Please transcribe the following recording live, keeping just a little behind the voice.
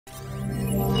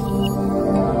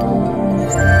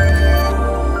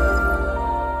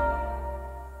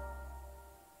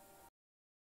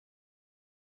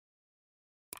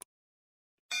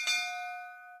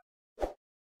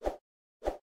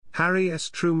Harry S.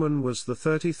 Truman was the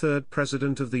 33rd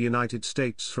President of the United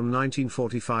States from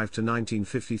 1945 to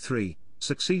 1953,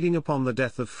 succeeding upon the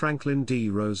death of Franklin D.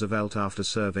 Roosevelt after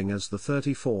serving as the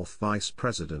 34th Vice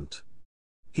President.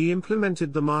 He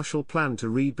implemented the Marshall Plan to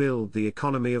rebuild the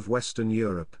economy of Western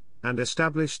Europe, and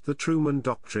established the Truman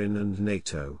Doctrine and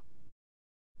NATO.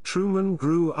 Truman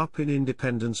grew up in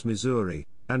Independence, Missouri,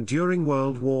 and during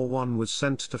World War I was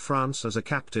sent to France as a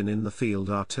captain in the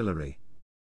field artillery.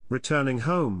 Returning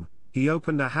home, he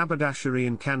opened a haberdashery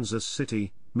in Kansas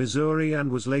City, Missouri, and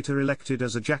was later elected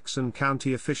as a Jackson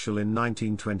County official in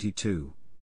 1922.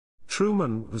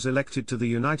 Truman was elected to the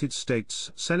United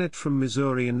States Senate from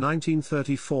Missouri in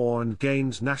 1934 and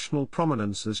gained national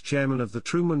prominence as chairman of the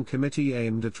Truman Committee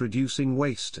aimed at reducing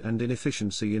waste and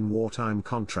inefficiency in wartime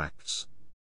contracts.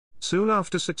 Soon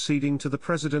after succeeding to the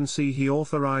presidency, he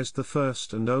authorized the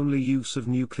first and only use of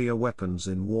nuclear weapons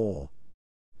in war.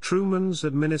 Truman's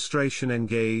administration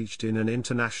engaged in an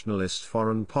internationalist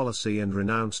foreign policy and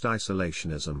renounced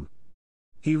isolationism.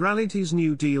 He rallied his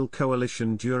New Deal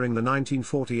coalition during the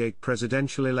 1948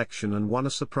 presidential election and won a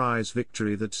surprise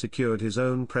victory that secured his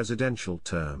own presidential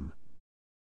term.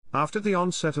 After the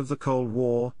onset of the Cold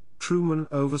War, Truman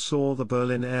oversaw the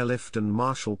Berlin Airlift and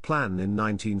Marshall Plan in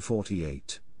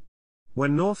 1948.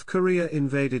 When North Korea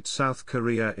invaded South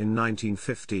Korea in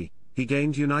 1950, he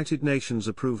gained United Nations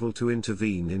approval to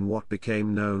intervene in what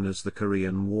became known as the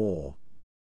Korean War.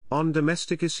 On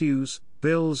domestic issues,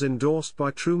 bills endorsed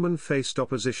by Truman faced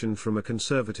opposition from a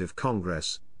conservative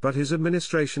Congress, but his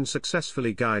administration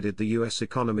successfully guided the U.S.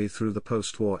 economy through the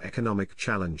post-war economic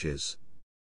challenges.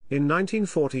 In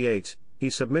 1948, he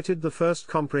submitted the first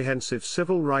comprehensive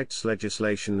civil rights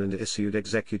legislation and issued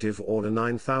Executive Order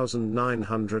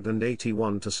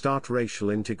 9981 to start racial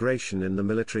integration in the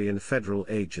military and federal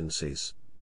agencies.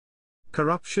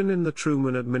 Corruption in the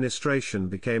Truman administration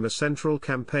became a central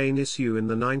campaign issue in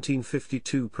the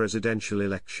 1952 presidential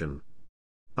election.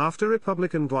 After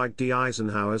Republican Dwight D.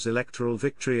 Eisenhower's electoral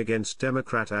victory against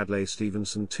Democrat Adlai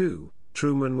Stevenson II,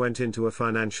 Truman went into a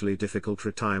financially difficult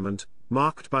retirement,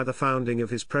 marked by the founding of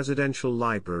his presidential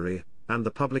library, and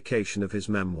the publication of his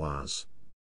memoirs.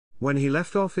 When he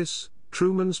left office,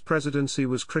 Truman's presidency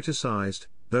was criticized,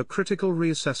 though critical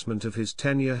reassessment of his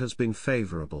tenure has been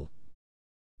favorable.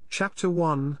 Chapter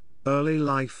 1, Early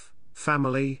Life,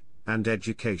 Family, and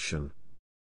Education.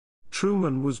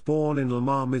 Truman was born in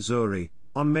Lamar, Missouri,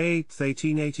 on May 8,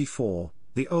 1884,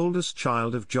 the oldest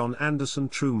child of John Anderson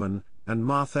Truman and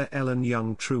Martha Ellen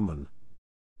Young Truman.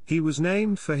 He was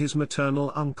named for his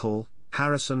maternal uncle,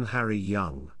 Harrison Harry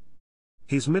Young.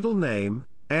 His middle name,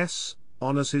 S.,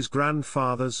 honors his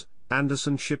grandfathers,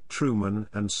 Anderson Ship Truman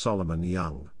and Solomon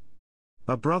Young.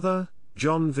 A brother,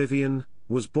 John Vivian,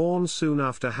 was born soon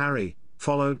after Harry,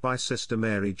 followed by sister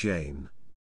Mary Jane.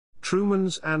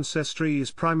 Truman's ancestry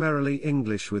is primarily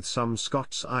English with some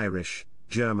Scots-Irish,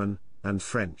 German, and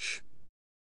French.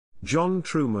 John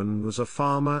Truman was a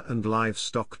farmer and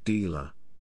livestock dealer.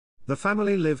 The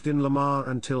family lived in Lamar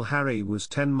until Harry was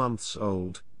 10 months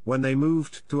old, when they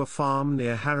moved to a farm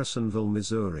near Harrisonville,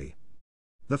 Missouri.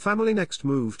 The family next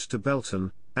moved to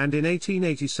Belton, and in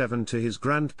 1887 to his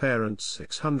grandparents'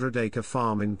 600-acre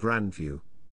farm in Grandview.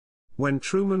 When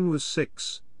Truman was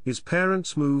 6, his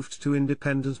parents moved to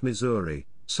Independence, Missouri,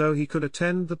 so he could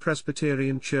attend the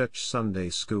Presbyterian Church Sunday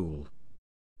school.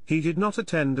 He did not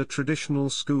attend a traditional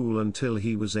school until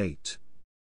he was 8.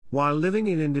 While living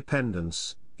in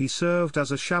Independence, he served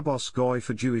as a Shabbos goy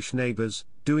for Jewish neighbors,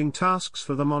 doing tasks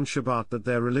for them on Shabbat that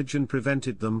their religion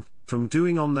prevented them from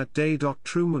doing on that day.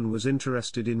 Truman was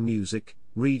interested in music,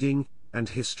 reading, and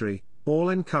history, all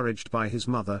encouraged by his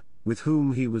mother, with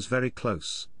whom he was very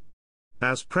close.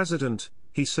 As president,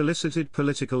 he solicited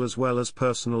political as well as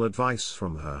personal advice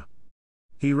from her.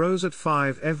 He rose at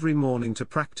 5 every morning to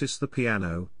practice the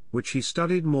piano, which he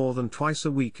studied more than twice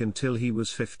a week until he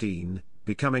was 15,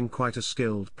 becoming quite a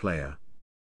skilled player.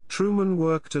 Truman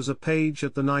worked as a page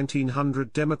at the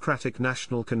 1900 Democratic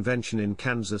National Convention in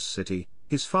Kansas City.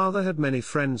 His father had many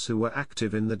friends who were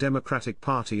active in the Democratic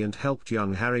Party and helped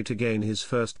young Harry to gain his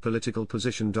first political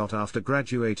position. After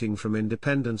graduating from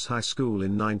Independence High School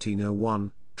in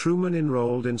 1901, Truman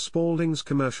enrolled in Spalding's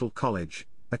Commercial College,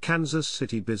 a Kansas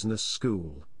City business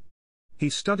school. He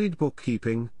studied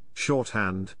bookkeeping,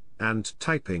 shorthand, and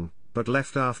typing, but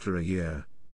left after a year.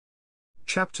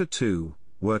 Chapter 2,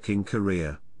 Working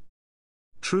Career.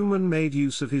 Truman made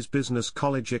use of his business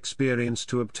college experience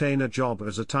to obtain a job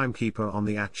as a timekeeper on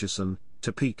the Atchison,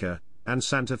 Topeka, and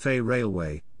Santa Fe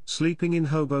Railway, sleeping in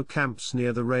hobo camps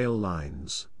near the rail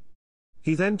lines.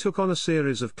 He then took on a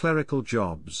series of clerical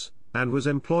jobs, and was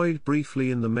employed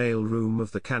briefly in the mail room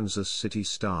of the Kansas City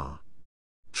Star.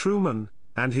 Truman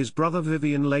and his brother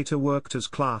Vivian later worked as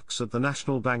clerks at the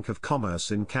National Bank of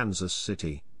Commerce in Kansas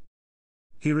City.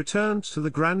 He returned to the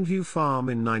Grandview farm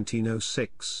in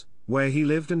 1906, where he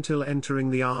lived until entering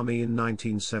the Army in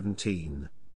 1917.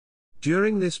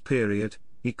 During this period,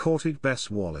 he courted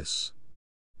Bess Wallace.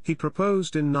 He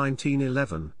proposed in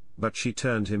 1911, but she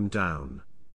turned him down.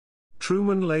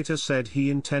 Truman later said he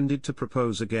intended to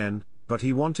propose again, but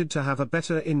he wanted to have a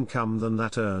better income than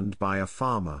that earned by a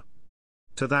farmer.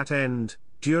 To that end,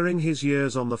 during his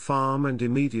years on the farm and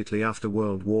immediately after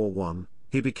World War I,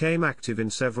 he became active in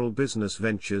several business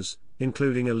ventures,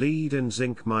 including a lead and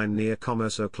zinc mine near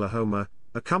Commerce, Oklahoma,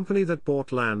 a company that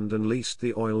bought land and leased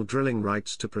the oil drilling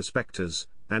rights to prospectors,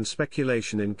 and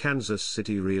speculation in Kansas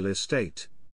City real estate.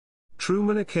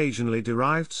 Truman occasionally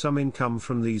derived some income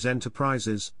from these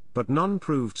enterprises, but none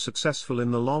proved successful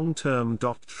in the long term.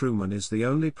 Truman is the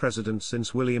only president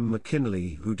since William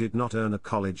McKinley who did not earn a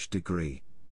college degree.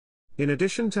 In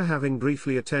addition to having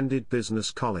briefly attended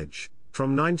business college,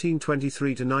 from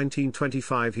 1923 to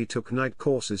 1925 he took night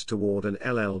courses toward an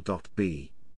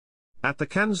LL.B. at the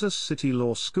Kansas City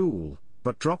Law School,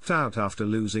 but dropped out after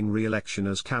losing re-election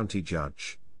as county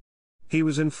judge. He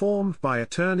was informed by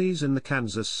attorneys in the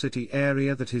Kansas City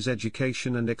area that his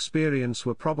education and experience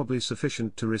were probably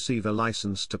sufficient to receive a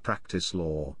license to practice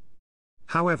law.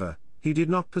 However, he did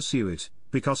not pursue it,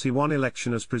 because he won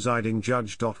election as presiding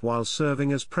judge. While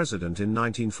serving as president in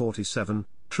 1947,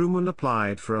 Truman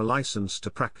applied for a license to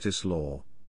practice law.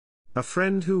 A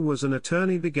friend who was an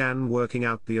attorney began working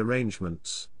out the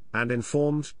arrangements, and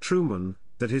informed Truman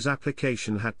that his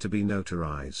application had to be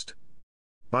notarized.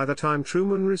 By the time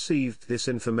Truman received this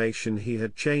information he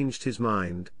had changed his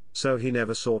mind, so he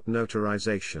never sought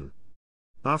notarization.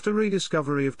 After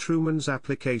rediscovery of Truman's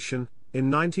application, in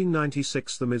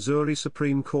 1996 the Missouri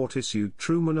Supreme Court issued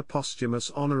Truman a posthumous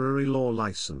honorary law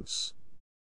license.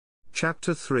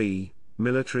 Chapter 3,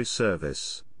 Military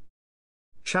Service.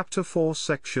 Chapter 4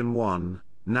 Section 1,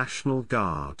 National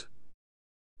Guard.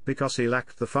 Because he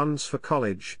lacked the funds for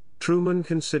college, Truman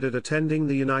considered attending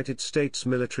the United States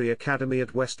Military Academy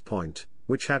at West Point,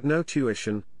 which had no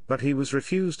tuition, but he was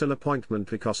refused an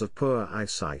appointment because of poor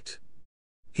eyesight.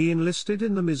 He enlisted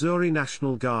in the Missouri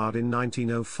National Guard in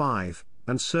 1905,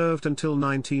 and served until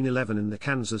 1911 in the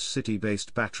Kansas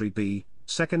City-based Battery B,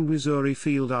 2nd Missouri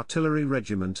Field Artillery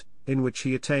Regiment, in which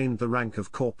he attained the rank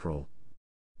of corporal.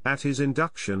 At his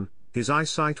induction, his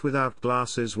eyesight without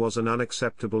glasses was an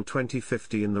unacceptable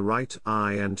 20/50 in the right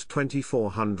eye and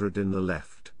 2400 in the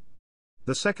left.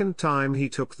 The second time he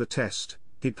took the test,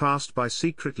 he passed by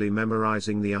secretly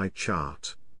memorizing the eye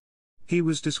chart. He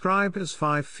was described as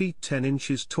 5 feet 10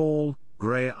 inches tall,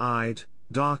 gray-eyed,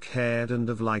 dark-haired and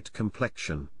of light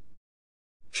complexion.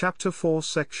 Chapter 4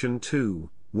 Section 2,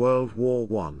 World War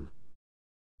I.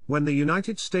 When the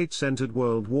United States entered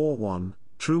World War I,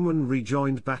 Truman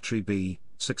rejoined Battery B,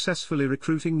 successfully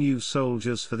recruiting new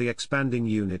soldiers for the expanding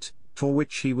unit, for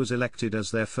which he was elected as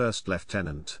their first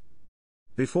lieutenant.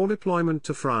 Before deployment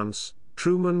to France,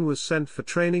 Truman was sent for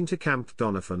training to Camp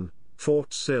Doniphan,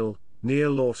 Fort Sill, near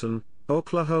Lawton,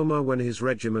 Oklahoma, when his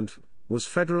regiment was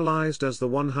federalized as the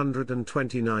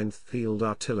 129th Field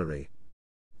Artillery.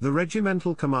 The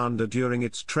regimental commander during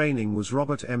its training was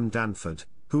Robert M. Danford,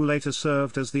 who later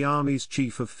served as the Army's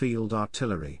Chief of Field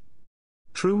Artillery.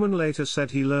 Truman later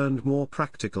said he learned more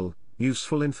practical,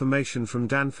 useful information from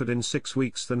Danford in 6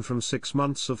 weeks than from 6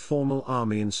 months of formal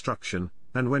Army instruction,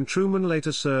 and when Truman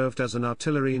later served as an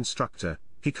artillery instructor,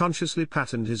 he consciously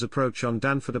patterned his approach on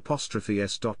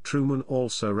Danford''s. Truman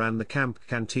also ran the camp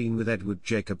canteen with Edward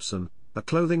Jacobson, a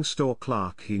clothing store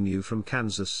clerk he knew from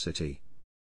Kansas City.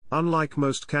 Unlike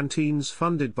most canteens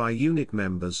funded by unit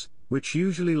members, which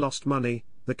usually lost money,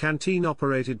 the canteen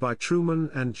operated by Truman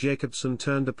and Jacobson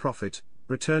turned a profit,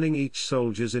 returning each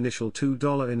soldier's initial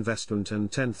 $2 investment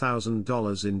and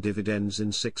 $10,000 in dividends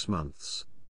in 6 months.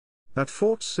 At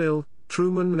Fort Sill,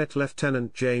 Truman met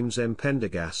Lieutenant James M.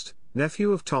 Pendergast,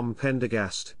 nephew of Tom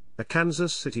Pendergast, a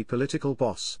Kansas City political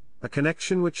boss, a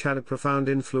connection which had a profound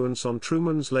influence on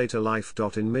Truman's later life.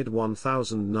 In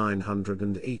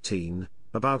mid-1918,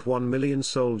 about 1 million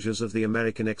soldiers of the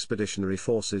American Expeditionary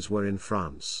Forces were in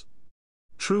France.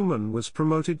 Truman was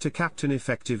promoted to captain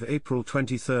effective April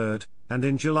 23, and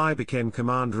in July became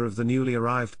commander of the newly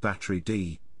arrived Battery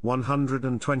D,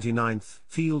 129th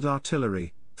Field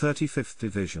Artillery, 35th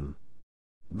Division.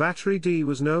 Battery D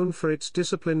was known for its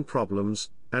discipline problems,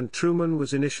 and Truman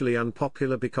was initially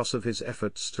unpopular because of his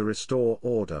efforts to restore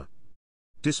order.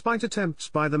 Despite attempts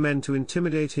by the men to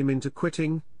intimidate him into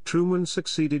quitting, Truman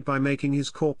succeeded by making his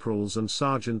corporals and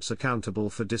sergeants accountable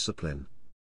for discipline.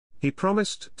 He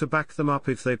promised to back them up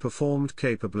if they performed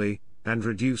capably, and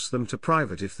reduce them to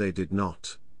private if they did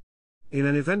not. In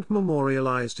an event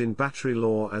memorialized in battery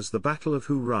law as the Battle of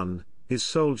Hoo Run, his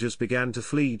soldiers began to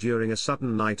flee during a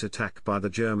sudden night attack by the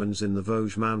Germans in the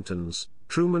Vosges Mountains.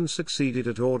 Truman succeeded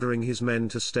at ordering his men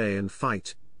to stay and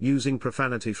fight, using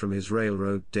profanity from his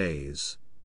railroad days.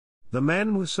 The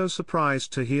men were so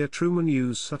surprised to hear Truman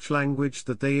use such language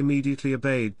that they immediately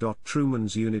obeyed.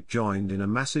 Truman's unit joined in a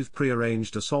massive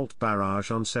prearranged assault barrage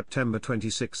on September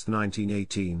 26,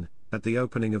 1918, at the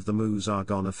opening of the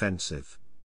Meuse-Argonne offensive.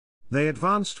 They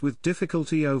advanced with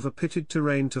difficulty over pitted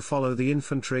terrain to follow the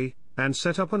infantry, and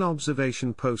set up an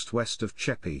observation post west of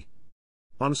Chepi.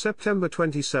 On September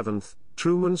 27,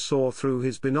 Truman saw through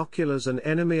his binoculars an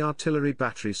enemy artillery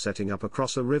battery setting up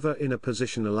across a river in a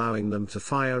position allowing them to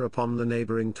fire upon the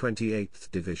neighboring 28th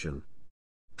Division.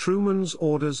 Truman's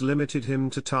orders limited him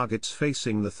to targets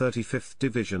facing the 35th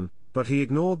Division, but he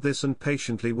ignored this and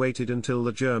patiently waited until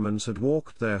the Germans had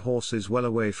walked their horses well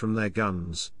away from their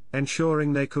guns,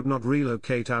 ensuring they could not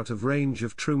relocate out of range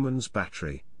of Truman's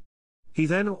battery. He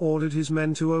then ordered his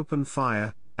men to open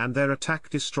fire, and their attack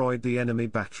destroyed the enemy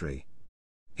battery.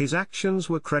 His actions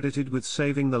were credited with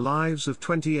saving the lives of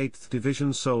 28th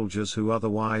Division soldiers who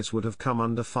otherwise would have come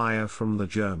under fire from the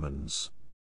Germans.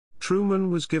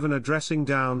 Truman was given a dressing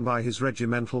down by his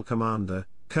regimental commander,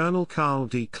 Colonel Carl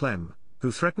D. Clem,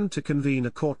 who threatened to convene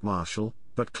a court-martial,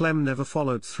 but Clem never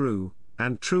followed through,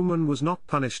 and Truman was not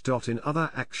punished. In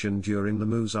other action during the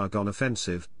Meuse-Argonne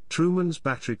offensive, Truman's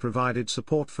battery provided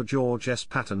support for George S.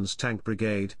 Patton's tank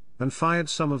brigade, and fired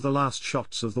some of the last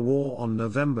shots of the war on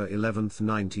November 11,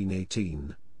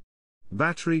 1918.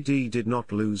 Battery D did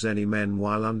not lose any men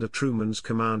while under Truman's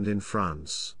command in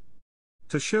France.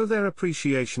 To show their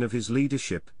appreciation of his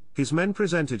leadership, his men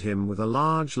presented him with a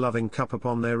large loving cup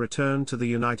upon their return to the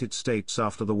United States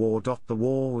after the war. The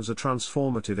war was a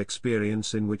transformative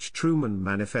experience in which Truman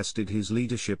manifested his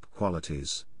leadership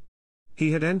qualities.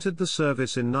 He had entered the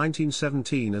service in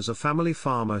 1917 as a family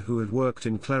farmer who had worked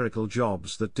in clerical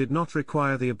jobs that did not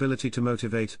require the ability to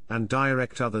motivate and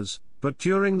direct others, but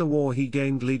during the war he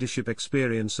gained leadership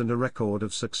experience and a record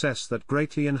of success that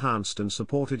greatly enhanced and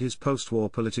supported his post-war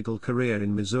political career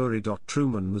in Missouri.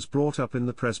 Truman was brought up in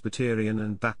the Presbyterian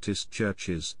and Baptist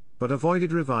churches, but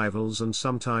avoided revivals and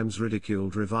sometimes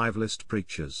ridiculed revivalist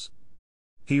preachers.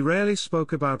 He rarely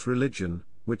spoke about religion,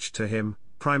 which to him,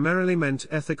 primarily meant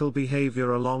ethical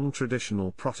behavior along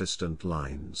traditional Protestant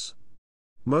lines.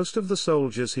 Most of the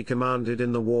soldiers he commanded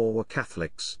in the war were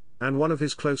Catholics, and one of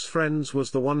his close friends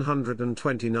was the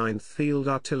 129th Field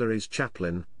Artillery's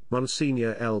chaplain,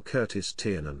 Monsignor L. Curtis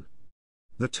Tiernan.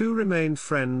 The two remained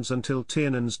friends until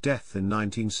Tiernan's death in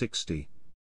 1960.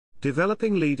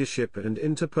 Developing leadership and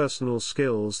interpersonal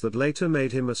skills that later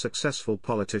made him a successful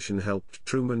politician helped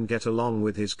Truman get along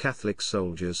with his Catholic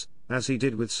soldiers, as he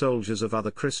did with soldiers of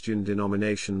other Christian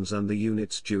denominations and the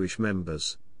unit's Jewish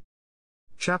members.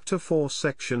 Chapter 4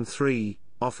 Section 3,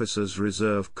 Officers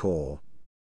Reserve Corps.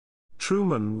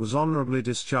 Truman was honorably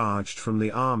discharged from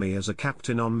the Army as a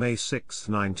captain on May 6,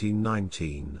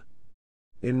 1919.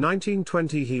 In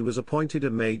 1920 he was appointed a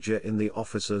major in the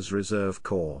Officers Reserve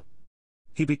Corps.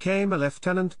 He became a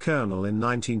lieutenant colonel in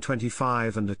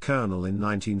 1925 and a colonel in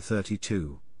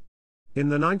 1932. In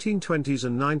the 1920s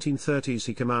and 1930s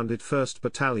he commanded 1st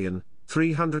Battalion,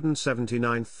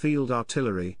 379th Field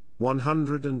Artillery,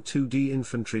 102d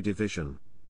Infantry Division.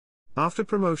 After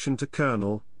promotion to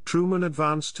colonel, Truman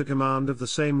advanced to command of the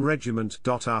same regiment.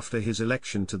 After his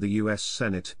election to the U.S.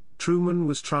 Senate, Truman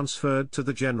was transferred to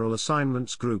the General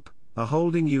Assignments Group, a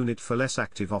holding unit for less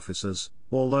active officers,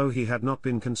 although he had not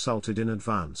been consulted in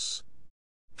advance.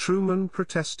 Truman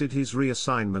protested his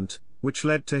reassignment, which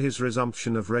led to his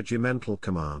resumption of regimental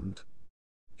command.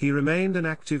 He remained an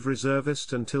active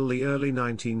reservist until the early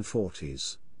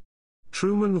 1940s.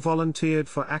 Truman volunteered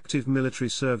for active military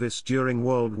service during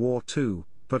World War II,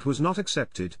 but was not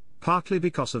accepted, partly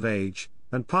because of age,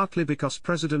 and partly because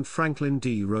President Franklin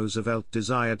D. Roosevelt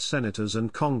desired senators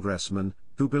and congressmen,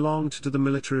 who belonged to the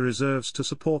military reserves to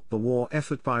support the war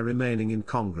effort by remaining in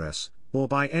Congress, or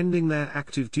by ending their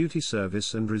active duty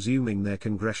service and resuming their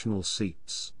congressional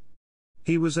seats.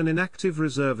 He was an inactive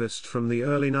reservist from the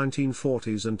early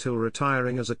 1940s until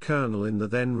retiring as a colonel in the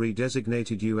then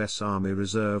redesignated U.S. Army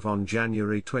Reserve on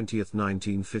January 20,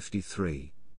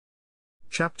 1953.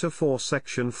 Chapter 4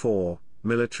 Section 4,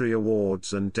 Military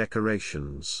Awards and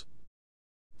Decorations.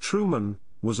 Truman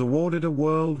was awarded a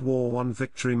World War I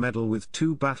Victory Medal with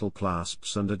 2 battle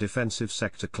clasps and a defensive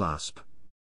sector clasp.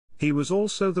 He was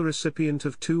also the recipient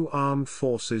of 2 Armed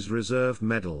Forces Reserve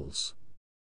Medals.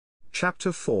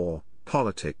 Chapter 4,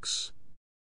 Politics.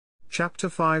 Chapter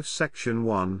 5 Section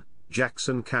 1,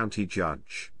 Jackson County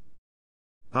Judge.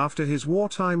 After his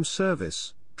wartime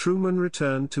service, Truman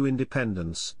returned to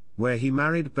Independence, where he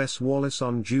married Bess Wallace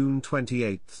on June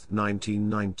 28,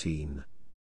 1919.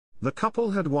 The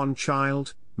couple had one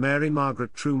child, Mary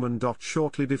Margaret Truman.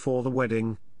 Shortly before the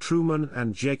wedding, Truman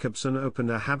and Jacobson opened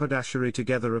a haberdashery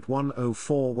together at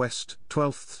 104 West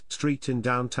 12th Street in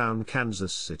downtown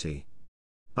Kansas City.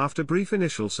 After brief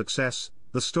initial success,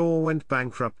 the store went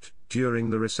bankrupt during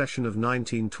the recession of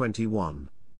 1921.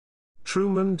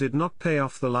 Truman did not pay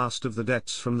off the last of the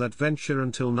debts from that venture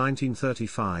until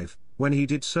 1935, when he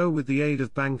did so with the aid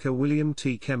of banker William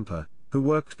T. Kemper, who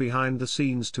worked behind the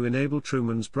scenes to enable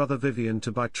Truman's brother Vivian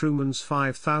to buy Truman's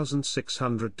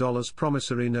 $5,600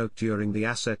 promissory note during the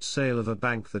asset sale of a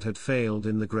bank that had failed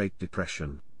in the Great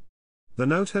Depression. The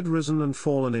note had risen and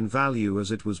fallen in value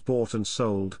as it was bought and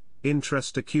sold,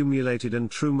 interest accumulated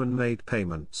and Truman made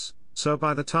payments, so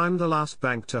by the time the last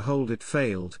bank to hold it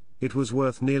failed, it was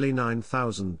worth nearly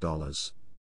 $9,000.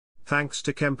 Thanks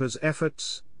to Kemper's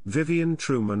efforts, Vivian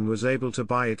Truman was able to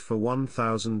buy it for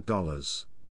 $1,000.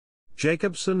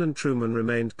 Jacobson and Truman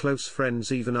remained close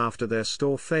friends even after their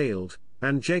store failed,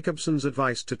 and Jacobson's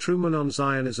advice to Truman on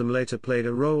Zionism later played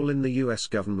a role in the U.S.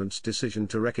 government's decision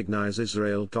to recognize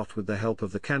Israel. With the help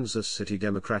of the Kansas City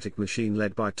Democratic machine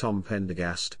led by Tom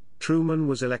Pendergast, Truman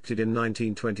was elected in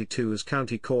 1922 as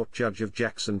county court judge of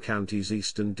Jackson County's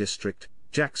Eastern District.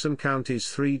 Jackson County's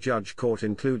three-judge court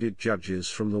included judges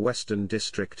from the Western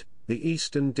District, the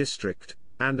Eastern District,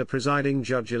 and a presiding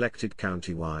judge elected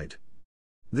countywide.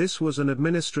 This was an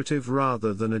administrative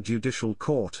rather than a judicial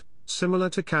court, similar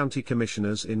to county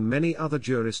commissioners in many other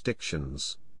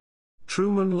jurisdictions.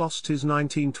 Truman lost his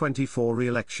 1924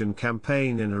 re-election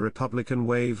campaign in a Republican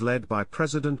wave led by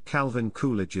President Calvin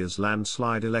Coolidge's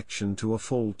landslide election to a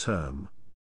full term.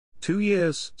 2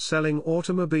 years selling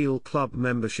automobile club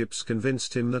memberships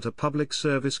convinced him that a public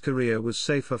service career was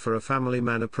safer for a family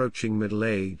man approaching middle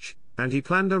age, and he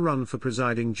planned a run for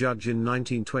presiding judge in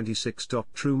 1926.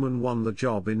 Truman won the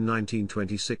job in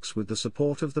 1926 with the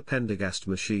support of the Pendergast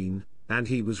machine, and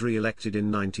he was re-elected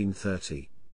in 1930.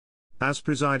 As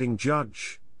presiding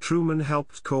judge, Truman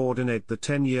helped coordinate the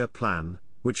 10-year plan,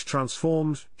 which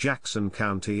transformed Jackson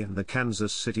County and the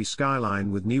Kansas City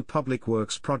skyline with new public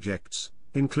works projects,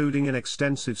 including an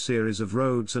extensive series of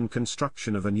roads and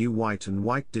construction of a new white and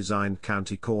white-designed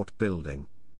county court building.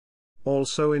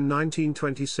 Also in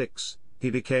 1926, he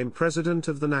became president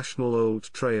of the National Old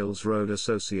Trails Road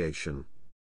Association.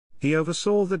 He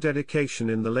oversaw the dedication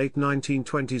in the late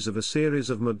 1920s of a series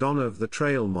of Madonna of the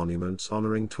Trail monuments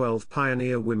honoring 12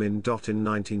 pioneer women. In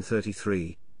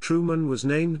 1933, Truman was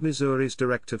named Missouri's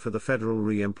director for the Federal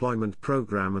Re-Employment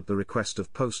Program at the request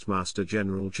of Postmaster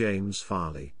General James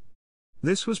Farley.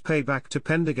 This was payback to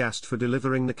Pendergast for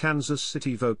delivering the Kansas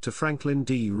City vote to Franklin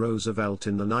D. Roosevelt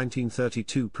in the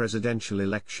 1932 presidential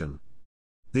election.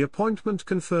 The appointment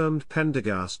confirmed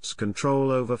Pendergast's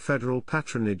control over federal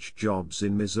patronage jobs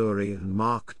in Missouri and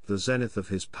marked the zenith of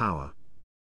his power.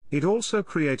 It also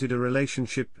created a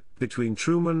relationship between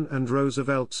Truman and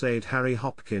Roosevelt's aide Harry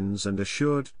Hopkins and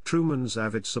assured Truman's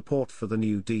avid support for the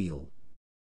New Deal.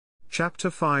 Chapter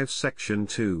 5 Section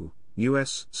 2,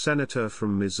 U.S. Senator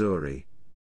from Missouri.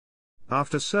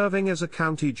 After serving as a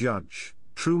county judge,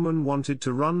 Truman wanted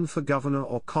to run for governor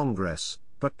or Congress,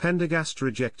 but Pendergast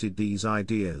rejected these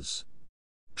ideas.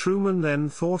 Truman then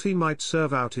thought he might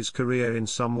serve out his career in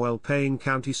some well-paying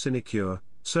county sinecure.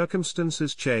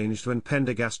 Circumstances changed when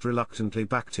Pendergast reluctantly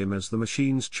backed him as the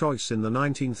machine's choice in the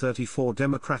 1934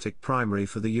 Democratic primary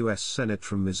for the U.S. Senate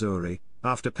from Missouri,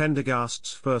 after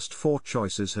Pendergast's first 4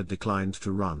 choices had declined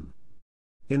to run.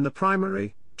 In the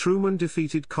primary, Truman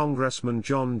defeated Congressman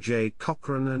John J.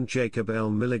 Cochran and Jacob L.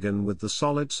 Milligan with the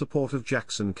solid support of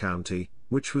Jackson County,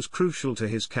 which was crucial to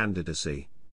his candidacy.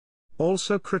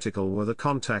 Also critical were the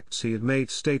contacts he had made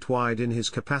statewide in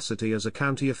his capacity as a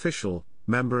county official,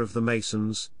 member of the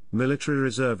Masons, military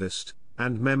reservist,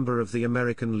 and member of the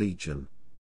American Legion.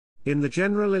 In the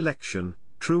general election,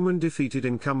 Truman defeated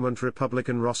incumbent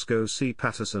Republican Roscoe C.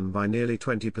 Patterson by nearly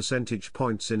 20 percentage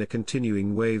points in a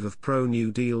continuing wave of pro-New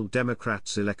Deal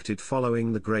Democrats elected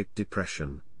following the Great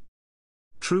Depression.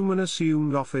 Truman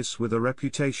assumed office with a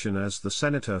reputation as the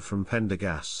senator from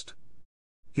Pendergast.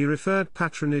 He referred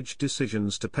patronage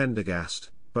decisions to Pendergast,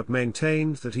 but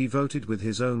maintained that he voted with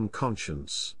his own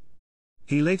conscience.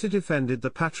 He later defended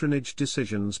the patronage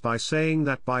decisions by saying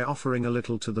that by offering a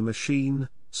little to the machine,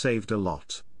 saved a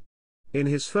lot. In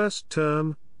his first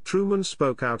term, Truman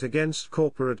spoke out against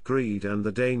corporate greed and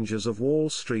the dangers of Wall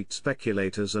Street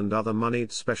speculators and other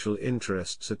moneyed special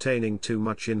interests attaining too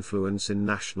much influence in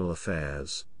national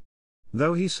affairs.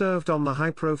 Though he served on the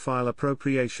high-profile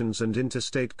Appropriations and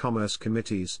Interstate Commerce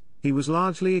Committees, He was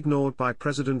largely ignored by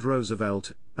President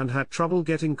Roosevelt, and had trouble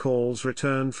getting calls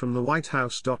returned from the White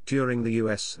House. During the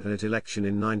U.S. Senate election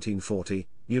in 1940,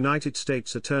 United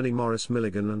States Attorney Morris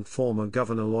Milligan and former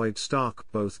Governor Lloyd Stark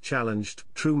both challenged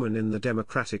Truman in the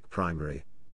Democratic primary.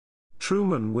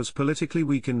 Truman was politically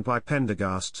weakened by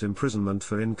Pendergast's imprisonment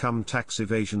for income tax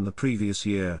evasion the previous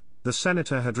year. The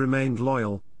senator had remained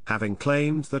loyal, having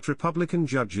claimed that Republican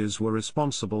judges were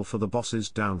responsible for the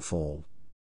boss's downfall.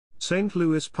 St.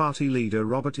 Louis party leader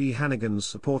Robert E. Hannigan's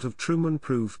support of Truman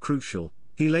proved crucial.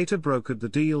 He later brokered the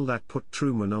deal that put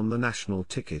Truman on the national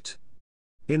ticket.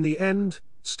 In the end,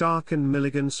 Stark and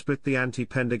Milligan split the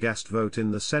anti-Pendergast vote in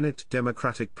the Senate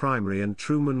Democratic primary, and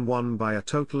Truman won by a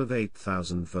total of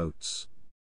 8,000 votes.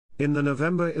 In the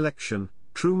November election,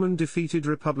 Truman defeated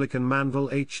Republican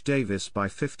Manvel H. Davis by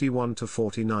 51 to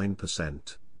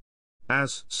 49%.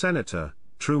 As senator,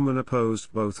 Truman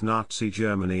opposed both Nazi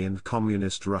Germany and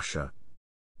Communist Russia.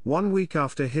 1 week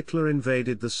after Hitler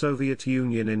invaded the Soviet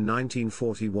Union in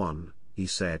 1941, he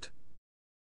said,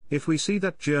 "If we see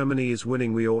that Germany is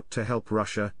winning, we ought to help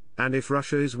Russia, and if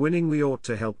Russia is winning, we ought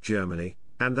to help Germany,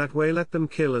 and that way let them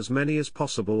kill as many as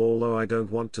possible, although I don't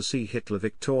want to see Hitler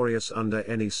victorious under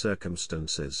any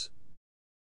circumstances."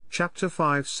 Chapter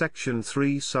 5 Section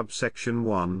 3 Subsection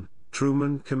 1,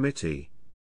 Truman Committee.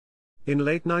 In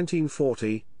late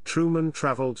 1940, Truman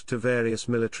traveled to various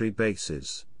military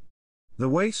bases. The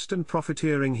waste and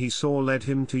profiteering he saw led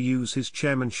him to use his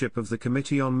chairmanship of the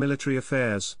Committee on Military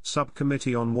Affairs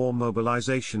Subcommittee on War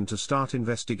Mobilization to start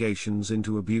investigations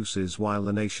into abuses while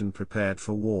the nation prepared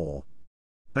for war.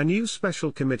 A new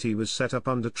special committee was set up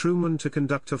under Truman to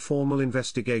conduct a formal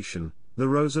investigation. The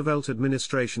Roosevelt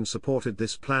administration supported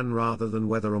this plan rather than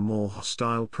weather a more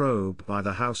hostile probe by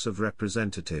the House of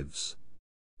Representatives.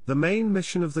 The main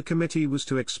mission of the committee was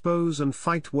to expose and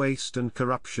fight waste and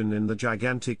corruption in the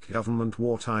gigantic government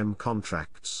wartime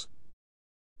contracts.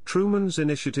 Truman's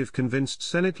initiative convinced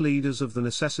Senate leaders of the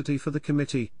necessity for the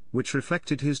committee, which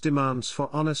reflected his demands for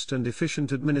honest and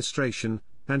efficient administration,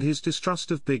 and his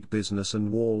distrust of big business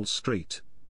and Wall Street.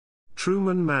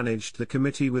 Truman managed the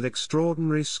committee with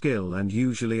extraordinary skill and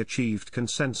usually achieved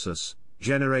consensus,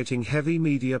 generating heavy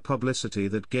media publicity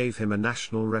that gave him a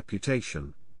national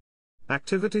reputation.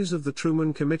 Activities of the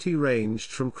Truman Committee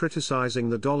ranged from criticizing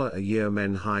the $1-a-year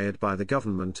men hired by the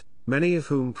government, many of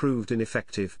whom proved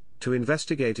ineffective, to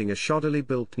investigating a shoddily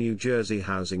built New Jersey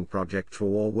housing project for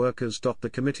war workers. The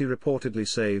committee reportedly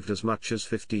saved as much as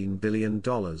 $15 billion,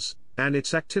 and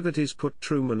its activities put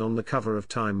Truman on the cover of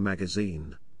Time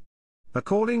magazine.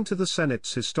 According to the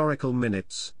Senate's historical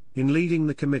minutes, in leading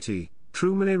the committee,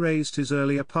 Truman erased his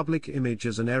earlier public image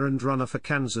as an errand runner for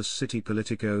Kansas City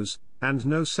politicos, and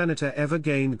no senator ever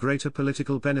gained greater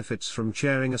political benefits from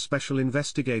chairing a special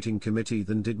investigating committee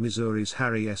than did Missouri's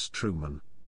Harry S. Truman.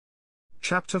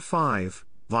 Chapter 5,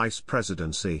 Vice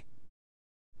Presidency.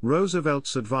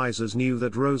 Roosevelt's advisers knew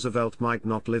that Roosevelt might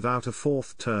not live out a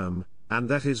fourth term, and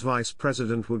that his vice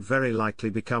president would very likely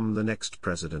become the next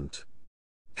president.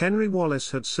 Henry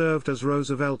Wallace had served as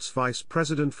Roosevelt's vice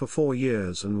president for 4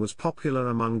 years and was popular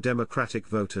among Democratic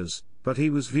voters, but he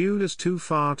was viewed as too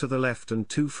far to the left and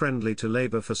too friendly to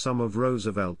labor for some of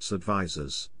Roosevelt's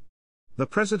advisers. The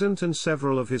president and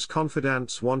several of his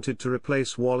confidants wanted to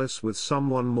replace Wallace with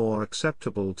someone more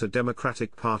acceptable to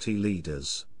Democratic Party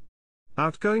leaders.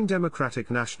 Outgoing Democratic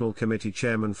National Committee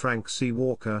Chairman Frank C.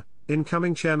 Walker,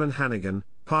 incoming Chairman Hannigan,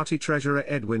 Party Treasurer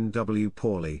Edwin W.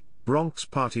 Pauley, Bronx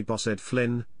Party boss Ed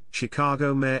Flynn,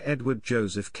 Chicago Mayor Edward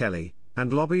Joseph Kelly,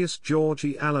 and lobbyist George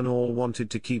E. Allen all wanted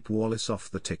to keep Wallace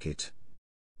off the ticket.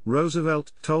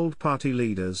 Roosevelt told party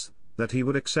leaders that he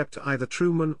would accept either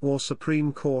Truman or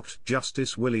Supreme Court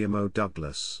Justice William O.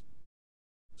 Douglas.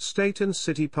 State and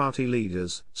city party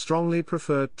leaders strongly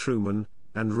preferred Truman,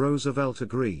 and Roosevelt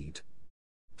agreed.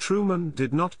 Truman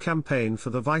did not campaign for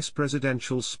the vice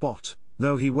presidential spot,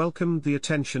 though he welcomed the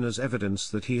attention as evidence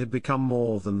that he had become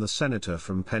more than the senator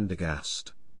from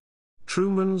Pendergast.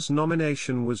 Truman's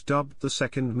nomination was dubbed the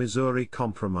Second Missouri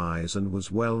Compromise and was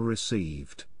well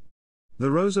received. The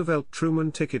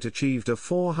Roosevelt-Truman ticket achieved a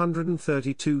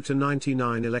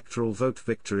 432-99 electoral vote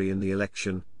victory in the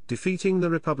election, defeating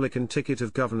the Republican ticket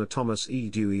of Governor Thomas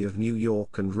E. Dewey of New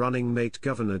York and running mate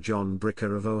Governor John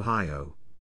Bricker of Ohio.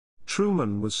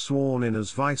 Truman was sworn in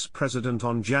as vice president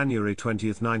on January 20,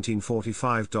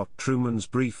 1945. Truman's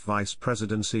brief vice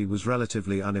presidency was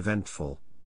relatively uneventful.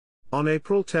 On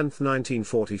April 10,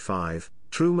 1945,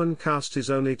 Truman cast his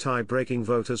only tie-breaking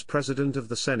vote as President of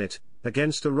the Senate,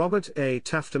 against a Robert A.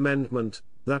 Taft amendment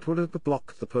that would have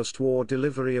blocked the post-war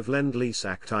delivery of Lend-Lease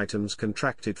Act items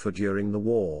contracted for during the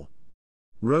war.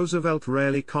 Roosevelt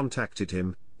rarely contacted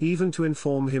him, even to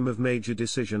inform him of major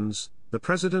decisions. The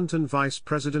president and vice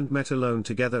president met alone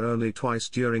together only twice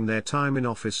during their time in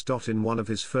office. In one of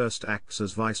his first acts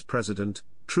as vice president,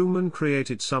 Truman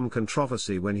created some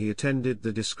controversy when he attended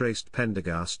the disgraced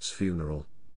Pendergast's funeral.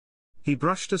 He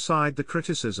brushed aside the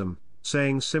criticism,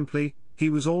 saying simply, "He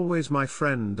was always my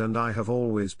friend and I have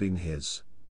always been his."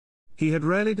 He had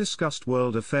rarely discussed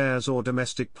world affairs or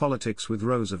domestic politics with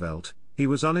Roosevelt. He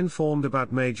was uninformed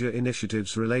about major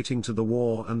initiatives relating to the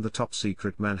war and the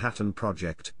top-secret Manhattan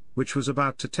Project, which was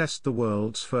about to test the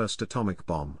world's first atomic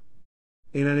bomb.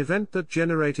 In an event that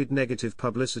generated negative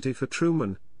publicity for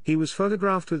Truman, he was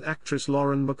photographed with actress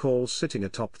Lauren Bacall sitting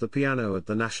atop the piano at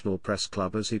the National Press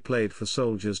Club as he played for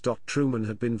soldiers. Truman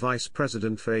had been vice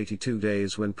president for 82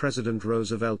 days when President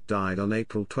Roosevelt died on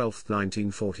April 12,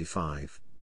 1945.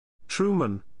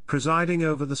 Truman, presiding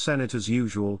over the Senate as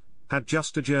usual, had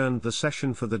just adjourned the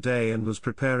session for the day and was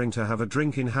preparing to have a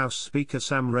drink in House Speaker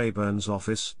Sam Rayburn's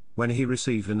office, when he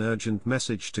received an urgent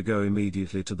message to go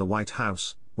immediately to the White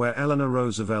House, where Eleanor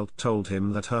Roosevelt told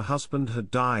him that her husband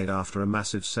had died after a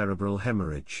massive cerebral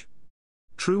hemorrhage.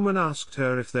 Truman asked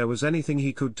her if there was anything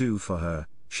he could do for her.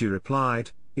 She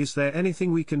replied, "Is there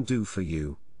anything we can do for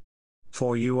you?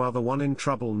 For you are the one in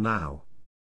trouble now."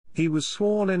 He was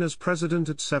sworn in as president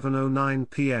at 7:09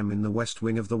 p.m. in the West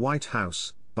Wing of the White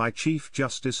House, by Chief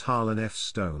Justice Harlan F.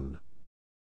 Stone.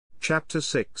 Chapter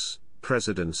 6,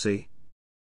 Presidency.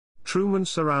 Truman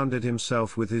surrounded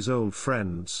himself with his old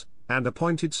friends, and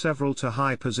appointed several to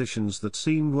high positions that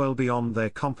seemed well beyond their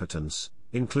competence,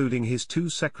 including his two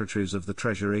secretaries of the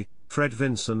Treasury, Fred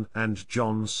Vinson and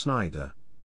John Snyder.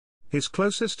 His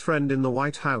closest friend in the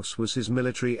White House was his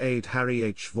military aide Harry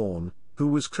H. Vaughan, who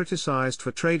was criticized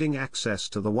for trading access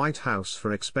to the White House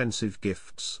for expensive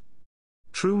gifts.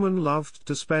 Truman loved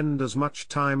to spend as much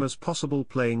time as possible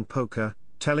playing poker,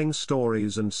 telling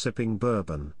stories and sipping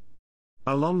bourbon.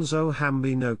 Alonzo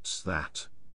Hamby notes that,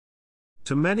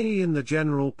 "To many in the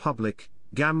general public,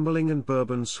 gambling and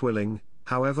bourbon swilling,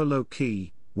 however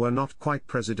low-key, were not quite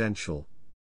presidential.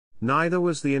 Neither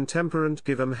was the intemperate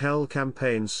give 'em hell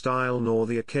campaign style nor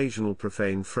the occasional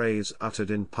profane phrase uttered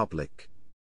in public.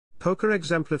 Poker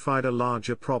exemplified a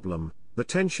larger problem, the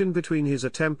tension between his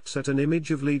attempts at an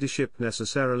image of leadership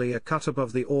necessarily a cut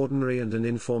above the ordinary and an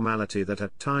informality that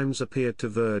at times appeared to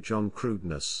verge on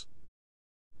crudeness."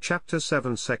 Chapter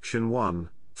 7 Section 1,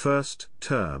 First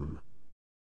Term.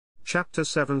 Chapter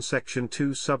 7 Section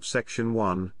 2 Subsection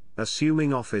 1,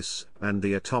 Assuming Office and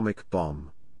the Atomic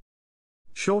Bomb.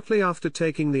 Shortly after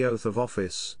taking the oath of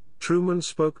office, Truman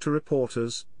spoke to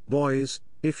reporters, "Boys,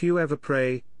 if you ever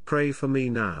pray, pray for me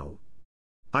now.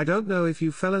 I don't know if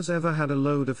you fellas ever had a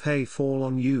load of hay fall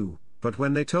on you, but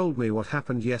when they told me what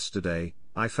happened yesterday,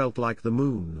 I felt like the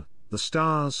moon, the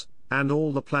stars, and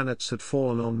all the planets had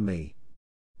fallen on me."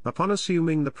 Upon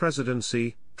assuming the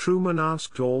presidency, Truman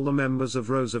asked all the members of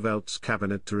Roosevelt's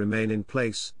cabinet to remain in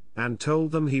place, and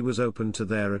told them he was open to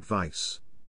their advice.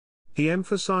 He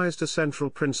emphasized a central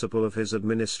principle of his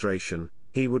administration: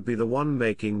 he would be the one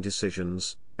making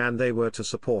decisions, and they were to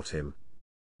support him.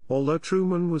 Although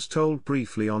Truman was told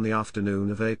briefly on the afternoon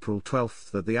of April 12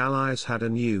 that the Allies had a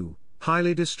new,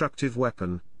 highly destructive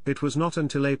weapon, it was not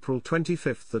until April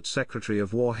 25 that Secretary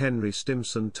of War Henry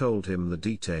Stimson told him the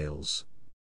details.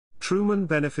 Truman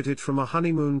benefited from a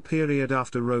honeymoon period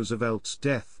after Roosevelt's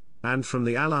death, and from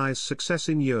the Allies' success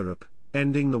in Europe,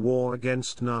 ending the war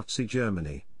against Nazi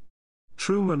Germany.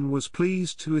 Truman was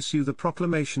pleased to issue the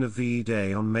proclamation of VE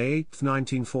Day on May 8,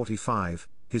 1945,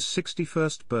 his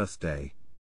 61st birthday.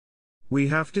 "We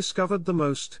have discovered the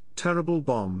most terrible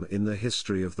bomb in the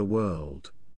history of the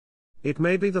world. It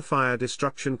may be the fire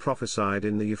destruction prophesied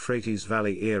in the Euphrates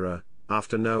Valley era,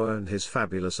 after Noah and his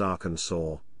fabulous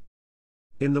Arkansas."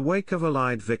 In the wake of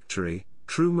Allied victory,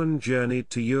 Truman journeyed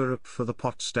to Europe for the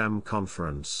Potsdam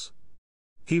Conference.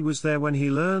 He was there when he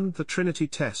learned the Trinity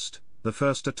test, the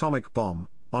first atomic bomb,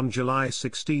 on July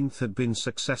 16 had been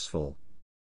successful.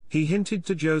 He hinted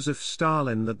to Joseph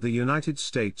Stalin that the United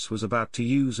States was about to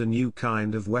use a new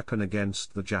kind of weapon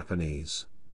against the Japanese.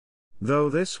 Though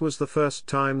this was the first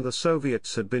time the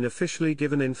Soviets had been officially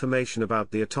given information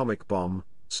about the atomic bomb,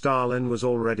 Stalin was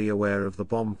already aware of the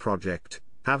bomb project,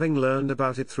 having learned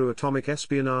about it through atomic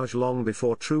espionage long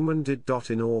before Truman did.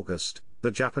 In August,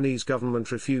 the Japanese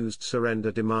government refused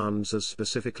surrender demands as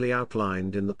specifically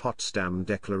outlined in the Potsdam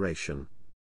Declaration.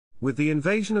 With the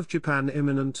invasion of Japan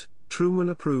imminent, Truman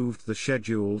approved the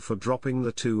schedule for dropping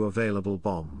the two available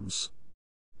bombs.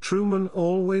 Truman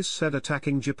always said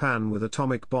attacking Japan with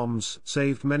atomic bombs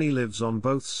saved many lives on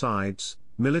both sides,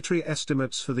 Military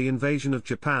estimates for the invasion of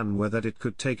Japan were that it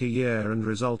could take a year and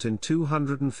result in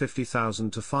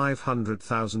 250,000 to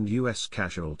 500,000 US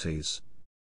casualties.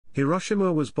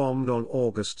 Hiroshima was bombed on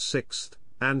August 6,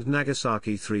 and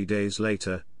Nagasaki 3 days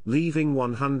later, leaving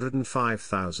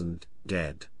 105,000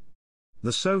 dead.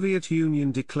 The Soviet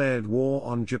Union declared war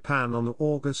on Japan on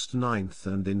August 9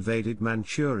 and invaded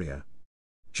Manchuria.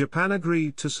 Japan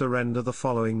agreed to surrender the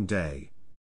following day.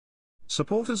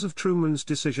 Supporters of Truman's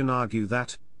decision argue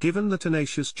that, given the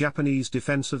tenacious Japanese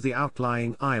defense of the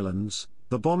outlying islands,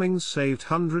 the bombings saved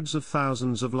hundreds of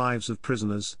thousands of lives of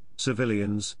prisoners,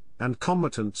 civilians, and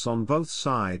combatants on both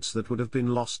sides that would have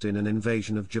been lost in an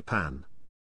invasion of Japan.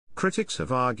 Critics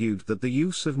have argued that the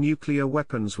use of nuclear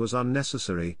weapons was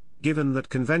unnecessary, given that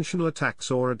conventional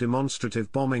attacks or a demonstrative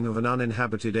bombing of an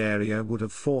uninhabited area would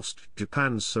have forced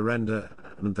Japan's surrender,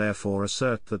 and therefore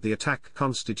assert that the attack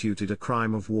constituted a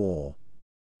crime of war.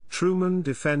 Truman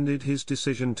defended his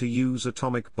decision to use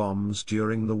atomic bombs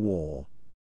during the war.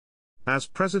 As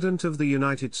President of the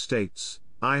United States,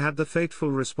 I had the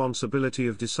fateful responsibility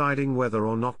of deciding whether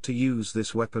or not to use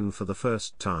this weapon for the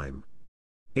first time.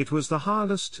 It was the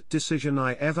hardest decision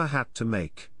I ever had to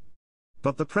make.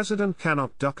 But the president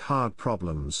cannot duck hard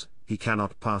problems, he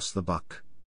cannot pass the buck.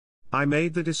 I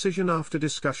made the decision after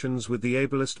discussions with the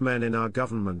ablest men in our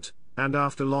government, and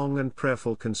after long and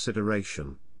prayerful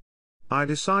consideration. I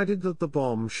decided that the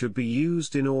bomb should be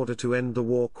used in order to end the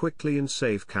war quickly and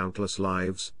save countless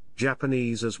lives,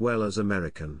 Japanese as well as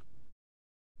American.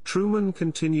 Truman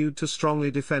continued to strongly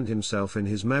defend himself in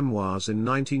his memoirs in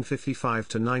 1955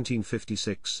 to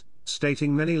 1956,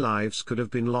 stating many lives could have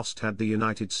been lost had the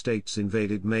United States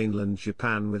invaded mainland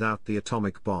Japan without the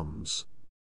atomic bombs.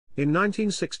 In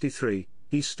 1963,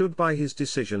 he stood by his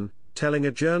decision, telling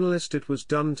a journalist it was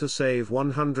done to save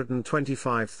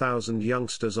 125,000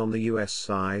 youngsters on the US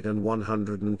side and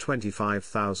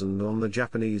 125,000 on the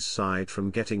Japanese side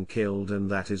from getting killed,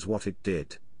 and that is what it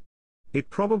did. It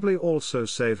probably also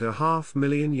saved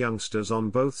 500,000 youngsters on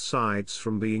both sides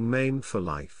from being maimed for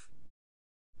life.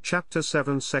 Chapter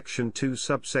 7 Section 2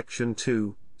 Subsection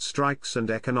 2, Strikes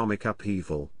and Economic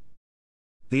Upheaval.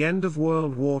 The end of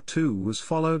World War II was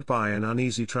followed by an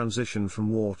uneasy transition from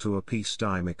war to a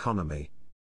peacetime economy.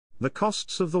 The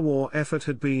costs of the war effort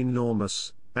had been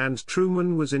enormous, and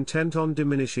Truman was intent on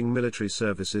diminishing military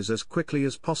services as quickly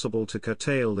as possible to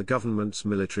curtail the government's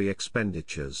military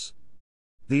expenditures.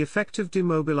 The effect of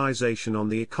demobilization on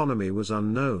the economy was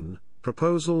unknown,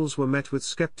 proposals were met with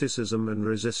skepticism and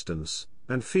resistance,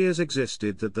 and fears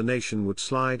existed that the nation would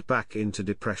slide back into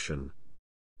depression.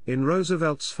 In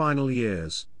Roosevelt's final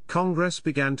years, Congress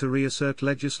began to reassert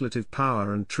legislative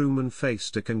power, and Truman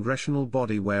faced a congressional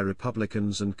body where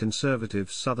Republicans and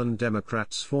conservative Southern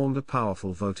Democrats formed a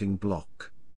powerful voting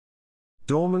bloc.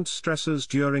 Dormant stressors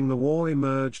during the war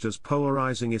emerged as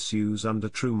polarizing issues under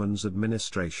Truman's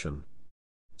administration.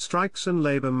 Strikes and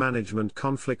labor management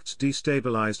conflicts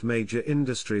destabilized major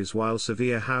industries, while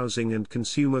severe housing and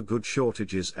consumer good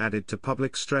shortages added to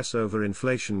public stress over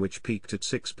inflation, which peaked at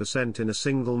 6% in a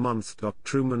single month.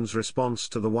 Truman's response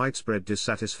to the widespread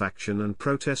dissatisfaction and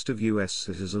protest of U.S.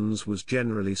 citizens was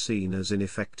generally seen as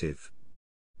ineffective.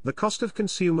 The cost of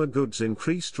consumer goods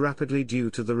increased rapidly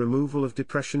due to the removal of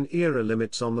Depression-era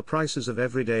limits on the prices of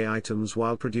everyday items,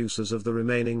 while producers of the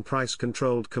remaining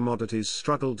price-controlled commodities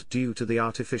struggled due to the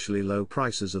artificially low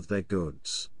prices of their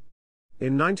goods.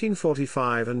 In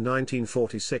 1945 and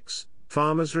 1946,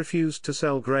 farmers refused to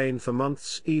sell grain for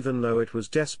months even though it was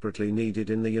desperately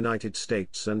needed in the United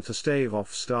States and to stave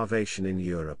off starvation in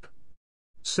Europe.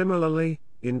 Similarly,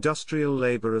 industrial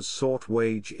laborers sought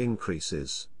wage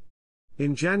increases.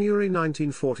 In January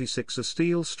 1946, a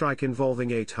steel strike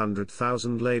involving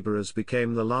 800,000 laborers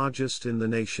became the largest in the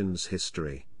nation's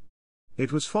history.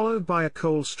 It was followed by a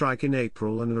coal strike in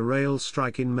April and a rail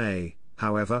strike in May.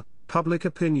 However, public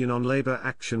opinion on labor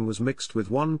action was mixed,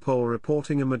 with one poll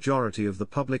reporting a majority of the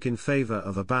public in favor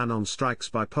of a ban on strikes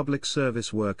by public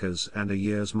service workers and a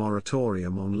year's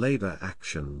moratorium on labor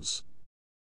actions.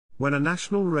 When a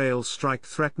national rail strike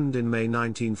threatened in May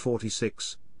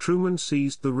 1946, Truman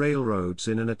seized the railroads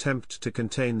in an attempt to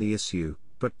contain the issue,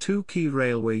 but two key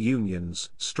railway unions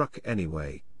struck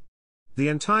anyway. The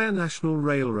entire national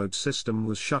railroad system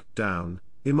was shut down,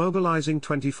 immobilizing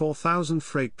 24,000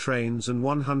 freight trains and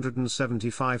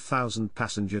 175,000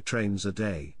 passenger trains a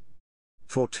day.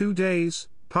 For 2 days,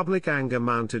 public anger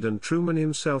mounted, and Truman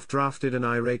himself drafted an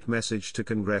irate message to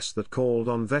Congress that called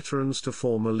on veterans to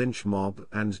form a lynch mob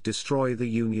and destroy the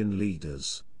union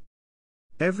leaders.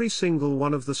 Every single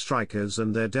one of the strikers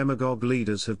and their demagogue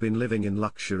leaders have been living in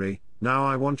luxury. Now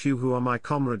I want you, who are my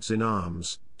comrades in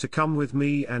arms, to come with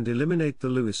me and eliminate the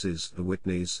Lewises, the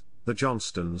Whitneys, the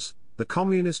Johnstons, the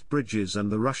communist Bridges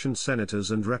and the Russian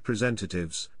senators and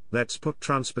representatives. Let's put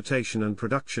transportation and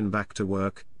production back to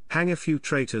work, hang a few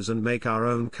traitors and make our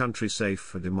own country safe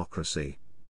for democracy."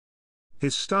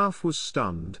 His staff was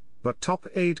stunned, but top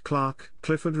aide Clark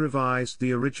Clifford revised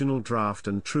the original draft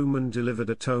and Truman delivered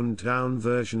a toned-down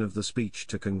version of the speech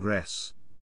to Congress.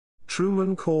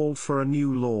 Truman called for a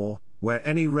new law, where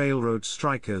any railroad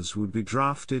strikers would be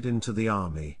drafted into the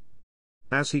Army.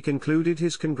 As he concluded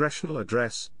his congressional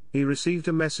address, he received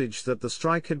a message that the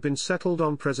strike had been settled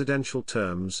on presidential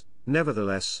terms.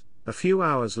 Nevertheless, a few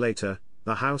hours later,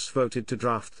 the House voted to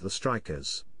draft the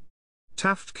strikers.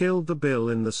 Taft killed the bill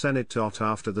in the Senate.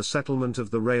 After the settlement of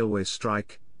the railway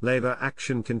strike, labor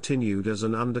action continued as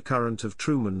an undercurrent of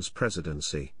Truman's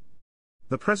presidency.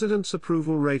 The president's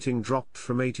approval rating dropped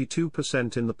from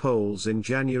 82% in the polls in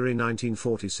January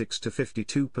 1946 to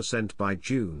 52% by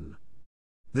June.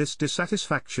 This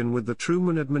dissatisfaction with the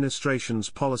Truman administration's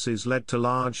policies led to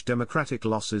large Democratic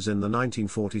losses in the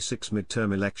 1946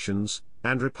 midterm elections,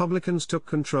 and Republicans took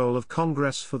control of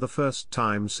Congress for the first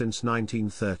time since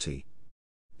 1930.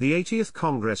 The 80th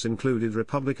Congress included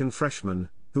Republican freshmen,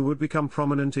 who would become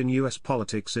prominent in U.S.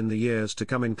 politics in the years to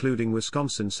come, including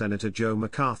Wisconsin Senator Joe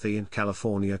McCarthy and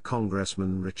California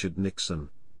Congressman Richard Nixon.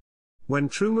 When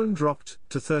Truman dropped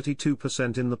to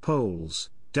 32% in the polls,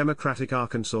 Democratic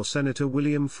Arkansas Senator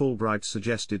William Fulbright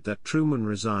suggested that Truman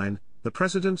resign. The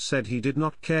president said he did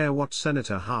not care what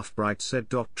Senator Halfbright said.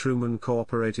 Truman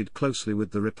cooperated closely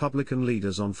with the Republican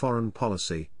leaders on foreign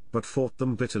policy, but fought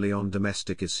them bitterly on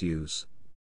domestic issues.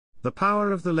 The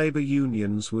power of the labor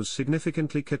unions was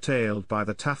significantly curtailed by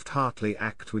the Taft-Hartley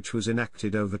Act, which was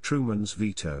enacted over Truman's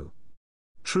veto.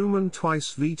 Truman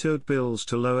twice vetoed bills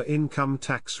to lower income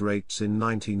tax rates in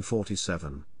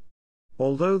 1947.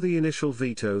 Although the initial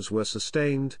vetoes were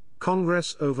sustained,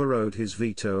 Congress overrode his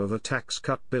veto of a tax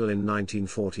cut bill in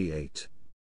 1948.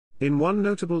 In one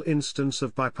notable instance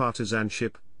of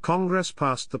bipartisanship, Congress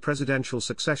passed the Presidential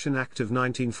Succession Act of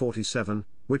 1947,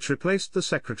 which replaced the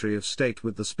Secretary of State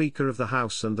with the Speaker of the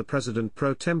House and the President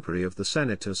pro tempore of the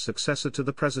Senate as successor to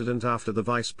the President after the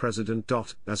Vice President.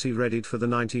 As he readied for the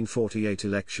 1948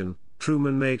 election,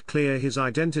 Truman made clear his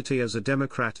identity as a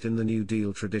Democrat in the New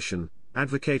Deal tradition,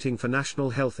 advocating for national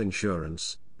health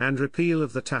insurance, and repeal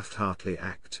of the Taft-Hartley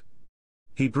Act.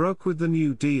 He broke with the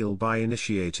New Deal by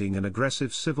initiating an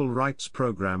aggressive civil rights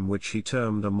program which he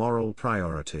termed a moral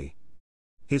priority.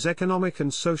 His economic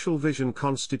and social vision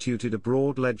constituted a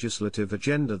broad legislative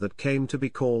agenda that came to be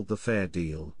called the Fair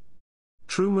Deal.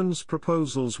 Truman's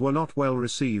proposals were not well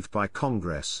received by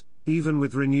Congress, even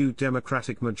with renewed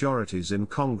Democratic majorities in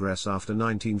Congress after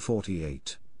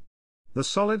 1948. The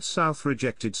Solid South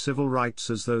rejected civil rights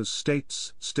as those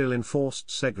states still enforced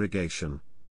segregation.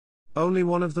 Only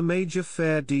one of the major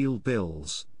Fair Deal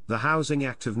bills, the Housing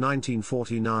Act of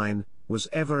 1949, was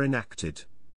ever enacted.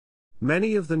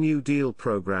 Many of the New Deal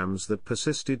programs that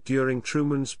persisted during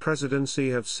Truman's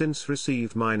presidency have since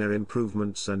received minor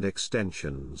improvements and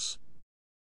extensions.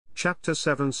 Chapter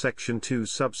 7 Section 2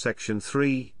 Subsection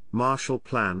 3, Marshall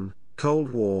Plan,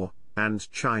 Cold War, and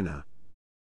China.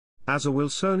 As a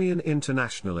Wilsonian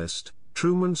internationalist,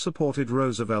 Truman supported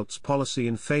Roosevelt's policy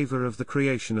in favor of the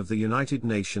creation of the United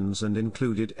Nations and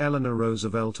included Eleanor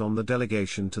Roosevelt on the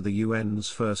delegation to the UN's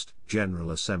First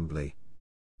General Assembly.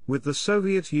 With the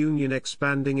Soviet Union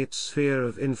expanding its sphere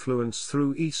of influence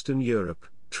through Eastern Europe,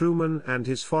 Truman and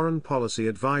his foreign policy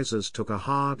advisers took a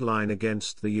hard line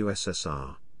against the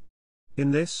USSR.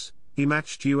 In this, he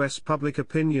matched U.S. public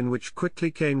opinion, which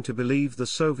quickly came to believe the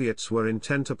Soviets were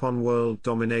intent upon world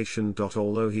domination.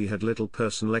 Although he had little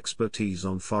personal expertise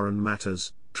on foreign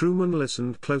matters, Truman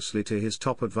listened closely to his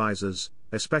top advisers,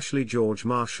 especially George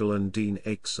Marshall and Dean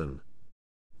Acheson.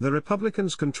 The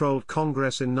Republicans controlled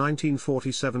Congress in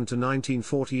 1947 to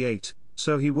 1948,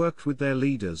 so he worked with their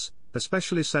leaders,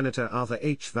 especially Senator Arthur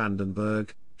H.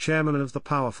 Vandenberg, chairman of the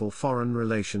powerful Foreign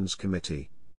Relations Committee.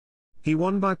 He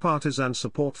won bipartisan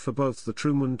support for both the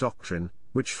Truman Doctrine,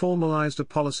 which formalized a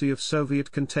policy of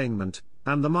Soviet containment,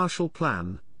 and the Marshall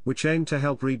Plan, which aimed to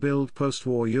help rebuild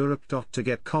post-war Europe. To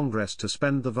get Congress to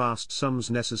spend the vast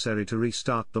sums necessary to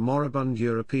restart the moribund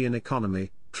European economy,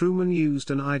 Truman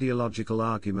used an ideological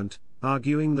argument,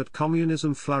 arguing that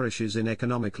communism flourishes in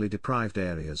economically deprived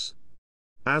areas.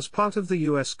 As part of the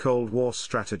U.S. Cold War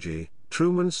strategy,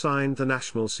 Truman signed the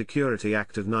National Security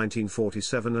Act of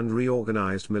 1947 and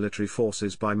reorganized military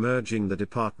forces by merging the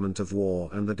Department of War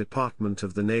and the Department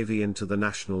of the Navy into the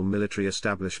National Military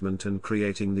Establishment and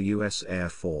creating the U.S. Air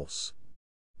Force.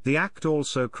 The act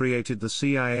also created the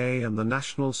CIA and the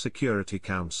National Security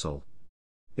Council.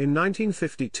 In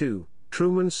 1952,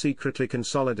 Truman secretly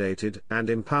consolidated and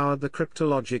empowered the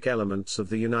cryptologic elements of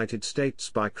the United States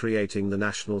by creating the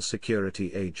National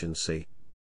Security Agency.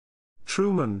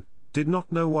 Truman did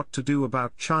not know what to do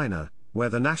about China, where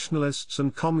the nationalists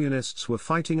and communists were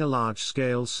fighting a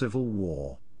large-scale civil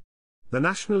war. The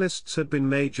nationalists had been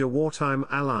major wartime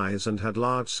allies and had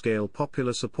large-scale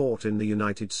popular support in the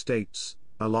United States,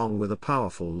 along with a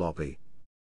powerful lobby.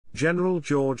 General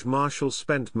George Marshall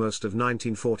spent most of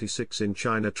 1946 in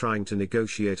China trying to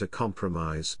negotiate a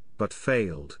compromise, but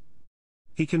failed.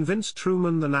 He convinced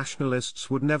Truman the nationalists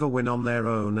would never win on their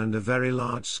own and a very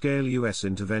large-scale U.S.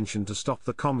 intervention to stop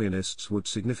the communists would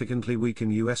significantly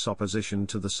weaken U.S. opposition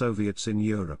to the Soviets in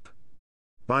Europe.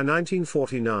 By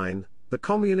 1949, the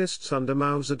communists under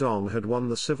Mao Zedong had won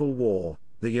the Civil War,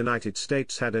 the United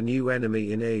States had a new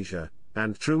enemy in Asia,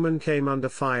 and Truman came under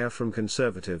fire from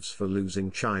conservatives for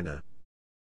losing China.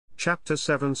 Chapter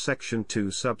 7 Section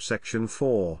 2 Subsection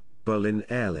 4, Berlin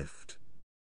Airlift.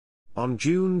 On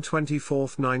June 24,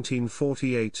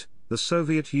 1948, the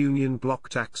Soviet Union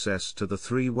blocked access to the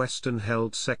three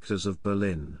Western-held sectors of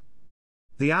Berlin.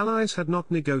 The Allies had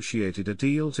not negotiated a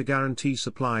deal to guarantee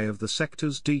supply of the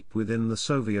sectors deep within the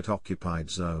Soviet-occupied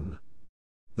zone.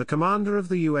 The commander of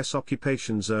the U.S.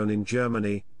 occupation zone in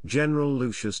Germany, General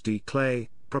Lucius D. Clay,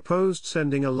 proposed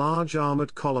sending a large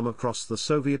armored column across the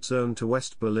Soviet zone to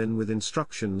West Berlin with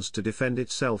instructions to defend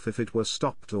itself if it were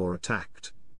stopped or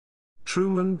attacked.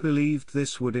 Truman believed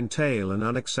this would entail an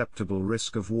unacceptable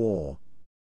risk of war.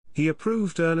 He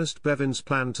approved Ernest Bevin's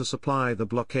plan to supply the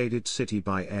blockaded city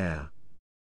by air.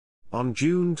 On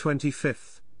June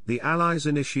 25, the Allies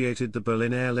initiated the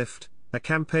Berlin Airlift, a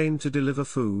campaign to deliver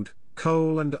food,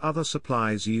 coal and other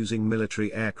supplies using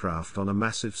military aircraft on a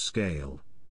massive scale.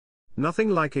 Nothing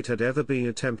like it had ever been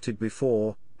attempted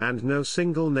before, and no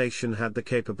single nation had the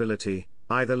capability,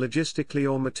 either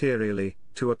logistically or materially,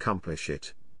 to accomplish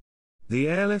it. The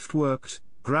airlift worked,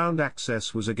 ground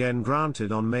access was again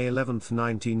granted on May 11,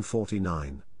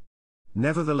 1949.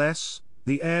 Nevertheless,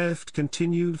 the airlift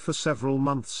continued for several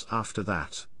months after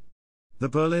that. The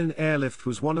Berlin Airlift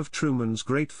was one of Truman's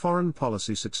great foreign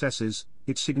policy successes.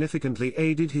 It significantly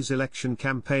aided his election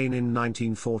campaign in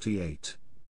 1948.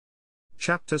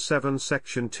 Chapter 7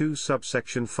 Section 2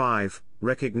 Subsection 5,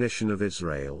 Recognition of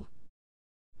Israel.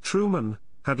 Truman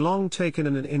had long taken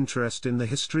an interest in the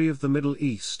history of the Middle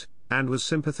East, and was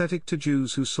sympathetic to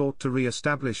Jews who sought to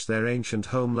re-establish their ancient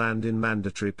homeland in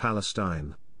Mandatory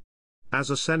Palestine.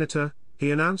 As a senator, he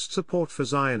announced support for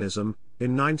Zionism.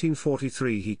 In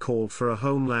 1943 he called for a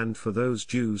homeland for those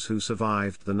Jews who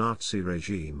survived the Nazi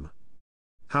regime.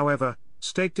 However,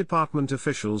 State Department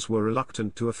officials were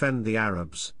reluctant to offend the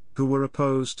Arabs, who were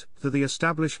opposed to the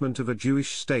establishment of a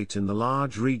Jewish state in the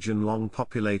large region long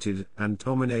populated and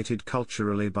dominated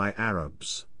culturally by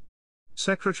Arabs.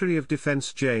 Secretary of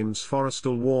Defense James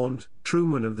Forrestal warned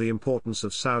Truman of the importance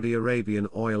of Saudi Arabian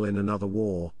oil in another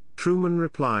war. Truman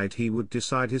replied he would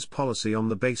decide his policy on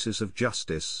the basis of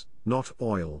justice, not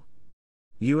oil.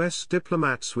 U.S.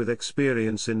 diplomats with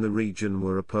experience in the region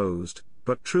were opposed,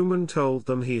 but Truman told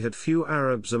them he had few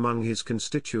Arabs among his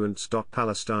constituents.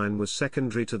 Palestine was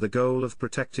secondary to the goal of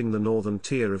protecting the northern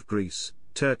tier of Greece,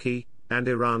 Turkey, and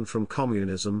Iran from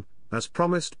communism, as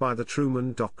promised by the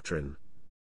Truman Doctrine.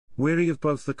 Weary of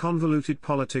both the convoluted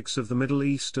politics of the Middle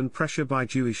East and pressure by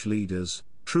Jewish leaders,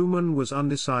 Truman was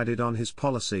undecided on his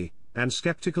policy, and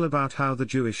skeptical about how the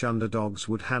Jewish underdogs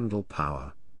would handle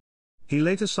power. He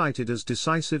later cited as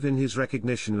decisive in his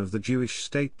recognition of the Jewish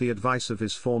state the advice of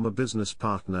his former business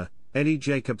partner, Eddie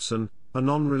Jacobson, a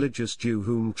non-religious Jew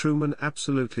whom Truman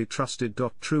absolutely trusted.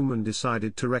 Truman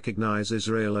decided to recognize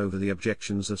Israel over the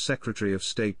objections of Secretary of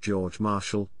State George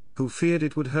Marshall, who feared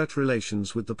it would hurt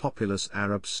relations with the populous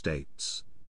Arab states.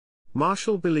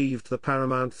 Marshall believed the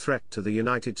paramount threat to the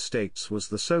United States was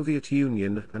the Soviet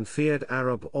Union and feared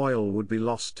Arab oil would be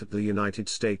lost to the United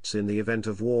States in the event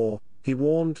of war. He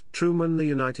warned Truman the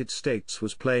United States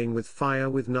was playing with fire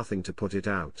with nothing to put it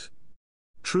out.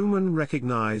 Truman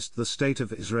recognized the State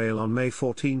of Israel on May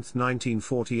 14,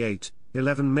 1948,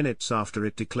 11 minutes after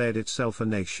it declared itself a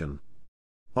nation.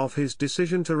 Of his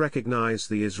decision to recognize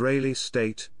the Israeli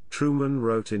state, Truman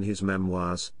wrote in his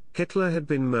memoirs, "Hitler had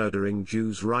been murdering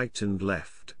Jews right and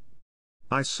left.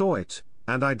 I saw it,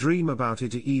 and I dream about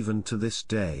it even to this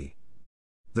day.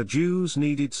 The Jews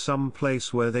needed some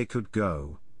place where they could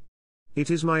go.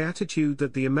 It is my attitude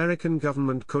that the American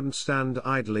government couldn't stand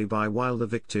idly by while the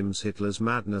victims Hitler's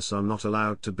madness are not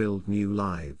allowed to build new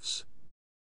lives."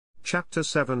 Chapter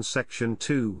 7 Section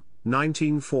 2,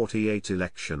 1948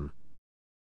 Election.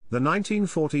 The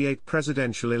 1948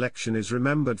 presidential election is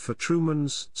remembered for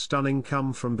Truman's stunning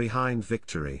come-from-behind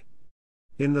victory.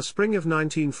 In the spring of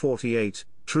 1948,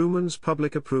 Truman's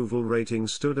public approval rating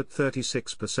stood at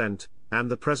 36%, and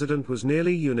the president was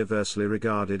nearly universally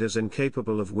regarded as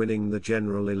incapable of winning the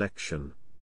general election.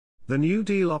 The New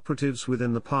Deal operatives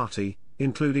within the party,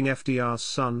 including FDR's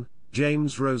son,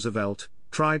 James Roosevelt,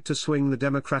 tried to swing the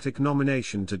Democratic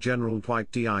nomination to General Dwight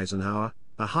D. Eisenhower,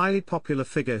 a highly popular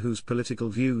figure whose political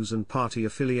views and party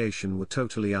affiliation were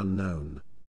totally unknown.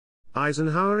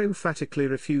 Eisenhower emphatically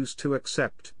refused to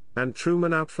accept, and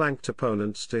Truman outflanked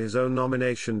opponents to his own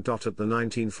nomination. At the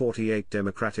 1948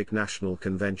 Democratic National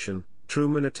Convention,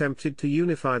 Truman attempted to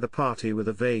unify the party with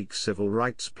a vague civil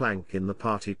rights plank in the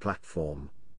party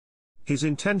platform. His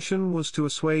intention was to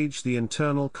assuage the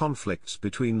internal conflicts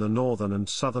between the northern and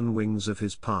southern wings of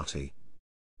his party.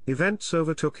 Events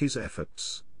overtook his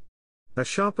efforts. A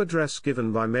sharp address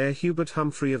given by Mayor Hubert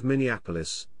Humphrey of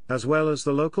Minneapolis, as well as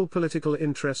the local political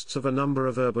interests of a number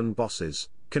of urban bosses,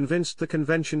 convinced the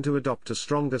convention to adopt a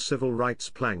stronger civil rights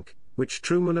plank, which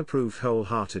Truman approved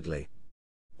wholeheartedly.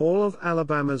 All of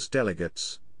Alabama's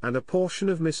delegates, and a portion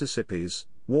of Mississippi's,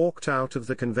 walked out of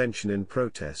the convention in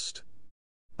protest.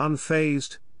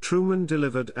 Unfazed, Truman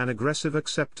delivered an aggressive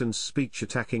acceptance speech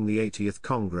attacking the 80th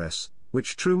Congress,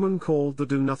 which Truman called the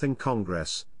Do-Nothing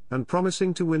Congress, and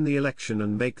promising to win the election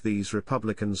and make these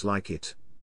Republicans like it.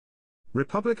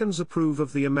 Republicans approve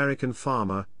of the American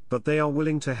farmer, but they are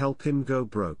willing to help him go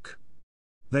broke.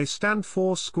 They stand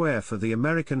foursquare for the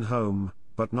American home,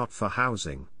 but not for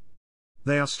housing.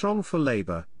 They are strong for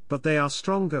labor, but they are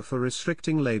stronger for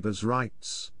restricting labor's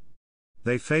rights.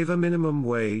 They favor minimum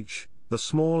wage, the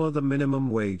smaller the minimum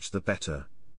wage the better.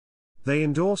 They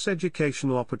endorse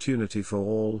educational opportunity for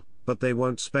all, but they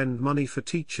won't spend money for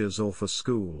teachers or for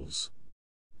schools.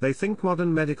 They think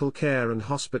modern medical care and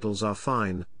hospitals are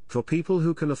fine, for people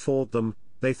who can afford them.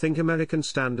 They think American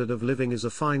standard of living is a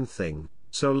fine thing,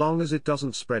 so long as it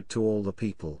doesn't spread to all the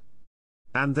people.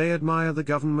 And they admire the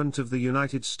government of the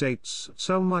United States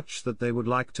so much that they would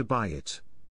like to buy it.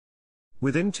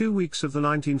 Within 2 weeks of the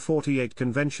 1948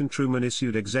 convention, Truman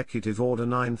issued Executive Order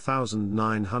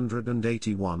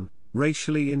 9981,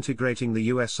 racially integrating the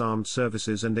U.S. Armed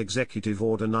Services, and Executive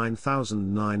Order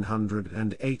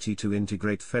 9980 to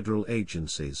integrate federal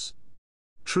agencies.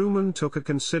 Truman took a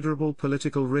considerable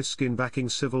political risk in backing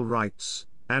civil rights,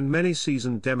 and many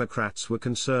seasoned Democrats were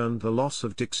concerned the loss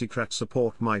of Dixiecrat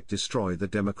support might destroy the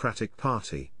Democratic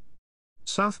Party.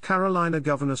 South Carolina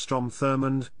Governor Strom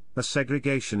Thurmond, a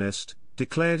segregationist,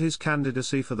 declared his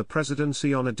candidacy for the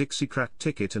presidency on a Dixiecrat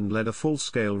ticket and led a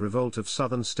full-scale revolt of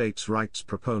southern states' rights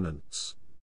proponents.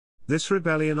 This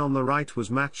rebellion on the right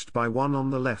was matched by one on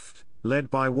the left,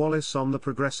 led by Wallace on the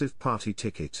Progressive Party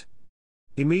ticket.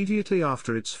 Immediately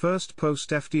after its first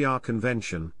post-FDR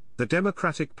convention, the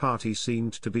Democratic Party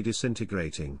seemed to be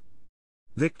disintegrating.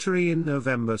 Victory in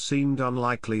November seemed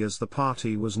unlikely, as the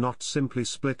party was not simply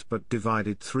split but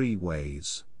divided three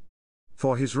ways.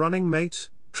 For his running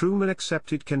mate, Truman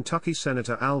accepted Kentucky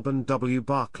Senator Alban W.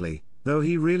 Barkley, though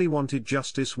he really wanted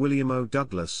Justice William O.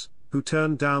 Douglas, who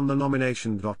turned down the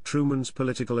nomination. Truman's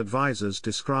political advisers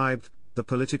described the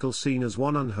political scene as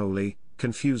one unholy,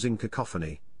 confusing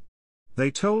cacophony.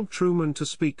 They told Truman to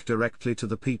speak directly to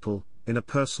the people, in a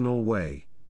personal way.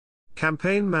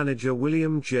 Campaign manager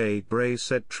William J. Bray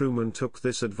said Truman took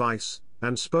this advice,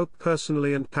 and spoke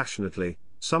personally and passionately,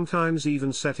 sometimes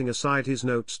even setting aside his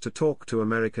notes to talk to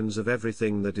Americans of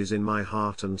everything that is in my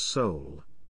heart and soul.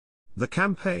 The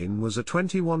campaign was a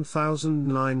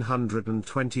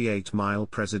 21,928-mile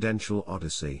presidential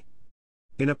odyssey.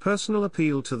 In a personal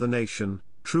appeal to the nation,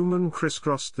 Truman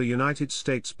crisscrossed the United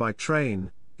States by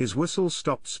train, his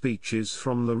whistle-stop speeches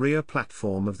from the rear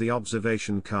platform of the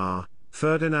observation car.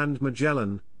 Ferdinand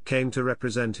Magellan came to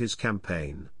represent his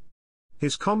campaign.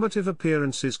 His combative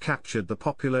appearances captured the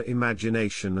popular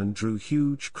imagination and drew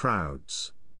huge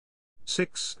crowds.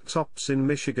 6 stops in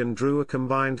Michigan drew a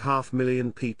combined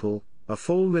 500,000 people, a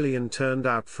full million turned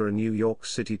out for a New York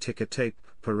City ticker tape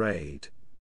parade.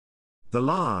 The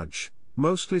large,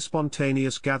 mostly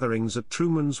spontaneous gatherings at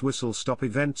Truman's whistle-stop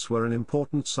events were an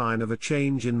important sign of a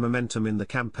change in momentum in the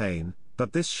campaign,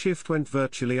 but this shift went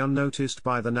virtually unnoticed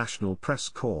by the National Press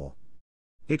Corps.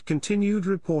 It continued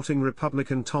reporting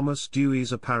Republican Thomas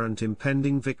Dewey's apparent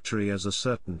impending victory as a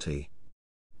certainty.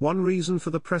 One reason for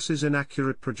the press's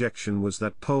inaccurate projection was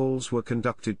that polls were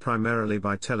conducted primarily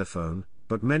by telephone,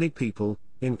 but many people,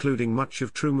 including much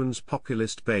of Truman's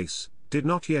populist base, did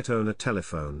not yet own a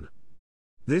telephone.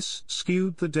 This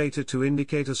skewed the data to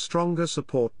indicate a stronger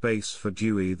support base for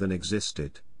Dewey than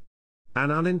existed. An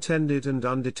unintended and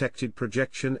undetected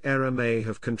projection error may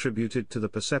have contributed to the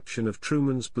perception of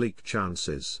Truman's bleak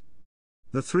chances.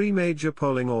 The three major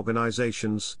polling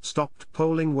organizations stopped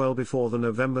polling well before the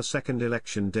November 2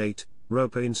 election date,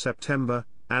 Roper in September,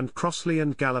 and Crossley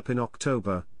and Gallup in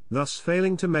October, thus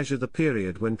failing to measure the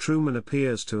period when Truman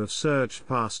appears to have surged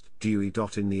past Dewey.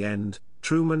 In the end,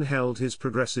 Truman held his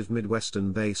progressive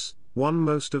Midwestern base, won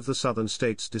most of the southern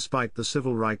states despite the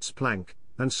civil rights plank,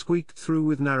 and squeaked through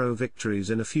with narrow victories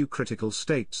in a few critical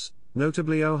states,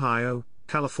 notably Ohio,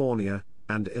 California,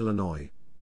 and Illinois.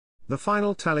 The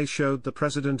final tally showed the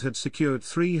president had secured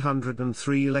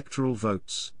 303 electoral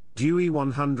votes, Dewey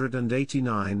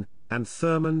 189, and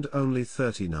Thurmond only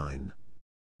 39.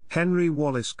 Henry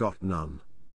Wallace got none.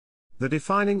 The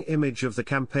defining image of the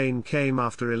campaign came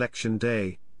after Election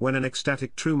Day, when an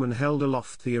ecstatic Truman held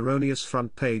aloft the erroneous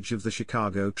front page of the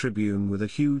Chicago Tribune with a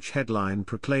huge headline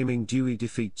proclaiming Dewey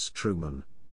defeats Truman.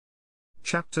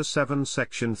 Chapter 7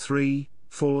 Section 3,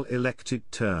 Full Elected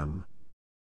Term.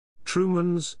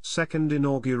 Truman's second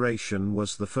inauguration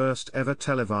was the first ever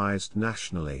televised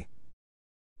nationally.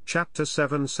 Chapter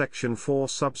 7 Section 4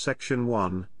 Subsection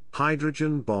 1,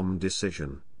 Hydrogen Bomb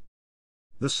Decision.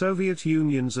 The Soviet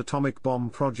Union's atomic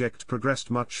bomb project progressed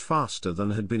much faster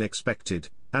than had been expected,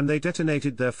 and they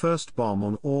detonated their first bomb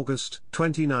on August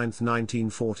 29,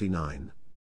 1949.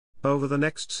 Over the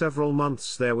next several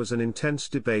months there was an intense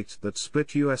debate that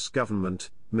split U.S. government,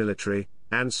 military,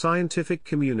 and scientific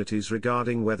communities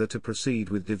regarding whether to proceed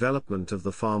with development of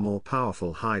the far more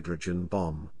powerful hydrogen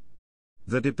bomb.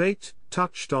 The debate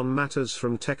touched on matters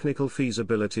from technical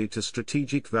feasibility to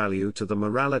strategic value to the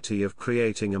morality of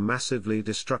creating a massively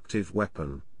destructive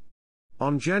weapon.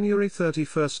 On January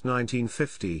 31,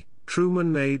 1950,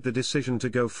 Truman made the decision to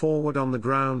go forward on the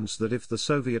grounds that if the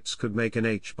Soviets could make an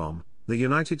H-bomb, the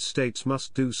United States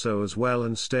must do so as well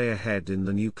and stay ahead in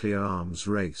the nuclear arms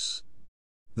race.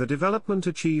 The development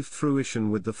achieved fruition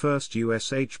with the first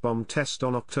U.S. H-bomb test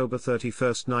on October 31,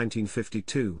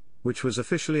 1952, which was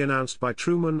officially announced by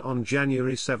Truman on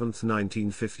January 7,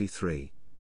 1953.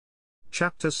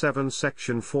 Chapter 7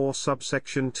 Section 4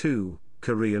 Subsection 2,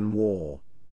 Korean War.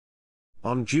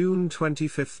 On June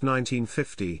 25,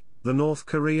 1950, the North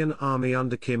Korean army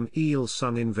under Kim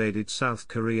Il-sung invaded South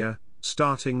Korea,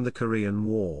 starting the Korean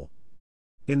War.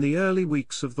 In the early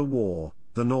weeks of the war,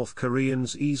 the North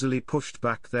Koreans easily pushed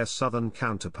back their southern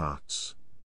counterparts.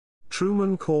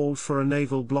 Truman called for a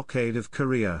naval blockade of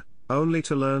Korea, only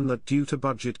to learn that due to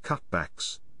budget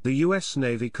cutbacks, the U.S.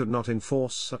 Navy could not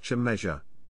enforce such a measure.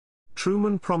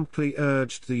 Truman promptly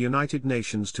urged the United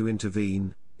Nations to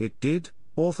intervene. It did,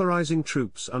 authorizing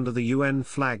troops under the UN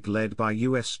flag led by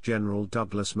U.S. General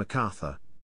Douglas MacArthur.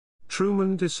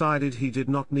 Truman decided he did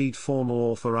not need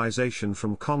formal authorization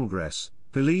from Congress,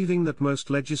 believing that most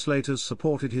legislators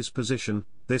supported his position.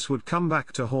 This would come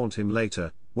back to haunt him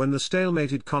later, when the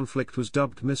stalemated conflict was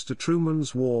dubbed Mr.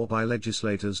 Truman's War by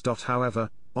legislators. However,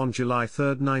 on July 3,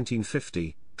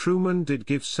 1950, Truman did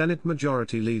give Senate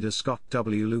Majority Leader Scott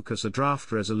W. Lucas a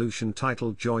draft resolution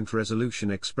titled Joint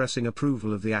Resolution expressing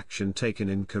approval of the action taken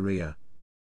in Korea.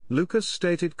 Lucas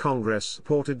stated Congress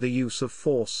supported the use of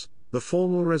force, the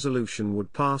formal resolution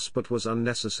would pass but was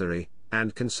unnecessary,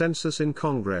 and consensus in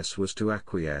Congress was to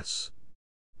acquiesce.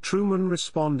 Truman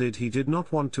responded he did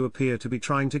not want to appear to be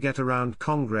trying to get around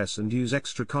Congress and use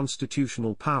extra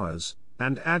constitutional powers,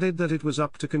 and added that it was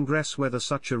up to Congress whether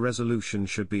such a resolution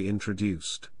should be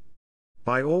introduced.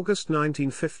 By August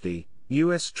 1950,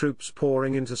 U.S. troops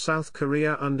pouring into South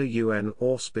Korea under UN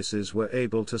auspices were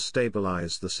able to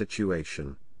stabilize the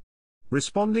situation.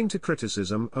 Responding to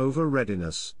criticism over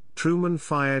readiness, Truman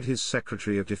fired his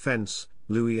Secretary of Defense,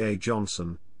 Louis A.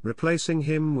 Johnson, replacing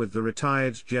him with the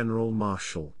retired General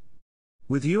Marshall.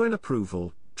 With UN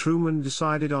approval, Truman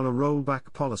decided on a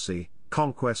rollback policy,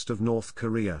 conquest of North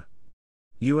Korea.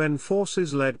 UN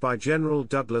forces led by General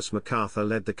Douglas MacArthur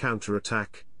led the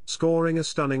counterattack, scoring a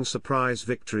stunning surprise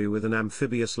victory with an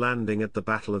amphibious landing at the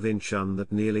Battle of Incheon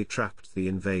that nearly trapped the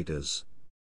invaders.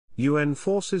 UN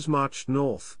forces marched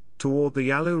north, toward the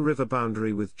Yalu River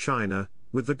boundary with China,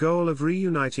 with the goal of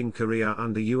reuniting Korea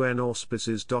under UN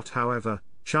auspices. However,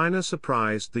 China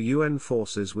surprised the UN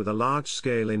forces with a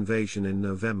large-scale invasion in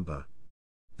November.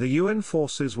 The UN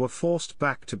forces were forced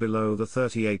back to below the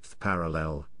 38th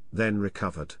parallel, then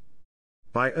recovered.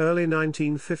 By early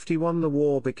 1951 the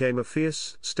war became a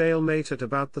fierce stalemate at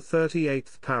about the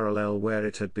 38th parallel where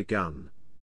it had begun.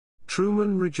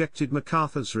 Truman rejected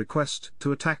MacArthur's request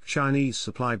to attack Chinese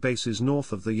supply bases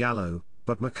north of the Yalu,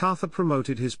 but MacArthur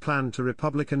promoted his plan to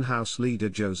Republican House Leader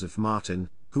Joseph Martin,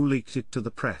 who leaked it to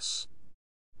the press.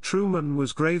 Truman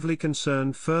was gravely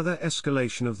concerned further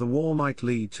escalation of the war might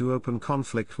lead to open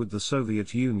conflict with the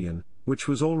Soviet Union, which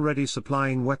was already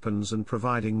supplying weapons and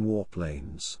providing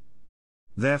warplanes.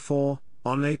 Therefore,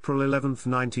 on April 11,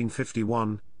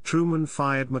 1951, Truman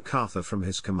fired MacArthur from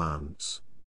his commands.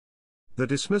 The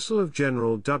dismissal of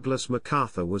General Douglas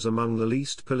MacArthur was among the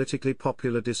least politically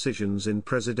popular decisions in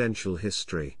presidential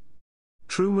history.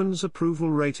 Truman's approval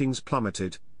ratings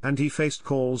plummeted, and he faced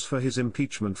calls for his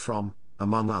impeachment from,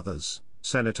 among others,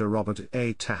 Senator Robert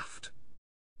A. Taft.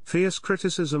 Fierce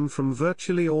criticism from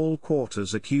virtually all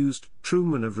quarters accused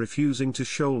Truman of refusing to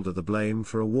shoulder the blame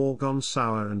for a war gone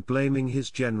sour and blaming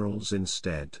his generals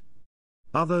instead.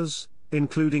 Others,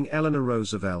 including Eleanor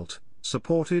Roosevelt,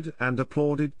 supported and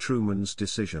applauded Truman's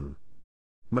decision.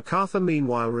 MacArthur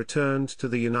meanwhile returned to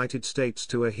the United States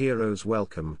to a hero's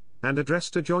welcome, and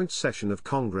addressed a joint session of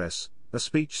Congress, a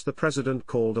speech the president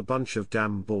called a bunch of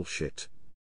damn bullshit.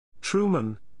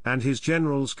 Truman and his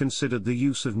generals considered the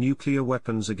use of nuclear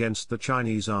weapons against the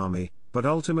Chinese army, but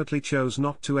ultimately chose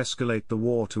not to escalate the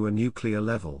war to a nuclear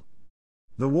level.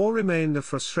 The war remained a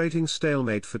frustrating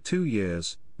stalemate for 2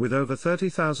 years, with over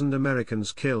 30,000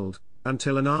 Americans killed,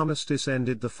 until an armistice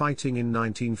ended the fighting in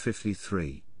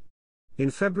 1953.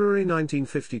 In February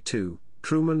 1952,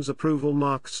 Truman's approval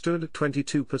mark stood at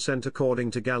 22% according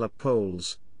to Gallup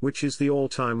polls, which is the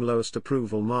all-time lowest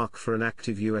approval mark for an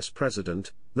active U.S.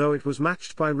 president, though it was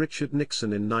matched by Richard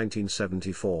Nixon in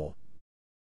 1974.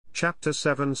 Chapter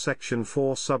 7 Section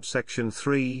 4 Subsection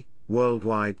 3,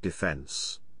 Worldwide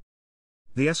Defense.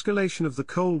 The escalation of the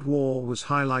Cold War was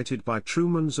highlighted by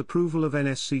Truman's approval of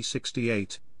NSC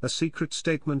 68, a secret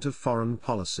statement of foreign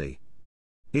policy.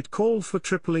 It called for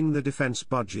tripling the defense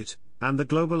budget, and the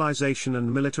globalization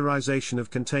and militarization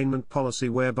of containment policy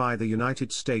whereby the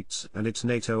United States and its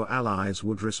NATO allies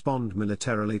would respond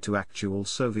militarily to actual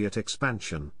Soviet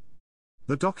expansion.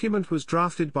 The document was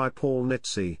drafted by Paul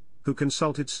Nitze, who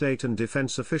consulted state and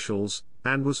defense officials,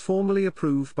 and was formally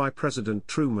approved by President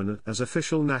Truman as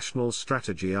official national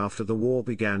strategy after the war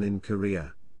began in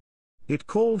Korea. It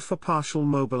called for partial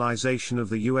mobilization of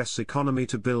the U.S. economy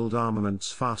to build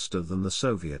armaments faster than the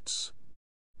Soviets.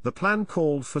 The plan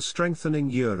called for strengthening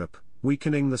Europe,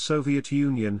 weakening the Soviet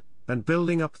Union, and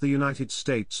building up the United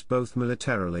States both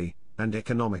militarily and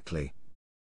economically.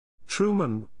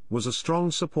 Truman was a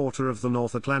strong supporter of the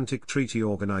North Atlantic Treaty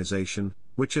Organization,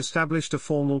 which established a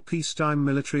formal peacetime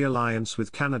military alliance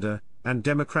with Canada and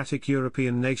democratic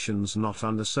European nations not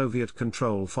under Soviet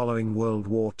control following World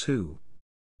War II.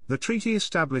 The treaty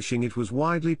establishing it was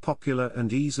widely popular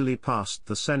and easily passed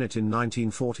the Senate in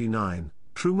 1949.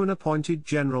 Truman appointed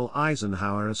General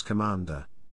Eisenhower as commander.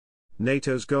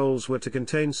 NATO's goals were to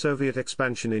contain Soviet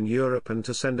expansion in Europe and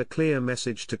to send a clear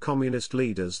message to communist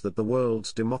leaders that the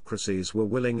world's democracies were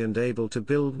willing and able to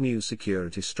build new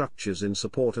security structures in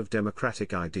support of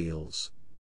democratic ideals.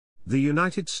 The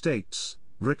United States,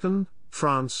 Britain,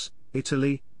 France,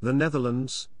 Italy, the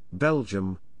Netherlands,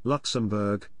 Belgium,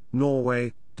 Luxembourg,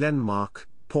 Norway, Denmark,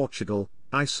 Portugal,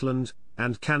 Iceland,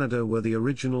 and Canada were the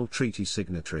original treaty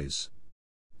signatories.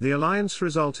 The alliance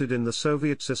resulted in the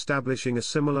Soviets establishing a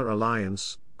similar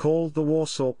alliance, called the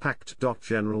Warsaw Pact.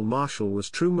 General Marshall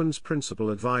was Truman's principal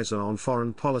advisor on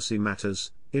foreign policy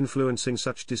matters, influencing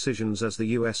such decisions as the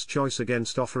U.S. choice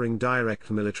against offering direct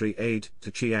military aid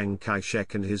to Chiang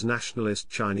Kai-shek and his nationalist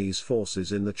Chinese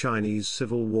forces in the Chinese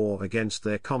Civil War against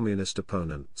their communist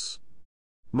opponents.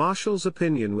 Marshall's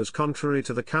opinion was contrary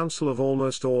to the counsel of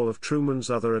almost all of Truman's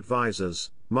other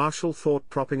advisors. Marshall thought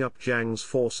propping up Chiang's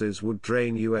forces would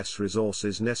drain U.S.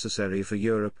 resources necessary for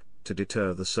Europe to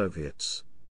deter the Soviets.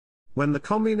 When the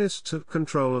Communists took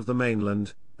control of the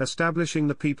mainland, establishing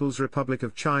the People's Republic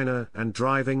of China and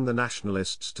driving the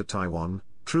nationalists to Taiwan,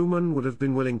 Truman would have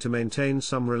been willing to maintain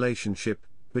some relationship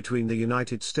between the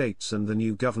United States and the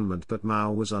new government, but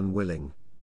Mao was unwilling.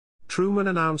 Truman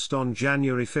announced on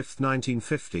January 5,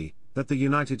 1950, that the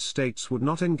United States would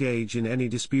not engage in any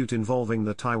dispute involving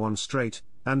the Taiwan Strait,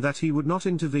 and that he would not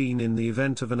intervene in the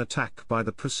event of an attack by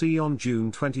the PRC on June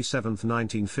 27,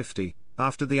 1950.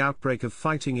 After the outbreak of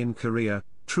fighting in Korea,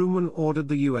 Truman ordered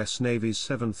the U.S. Navy's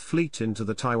 7th Fleet into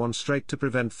the Taiwan Strait to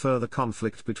prevent further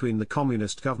conflict between the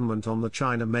Communist government on the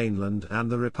China mainland and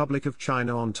the Republic of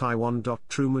China on Taiwan.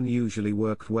 Truman usually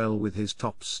worked well with his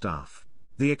top staff.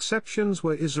 The exceptions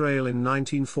were Israel in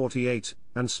 1948,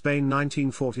 and Spain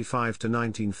 1945 to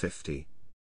 1950.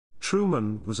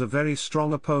 Truman was a very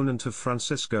strong opponent of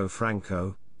Francisco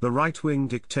Franco, the right-wing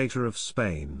dictator of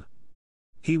Spain.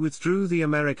 He withdrew the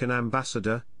American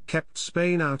ambassador, kept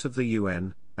Spain out of the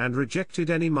UN, and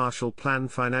rejected any Marshall Plan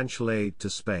financial aid to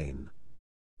Spain.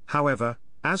 However,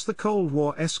 as the Cold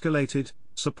War escalated,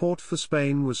 support for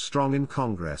Spain was strong in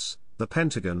Congress, the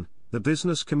Pentagon, the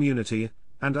business community,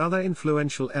 and other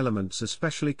influential elements,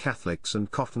 especially Catholics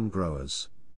and cotton growers.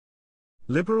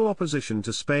 Liberal opposition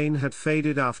to Spain had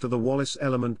faded after the Wallace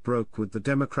element broke with the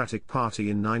Democratic Party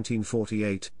in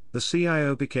 1948. The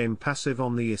CIO became passive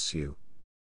on the issue.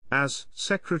 As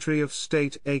Secretary of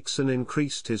State, Aixon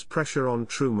increased his pressure on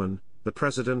Truman. The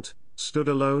president stood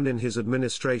alone in his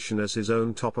administration as his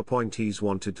own top appointees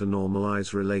wanted to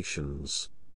normalize relations.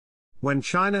 When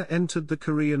China entered the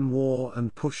Korean War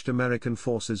and pushed American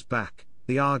forces back,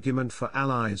 the argument for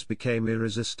allies became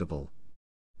irresistible.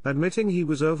 Admitting he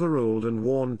was overruled and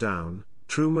worn down,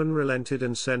 Truman relented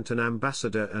and sent an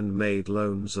ambassador and made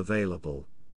loans available.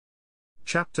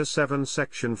 Chapter 7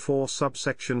 Section 4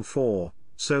 Subsection 4,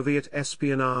 Soviet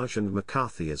Espionage and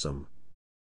McCarthyism.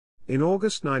 In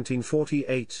August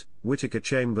 1948, Whittaker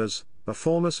Chambers, a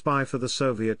former spy for the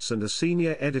Soviets and a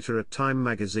senior editor at Time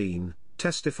magazine,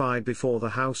 testified before the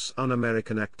House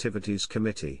Un-American Activities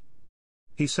Committee.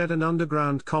 He said an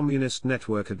underground communist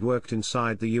network had worked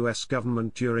inside the U.S.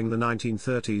 government during the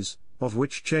 1930s, of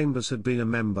which Chambers had been a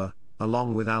member,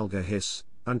 along with Alger Hiss,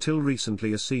 until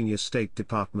recently a senior State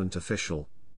Department official.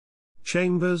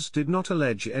 Chambers did not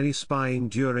allege any spying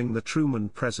during the Truman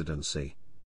presidency.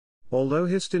 Although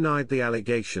Hiss denied the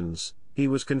allegations, he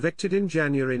was convicted in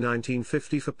January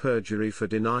 1950 for perjury for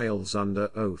denials under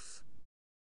oath.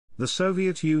 The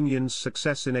Soviet Union's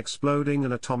success in exploding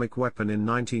an atomic weapon in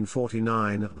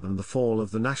 1949 and the fall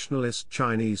of the nationalist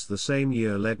Chinese the same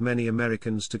year led many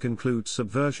Americans to conclude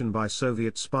subversion by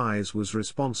Soviet spies was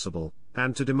responsible,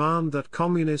 and to demand that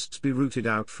communists be rooted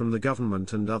out from the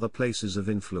government and other places of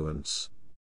influence.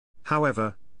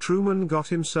 However, Truman got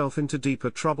himself into deeper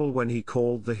trouble when he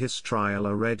called the Hiss trial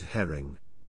a red herring.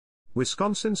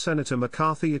 Wisconsin Senator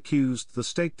McCarthy accused the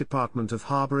State Department of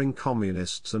harboring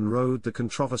communists and rode the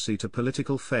controversy to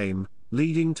political fame,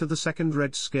 leading to the Second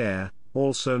Red Scare,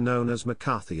 also known as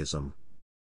McCarthyism.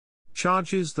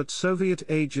 Charges that Soviet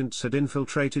agents had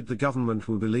infiltrated the government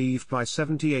were believed by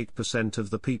 78% of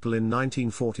the people in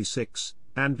 1946,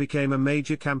 and became a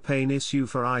major campaign issue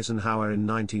for Eisenhower in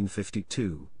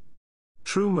 1952.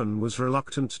 Truman was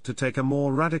reluctant to take a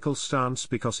more radical stance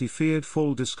because he feared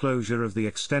full disclosure of the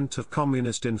extent of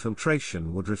communist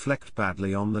infiltration would reflect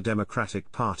badly on the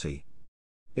Democratic Party.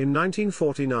 In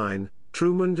 1949,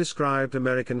 Truman described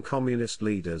American communist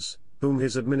leaders, whom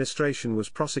his administration was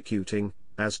prosecuting,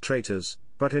 as traitors,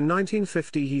 but in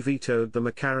 1950 he vetoed the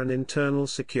McCarran Internal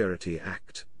Security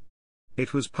Act.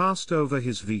 It was passed over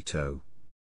his veto.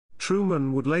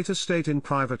 Truman would later state in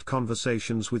private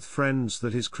conversations with friends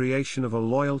that his creation of a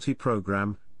loyalty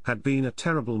program had been a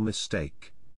terrible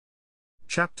mistake.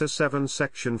 Chapter 7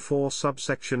 Section 4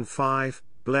 Subsection 5,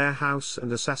 Blair House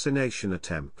and Assassination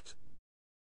Attempt.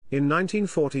 In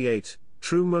 1948,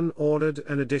 Truman ordered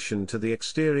an addition to the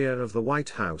exterior of the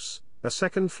White House, a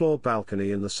second-floor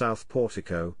balcony in the south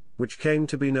portico, which came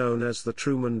to be known as the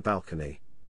Truman Balcony.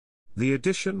 The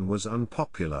addition was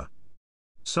unpopular.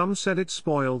 Some said it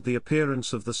spoiled the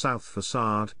appearance of the south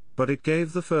facade, but it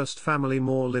gave the first family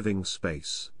more living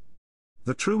space.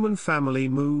 The Truman family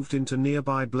moved into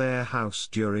nearby Blair House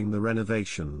during the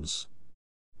renovations.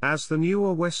 As the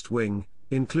newer West Wing,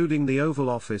 including the Oval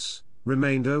Office,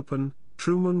 remained open,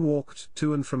 Truman walked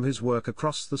to and from his work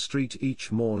across the street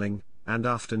each morning and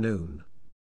afternoon.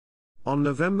 On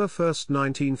November 1,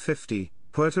 1950,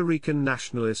 Puerto Rican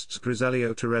nationalists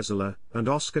Griselio Terrezola and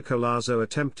Oscar Collazo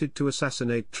attempted to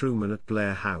assassinate Truman at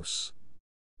Blair House.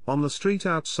 On the street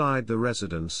outside the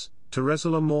residence,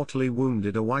 Terrezola mortally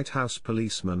wounded a White House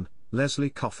policeman, Leslie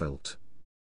Coffelt.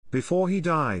 Before he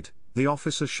died, the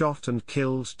officer shot and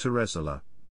killed Terrezola.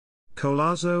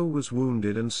 Collazo was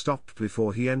wounded and stopped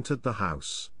before he entered the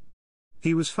house.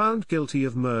 He was found guilty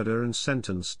of murder and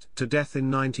sentenced to death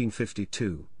in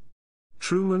 1952.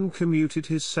 Truman commuted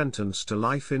his sentence to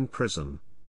life in prison.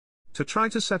 To try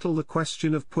to settle the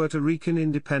question of Puerto Rican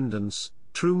independence,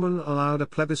 Truman allowed a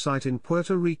plebiscite in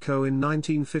Puerto Rico in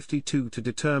 1952 to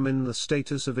determine the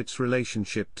status of its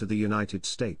relationship to the United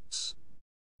States.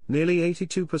 Nearly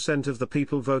 82% of the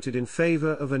people voted in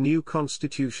favor of a new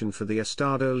constitution for the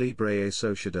Estado Libre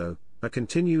Asociado, a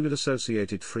continued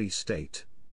associated free state.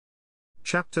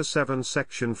 Chapter 7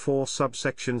 Section 4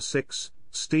 Subsection 6,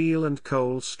 Steel and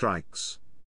Coal Strikes.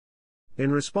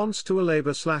 In response to a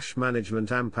labor/management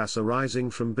impasse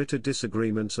arising from bitter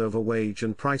disagreements over wage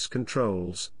and price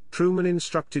controls, Truman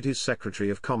instructed his Secretary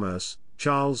of Commerce,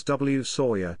 Charles W.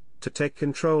 Sawyer, to take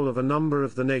control of a number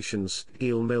of the nation's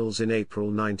steel mills in April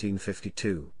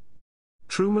 1952.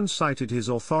 Truman cited his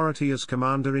authority as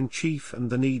commander-in-chief and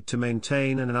the need to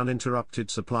maintain an uninterrupted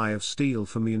supply of steel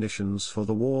for munitions for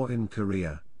the war in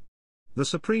Korea. The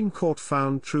Supreme Court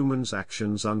found Truman's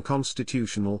actions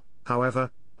unconstitutional, however,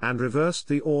 and reversed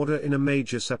the order in a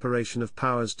major separation of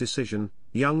powers decision,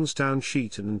 Youngstown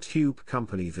Sheet and Tube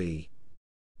Company v.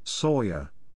 Sawyer.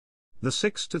 The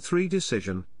 6-3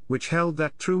 decision, which held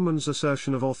that Truman's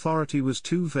assertion of authority was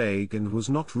too vague and was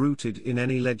not rooted in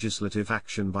any legislative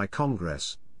action by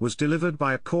Congress, was delivered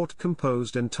by a court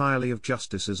composed entirely of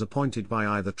justices appointed by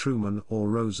either Truman or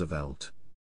Roosevelt.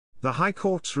 The High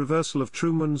Court's reversal of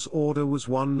Truman's order was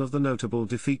one of the notable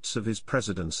defeats of his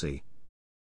presidency.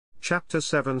 Chapter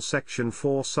 7 Section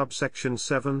 4 Subsection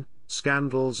 7,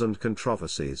 Scandals and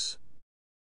Controversies.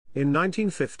 In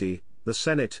 1950, the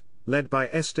Senate, led by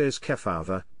Estes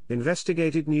Kefauver,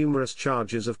 investigated numerous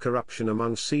charges of corruption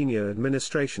among senior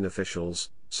administration officials,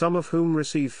 some of whom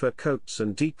received fur coats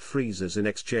and deep freezers in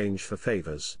exchange for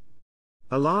favors.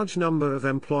 A large number of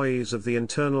employees of the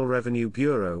Internal Revenue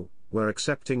Bureau were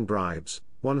accepting bribes.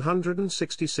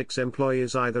 166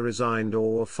 employees either resigned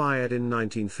or were fired in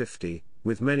 1950,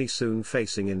 with many soon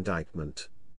facing indictment.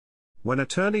 When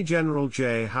Attorney General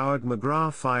J. Howard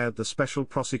McGrath fired the special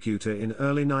prosecutor in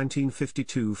early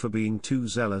 1952 for being too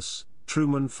zealous,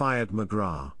 Truman fired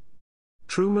McGrath.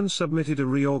 Truman submitted a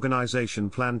reorganization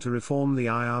plan to reform the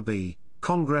IRB.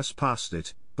 Congress passed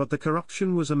it, but the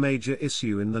corruption was a major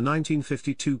issue in the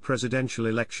 1952 presidential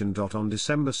election. On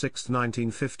December 6,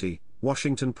 1950,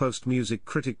 Washington Post music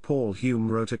critic Paul Hume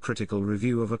wrote a critical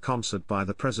review of a concert by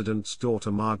the president's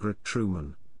daughter Margaret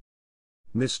Truman.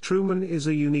 Miss Truman is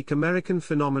a unique American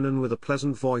phenomenon with a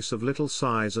pleasant voice of little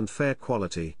size and fair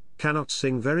quality, cannot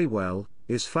sing very well,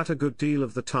 is flat a good deal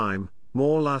of the time,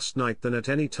 more last night than at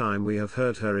any time we have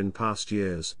heard her in past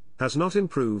years, has not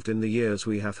improved in the years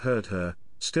we have heard her,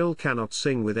 still cannot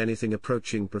sing with anything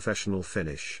approaching professional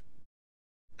finish.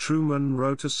 Truman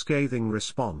wrote a scathing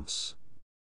response.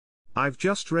 I've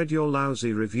just read your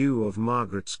lousy review of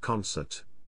Margaret's concert.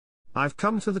 I've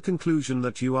come to the conclusion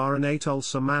that you are an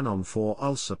 8-ulcer man on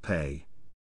 4-ulcer pay.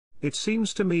 It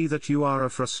seems to me that you are a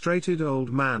frustrated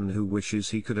old man who wishes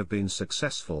he could have been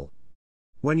successful.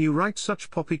 When you write such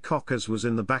poppycock as was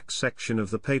in the back section of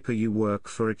the paper you work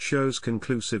for, it shows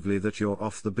conclusively that you're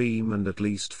off the beam and at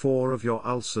least 4 of your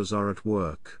ulcers are at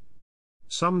work.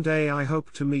 Someday I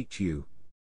hope to meet you.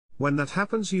 When that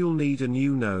happens you'll need a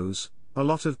new nose, a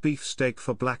lot of beefsteak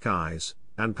for black eyes,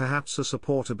 and perhaps a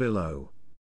supporter below.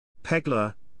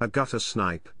 Pegler, a gutter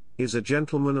snipe, is a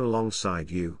gentleman alongside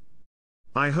you.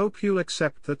 I hope you'll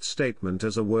accept that statement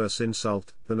as a worse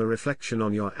insult than a reflection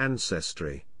on your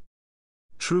ancestry.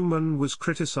 Truman was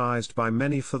criticized by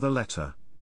many for the letter.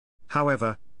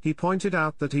 However, he pointed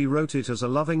out that he wrote it as a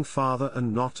loving father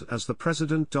and not as the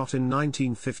president. In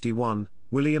 1951,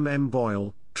 William M.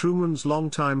 Boyle, Truman's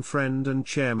longtime friend and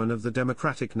chairman of the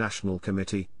Democratic National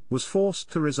Committee, was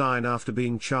forced to resign after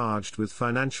being charged with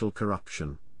financial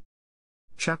corruption.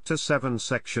 Chapter 7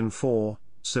 Section 4,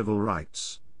 Civil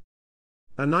Rights.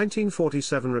 A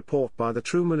 1947 report by the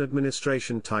Truman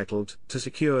administration titled "To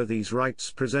Secure These Rights"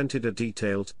 presented a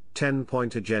detailed,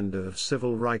 10-point agenda of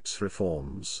civil rights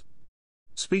reforms.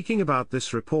 Speaking about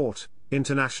this report,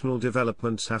 international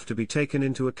developments have to be taken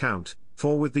into account,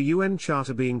 for with the UN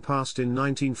Charter being passed in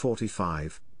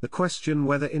 1945, the question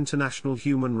whether international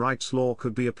human rights law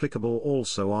could be applicable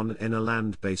also on a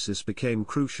land basis became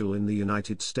crucial in the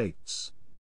United States.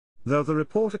 Though the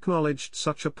report acknowledged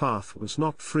such a path was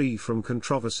not free from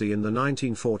controversy in the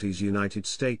 1940s United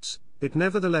States, it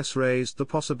nevertheless raised the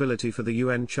possibility for the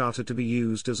UN Charter to be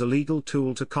used as a legal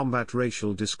tool to combat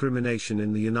racial discrimination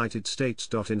in the United States.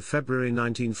 In February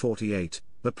 1948,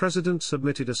 the President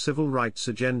submitted a civil rights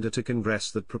agenda to Congress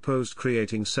that proposed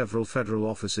creating several federal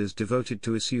offices devoted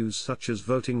to issues such as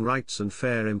voting rights and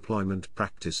fair employment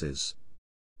practices.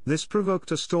 This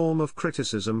provoked a storm of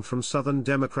criticism from Southern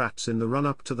Democrats in the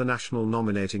run-up to the National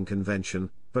Nominating Convention,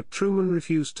 but Truman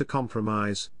refused to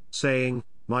compromise, saying,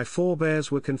 "My forebears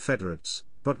were Confederates,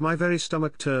 but my very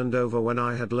stomach turned over when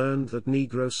I had learned that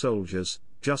Negro soldiers,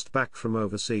 just back from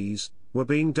overseas, were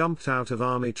being dumped out of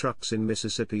Army trucks in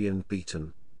Mississippi and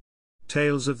beaten."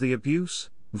 Tales of the abuse,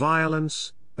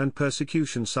 violence, and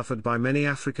persecution suffered by many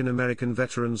African American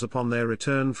veterans upon their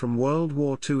return from World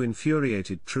War II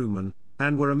infuriated Truman,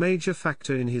 and were a major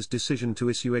factor in his decision to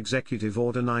issue Executive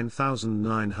Order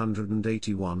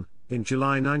 9981, in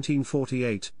July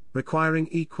 1948, requiring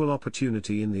equal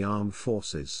opportunity in the armed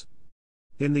forces.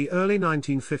 In the early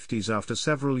 1950s, after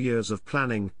several years of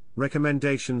planning,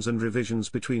 recommendations and revisions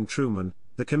between Truman,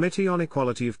 the Committee on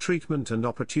Equality of Treatment and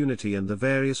Opportunity and the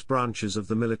various branches of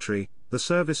the military, the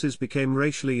services became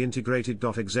racially integrated.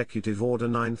 Executive Order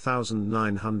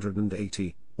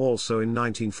 9980, also in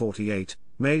 1948,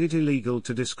 made it illegal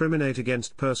to discriminate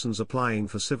against persons applying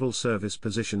for civil service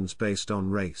positions based on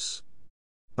race.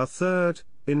 A third,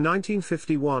 in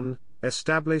 1951,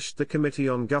 established the Committee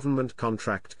on Government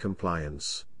Contract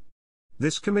Compliance.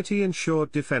 This committee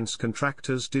ensured defense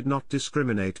contractors did not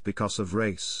discriminate because of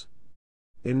race.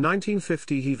 In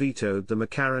 1950 he vetoed the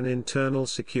McCarran Internal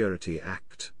Security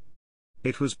Act.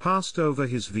 It was passed over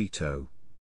his veto.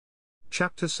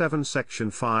 Chapter 7 Section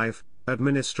 5,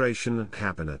 Administration and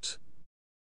Cabinet.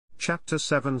 Chapter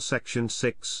 7 Section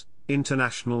 6,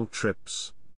 International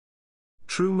Trips.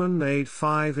 Truman made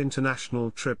 5 international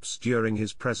trips during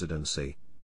his presidency.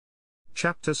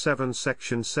 Chapter 7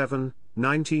 Section 7,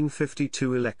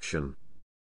 1952 Election.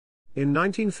 In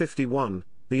 1951,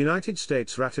 the United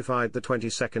States ratified the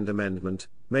 22nd Amendment,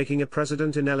 making a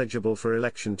president ineligible for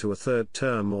election to a third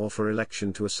term or for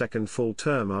election to a second full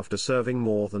term after serving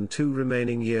more than 2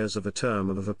 remaining years of a term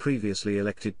of a previously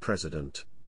elected president.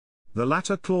 The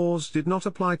latter clause did not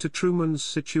apply to Truman's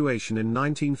situation in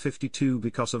 1952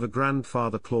 because of a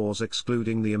grandfather clause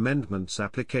excluding the amendment's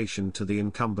application to the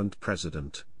incumbent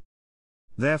president.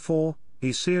 Therefore,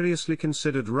 he seriously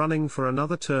considered running for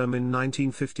another term in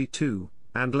 1952,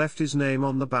 and left his name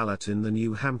on the ballot in the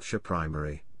New Hampshire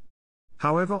primary.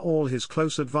 However, all his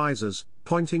close advisers,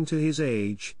 pointing to his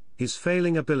age, his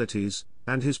failing abilities,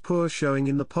 and his poor showing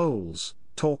in the polls,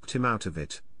 talked him out of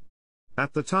it.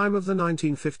 At the time of the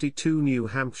 1952 New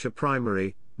Hampshire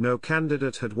primary, no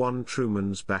candidate had won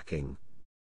Truman's backing.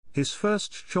 His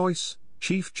first choice,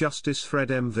 Chief Justice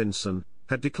Fred M. Vinson,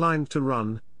 had declined to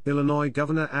run. Illinois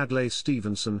Governor Adlai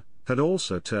Stevenson had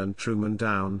also turned Truman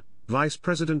down. Vice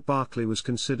President Barkley was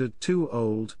considered too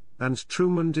old, and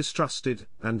Truman distrusted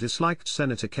and disliked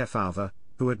Senator Kefauver,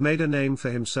 who had made a name for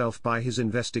himself by his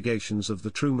investigations of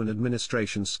the Truman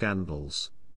administration scandals.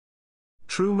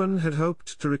 Truman had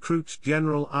hoped to recruit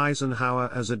General Eisenhower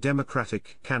as a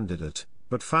Democratic candidate,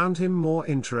 but found him more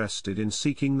interested in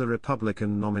seeking the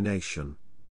Republican nomination.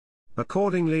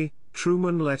 Accordingly,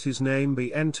 Truman let his name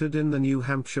be entered in the New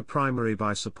Hampshire primary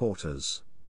by supporters.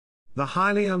 The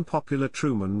highly unpopular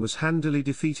Truman was handily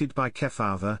defeated by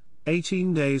Kefauver.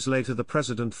 18 days later the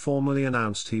president formally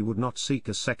announced he would not seek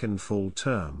a second full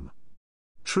term.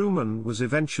 Truman was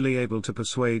eventually able to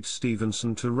persuade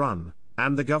Stevenson to run,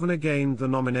 and the governor gained the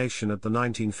nomination at the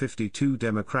 1952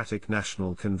 Democratic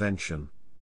National Convention.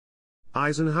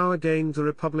 Eisenhower gained the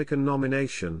Republican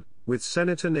nomination, with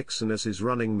Senator Nixon as his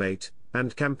running mate,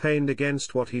 and campaigned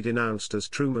against what he denounced as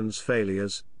Truman's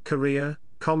failures: Korea,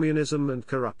 communism and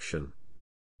corruption.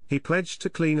 He pledged to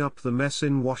clean up the mess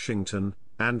in Washington,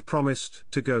 and promised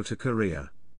to go to Korea.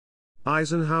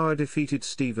 Eisenhower defeated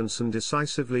Stevenson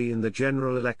decisively in the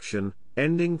general election,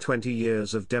 ending 20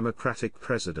 years of Democratic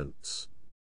presidents.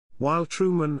 While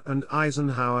Truman and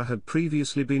Eisenhower had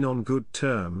previously been on good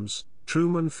terms,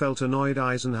 Truman felt annoyed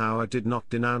Eisenhower did not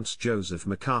denounce Joseph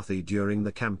McCarthy during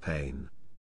the campaign.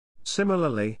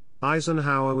 Similarly,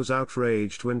 Eisenhower was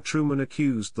outraged when Truman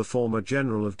accused the former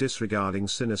general of disregarding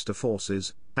sinister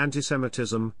forces,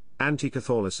 anti-Semitism,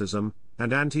 anti-Catholicism,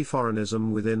 and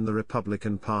anti-foreignism within the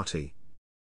Republican Party.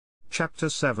 Chapter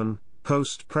 7,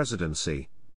 Post-Presidency.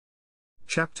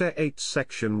 Chapter 8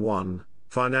 Section 1,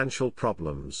 Financial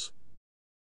Problems.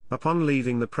 Upon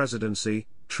leaving the presidency,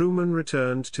 Truman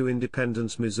returned to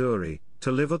Independence, Missouri,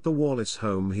 to live at the Wallace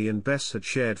home he and Bess had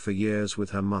shared for years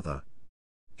with her mother.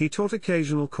 He taught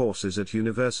occasional courses at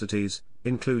universities,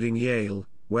 including Yale,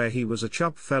 where he was a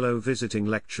Chubb Fellow visiting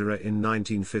lecturer in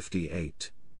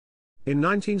 1958. In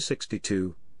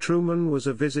 1962, Truman was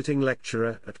a visiting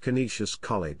lecturer at Canisius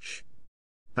College.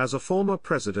 As a former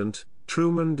president,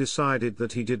 Truman decided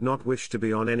that he did not wish to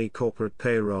be on any corporate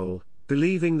payroll,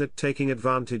 believing that taking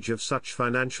advantage of such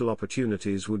financial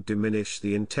opportunities would diminish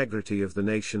the integrity of the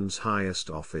nation's highest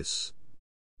office.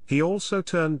 He also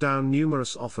turned down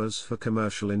numerous offers for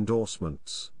commercial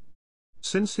endorsements.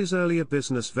 Since his earlier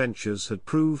business ventures had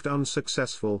proved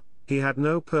unsuccessful, he had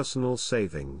no personal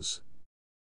savings.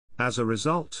 As a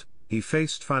result, he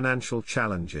faced financial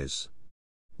challenges.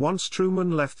 Once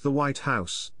Truman left the White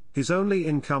House, his only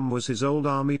income was his old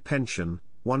Army pension,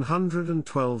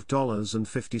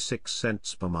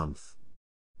 $112.56 per month.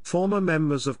 Former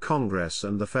members of Congress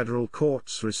and the federal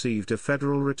courts received a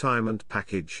federal retirement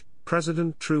package.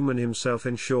 President Truman himself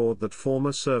ensured that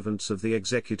former servants of the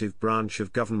executive branch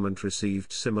of government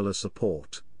received similar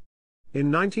support.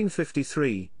 In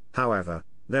 1953, however,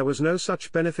 there was no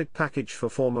such benefit package for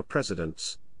former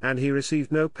presidents, and he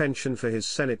received no pension for his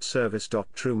Senate service.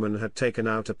 Truman had taken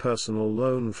out a personal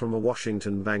loan from a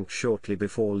Washington bank shortly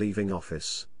before leaving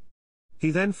office.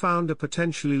 He then found a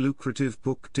potentially lucrative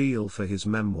book deal for his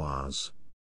memoirs.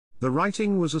 The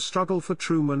writing was a struggle for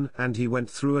Truman, and he went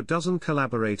through a dozen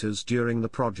collaborators during the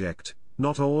project,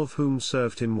 not all of whom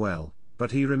served him well,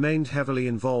 but he remained heavily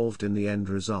involved in the end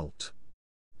result.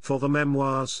 For the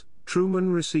memoirs,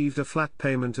 Truman received a flat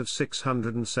payment of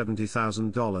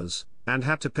 $670,000, and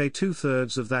had to pay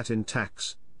 2/3 of that in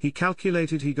tax. He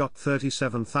calculated he got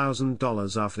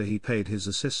 $37,000 after he paid his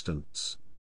assistants.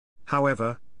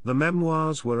 However, the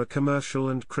memoirs were a commercial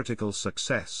and critical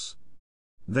success.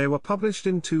 They were published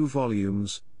in 2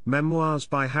 volumes, Memoirs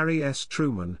by Harry S.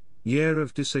 Truman, Year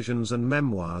of Decisions, and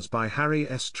Memoirs by Harry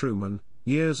S. Truman,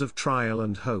 Years of Trial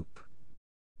and Hope.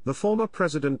 The former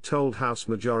president told House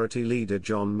Majority Leader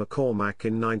John McCormack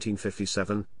in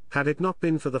 1957, "Had it not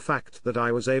been for the fact that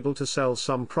I was able to sell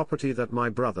some property that my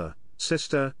brother,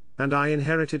 sister, and I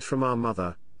inherited from our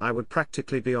mother, I would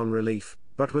practically be on relief,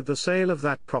 but with the sale of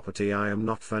that property I am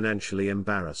not financially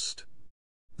embarrassed."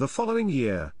 The following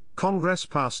year, Congress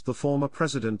passed the former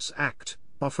President's Act,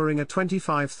 offering a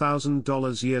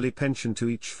 $25,000 yearly pension to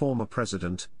each former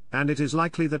president, and it is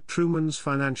likely that Truman's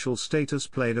financial status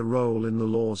played a role in the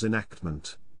law's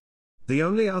enactment. The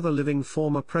only other living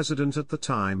former president at the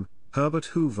time, Herbert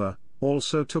Hoover,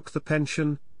 also took the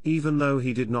pension, even though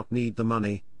he did not need the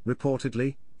money.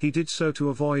 Reportedly, he did so to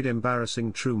avoid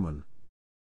embarrassing Truman.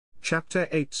 Chapter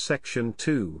 8, Section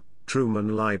 2,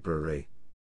 Truman Library.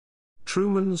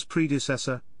 Truman's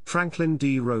predecessor, Franklin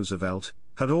D. Roosevelt,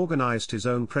 had organized his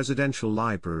own presidential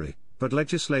library, but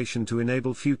legislation to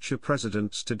enable future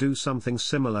presidents to do something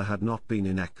similar had not been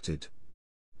enacted.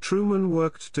 Truman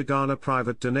worked to garner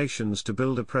private donations to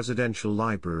build a presidential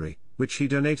library, which he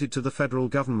donated to the federal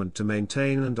government to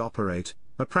maintain and operate,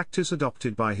 a practice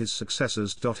adopted by his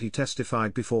successors. He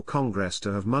testified before Congress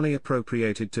to have money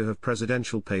appropriated to have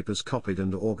presidential papers copied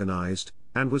and organized,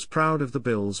 and was proud of the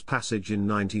bill's passage in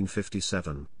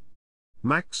 1957.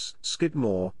 Max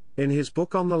Skidmore, in his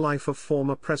book on the life of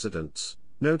former presidents,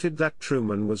 noted that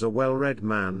Truman was a well-read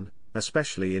man,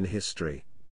 especially in history.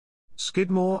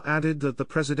 Skidmore added that the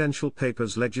presidential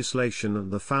papers legislation and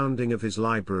the founding of his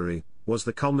library was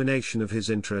the culmination of his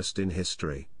interest in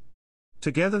history.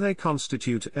 Together they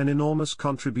constitute an enormous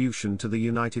contribution to the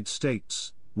United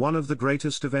States, one of the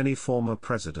greatest of any former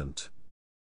president.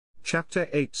 Chapter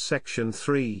 8, Section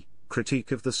 3,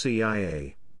 Critique of the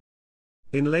CIA.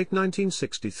 In late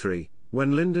 1963,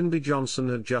 when Lyndon B. Johnson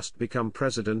had just become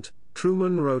president,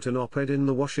 Truman wrote an op-ed in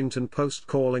the Washington Post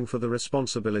calling for the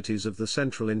responsibilities of the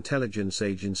Central Intelligence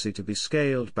Agency to be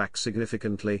scaled back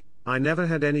significantly. "I never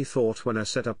had any thought when I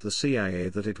set up the CIA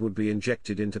that it would be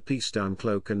injected into peacetime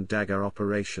cloak and dagger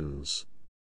operations.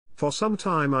 For some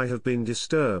time I have been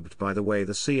disturbed by the way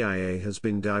the CIA has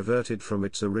been diverted from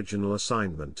its original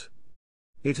assignment.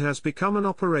 It has become an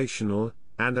operational,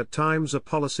 and at times a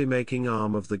policy-making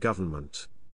arm of the government.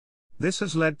 This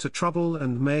has led to trouble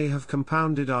and may have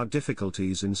compounded our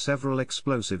difficulties in several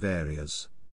explosive areas."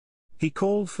 He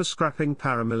called for scrapping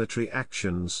paramilitary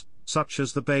actions, such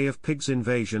as the Bay of Pigs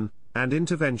invasion, and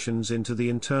interventions into the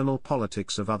internal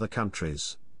politics of other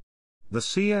countries. The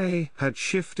CIA had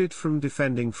shifted from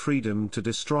defending freedom to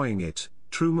destroying it,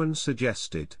 Truman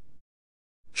suggested.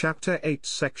 Chapter 8,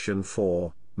 Section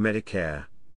 4, Medicare.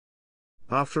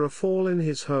 After a fall in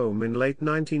his home in late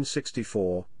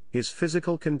 1964, his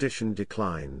physical condition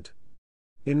declined.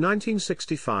 In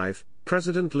 1965,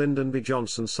 President Lyndon B.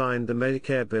 Johnson signed the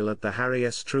Medicare bill at the Harry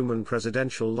S. Truman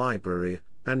Presidential Library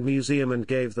and Museum and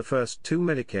gave the first 2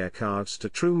 Medicare cards to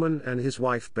Truman and his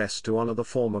wife Bess to honor the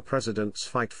former president's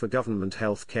fight for government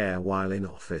health care while in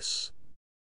office.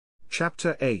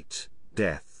 Chapter 8,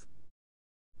 Death.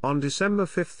 On December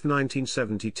 5,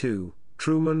 1972,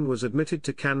 Truman was admitted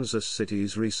to Kansas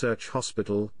City's Research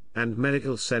Hospital and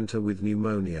Medical Center with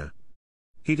pneumonia.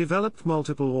 He developed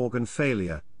multiple organ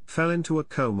failure, fell into a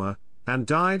coma, and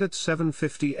died at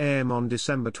 7:50 a.m. on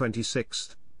December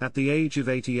 26, at the age of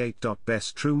 88.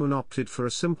 Bess Truman opted for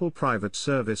a simple private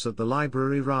service at the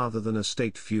library rather than a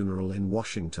state funeral in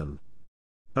Washington.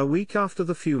 A week after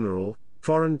the funeral,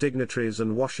 foreign dignitaries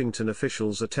and Washington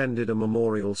officials attended a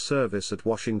memorial service at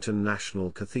Washington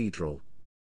National Cathedral.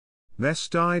 Bess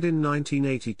died in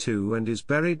 1982 and is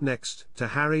buried next to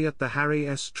Harry at the Harry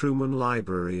S. Truman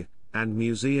Library and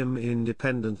Museum in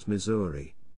Independence,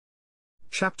 Missouri.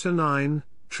 Chapter 9,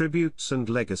 Tributes and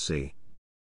Legacy.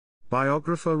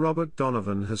 Biographer Robert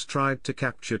Donovan has tried to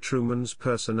capture Truman's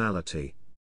personality.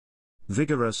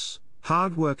 Vigorous,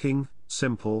 hard-working,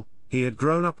 simple, He had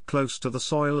grown up close to the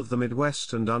soil of the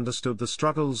Midwest and understood the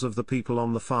struggles of the people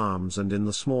on the farms and in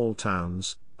the small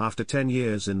towns. After 10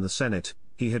 years in the Senate,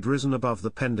 he had risen above the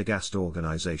Pendergast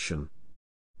organization.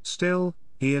 Still,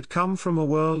 he had come from a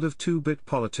world of two-bit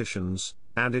politicians,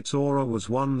 and its aura was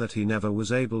one that he never was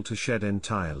able to shed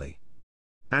entirely.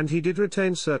 And he did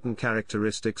retain certain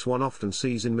characteristics one often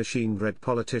sees in machine-bred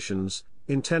politicians: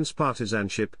 intense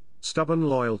partisanship, stubborn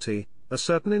loyalty, a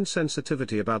certain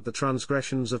insensitivity about the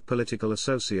transgressions of political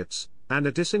associates, and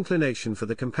a disinclination for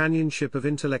the companionship of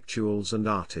intellectuals and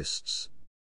artists.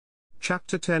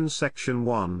 Chapter 10 Section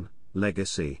 1,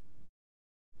 Legacy.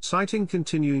 Citing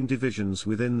continuing divisions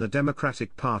within the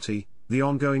Democratic Party, the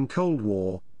ongoing Cold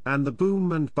War, and the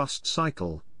boom and bust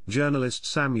cycle, journalist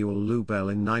Samuel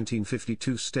Lubell in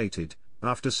 1952 stated,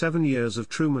 "After 7 years of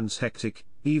Truman's hectic,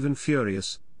 even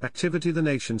furious, activity, the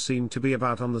nation seemed to be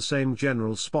about on the same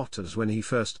general spot as when he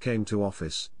first came to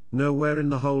office. Nowhere in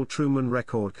the whole Truman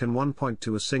record can one point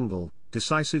to a single,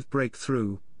 decisive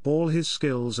breakthrough. All his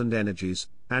skills and energies,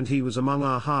 and he was among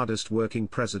our hardest working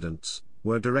presidents,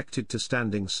 were directed to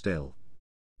standing still."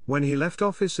 When he left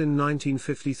office in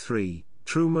 1953,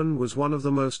 Truman was one of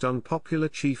the most unpopular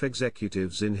chief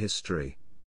executives in history.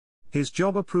 His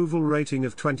job approval rating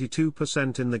of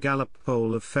 22% in the Gallup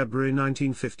poll of February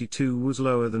 1952 was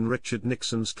lower than Richard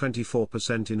Nixon's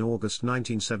 24% in August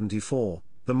 1974,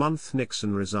 the month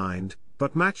Nixon resigned,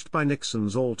 but matched by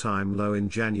Nixon's all-time low in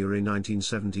January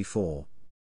 1974.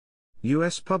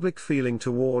 U.S. public feeling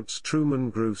towards Truman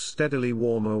grew steadily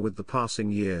warmer with the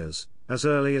passing years. As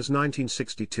early as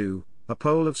 1962, a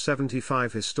poll of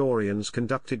 75 historians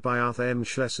conducted by Arthur M.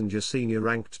 Schlesinger Sr.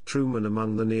 ranked Truman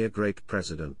among the near-great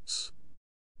presidents.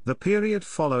 The period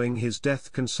following his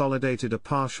death consolidated a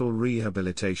partial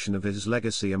rehabilitation of his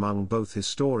legacy among both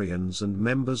historians and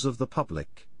members of the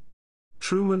public.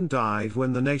 Truman died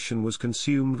when the nation was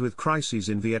consumed with crises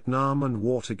in Vietnam and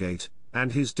Watergate,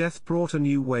 and his death brought a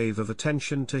new wave of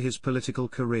attention to his political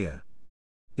career.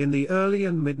 In the early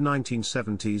and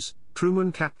mid-1970s,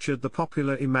 Truman captured the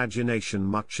popular imagination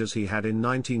much as he had in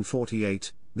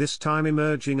 1948, this time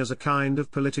emerging as a kind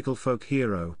of political folk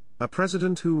hero, a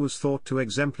president who was thought to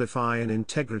exemplify an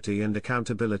integrity and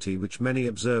accountability which many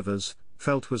observers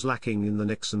felt was lacking in the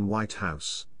Nixon White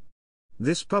House.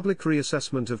 This public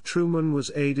reassessment of Truman was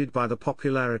aided by the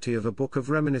popularity of a book of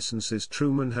reminiscences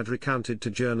Truman had recounted to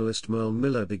journalist Merle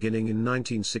Miller beginning in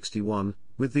 1961,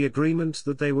 with the agreement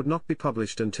that they would not be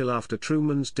published until after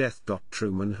Truman's death.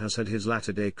 Truman has had his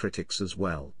latter-day critics as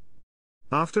well.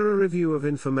 After a review of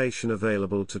information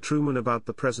available to Truman about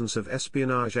the presence of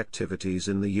espionage activities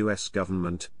in the U.S.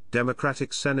 government,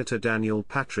 Democratic Senator Daniel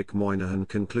Patrick Moynihan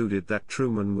concluded that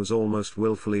Truman was almost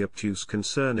willfully obtuse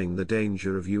concerning the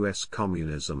danger of U.S.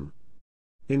 communism.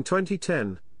 In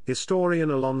 2010, historian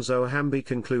Alonzo Hamby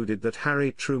concluded that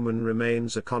Harry Truman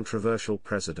remains a controversial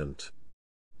president.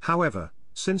 However,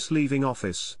 since leaving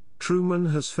office, Truman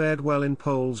has fared well in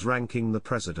polls ranking the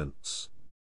presidents.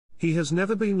 He has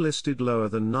never been listed lower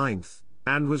than 9th,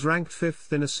 and was ranked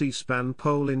 5th in a C-SPAN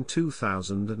poll in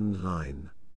 2009.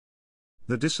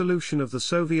 The dissolution of the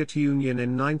Soviet Union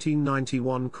in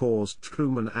 1991 caused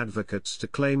Truman advocates to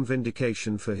claim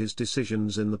vindication for his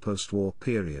decisions in the post-war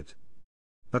period.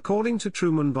 According to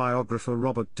Truman biographer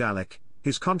Robert Dallek,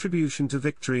 his contribution to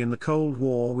victory in the Cold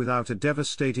War without a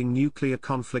devastating nuclear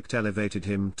conflict elevated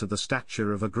him to the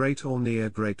stature of a great or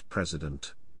near-great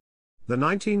president. The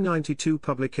 1992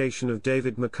 publication of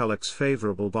David McCulloch's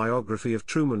favorable biography of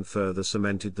Truman further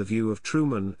cemented the view of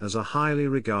Truman as a highly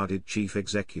regarded chief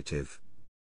executive.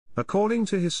 According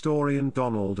to historian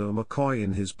Donald O. McCoy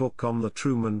in his book on the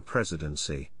Truman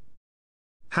Presidency,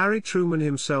 Harry Truman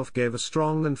himself gave a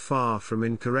strong and far from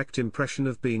incorrect impression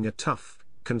of being a tough,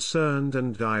 concerned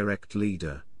and direct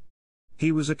leader.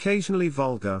 He was occasionally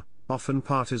vulgar, often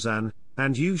partisan,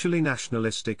 and usually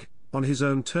nationalistic. On his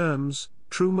own terms,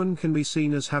 Truman can be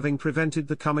seen as having prevented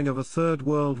the coming of a Third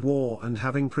World War and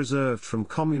having preserved from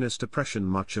communist oppression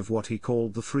much of what he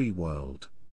called the free world.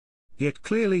 Yet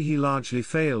clearly he largely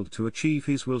failed to achieve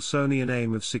his Wilsonian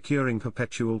aim of securing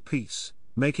perpetual peace,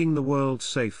 making the world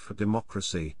safe for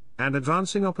democracy, and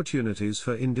advancing opportunities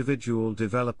for individual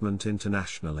development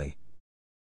internationally.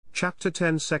 Chapter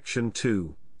 10 Section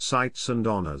 2, Cites and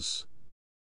Honors.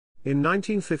 In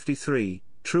 1953,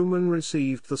 Truman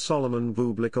received the Solomon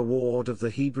Bublik Award of the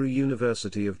Hebrew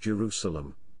University of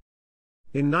Jerusalem.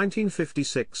 In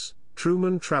 1956,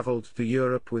 Truman traveled to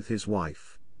Europe with his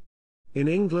wife. In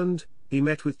England, he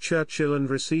met with Churchill and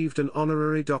received an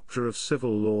honorary Doctor of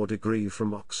Civil Law degree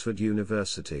from Oxford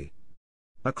University.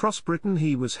 Across Britain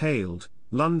he was hailed,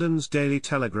 London's Daily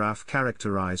Telegraph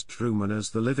characterized Truman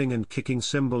as the living and kicking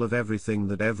symbol of everything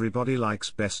that everybody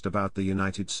likes best about the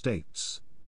United States.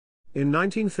 In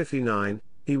 1959,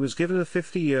 he was given a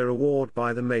 50-year award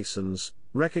by the Masons,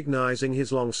 recognizing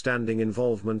his long-standing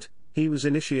involvement. He was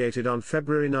initiated on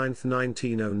February 9,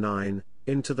 1909,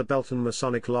 into the Belton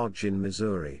Masonic Lodge in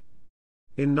Missouri.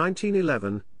 In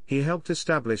 1911, he helped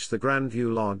establish the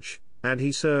Grandview Lodge, and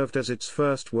he served as its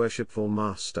first worshipful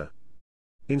master.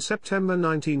 In September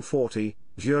 1940,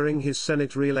 during his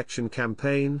Senate re-election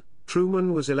campaign,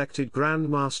 Truman was elected Grand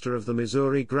Master of the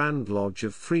Missouri Grand Lodge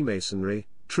of Freemasonry.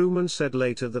 Truman said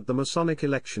later that the Masonic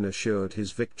election assured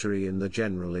his victory in the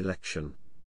general election.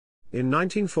 In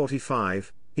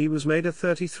 1945, he was made a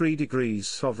 33 degrees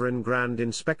Sovereign Grand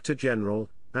Inspector General,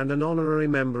 and an honorary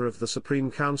member of the Supreme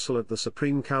Council at the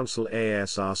Supreme Council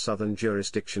ASR Southern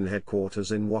Jurisdiction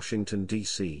Headquarters in Washington,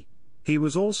 D.C. He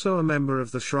was also a member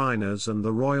of the Shriners and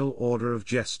the Royal Order of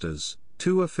Jesters,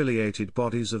 two affiliated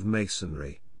bodies of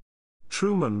Masonry.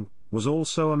 Truman was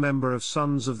also a member of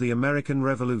Sons of the American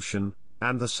Revolution,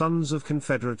 and the Sons of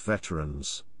Confederate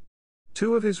Veterans.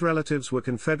 Two of his relatives were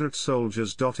Confederate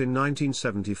soldiers. In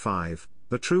 1975,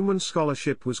 the Truman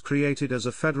Scholarship was created as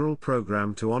a federal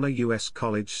program to honor U.S.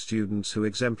 college students who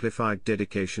exemplified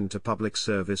dedication to public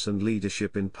service and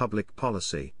leadership in public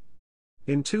policy.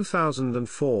 In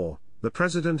 2004, the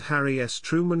President Harry S.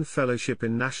 Truman Fellowship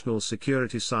in National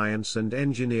Security Science and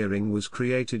Engineering was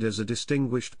created as a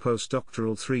distinguished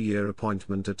postdoctoral 3-year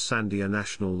appointment at Sandia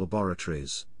National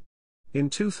Laboratories. In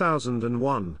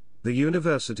 2001, the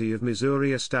University of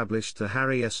Missouri established the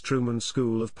Harry S. Truman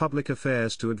School of Public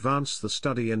Affairs to advance the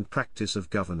study and practice of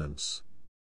governance.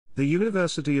 The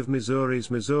University of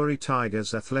Missouri's Missouri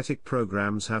Tigers athletic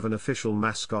programs have an official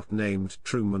mascot named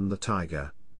Truman the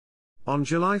Tiger. On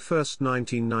July 1,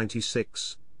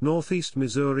 1996, Northeast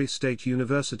Missouri State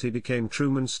University became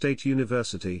Truman State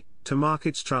University, to mark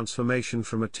its transformation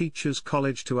from a teacher's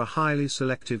college to a highly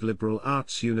selective liberal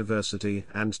arts university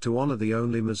and to honor the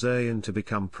only Missourian to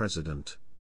become president.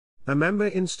 A member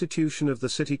institution of the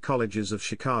City Colleges of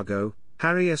Chicago,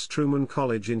 Harry S. Truman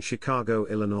College in Chicago,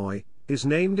 Illinois, is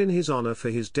named in his honor for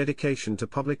his dedication to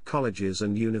public colleges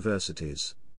and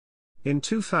universities. In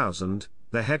 2000,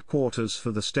 the headquarters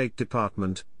for the State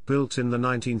Department, built in the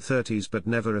 1930s but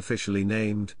never officially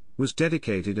named, was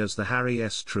dedicated as the Harry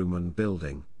S. Truman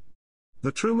Building.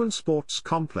 The Truman Sports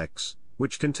Complex,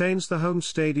 which contains the home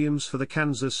stadiums for the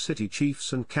Kansas City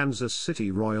Chiefs and Kansas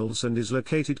City Royals and is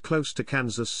located close to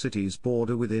Kansas City's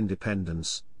border with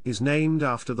Independence, is named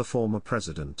after the former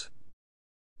president.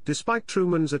 Despite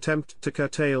Truman's attempt to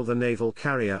curtail the naval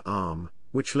carrier arm,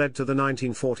 which led to the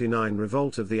 1949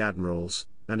 Revolt of the Admirals,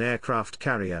 an aircraft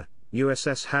carrier,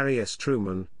 USS Harry S.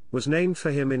 Truman, was named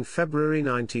for him in February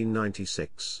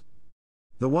 1996.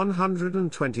 The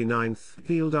 129th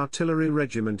Field Artillery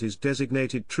Regiment is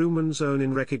designated Truman's Own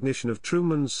in recognition of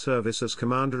Truman's service as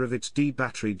commander of its D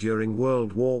Battery during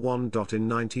World War I. In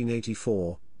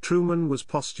 1984, Truman was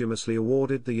posthumously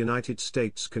awarded the United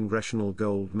States Congressional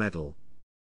Gold Medal.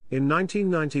 In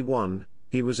 1991,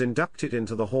 he was inducted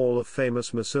into the Hall of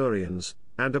Famous Missourians,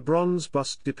 and a bronze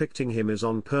bust depicting him is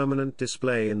on permanent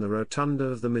display in the rotunda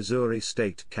of the Missouri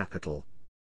State Capitol.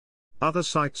 Other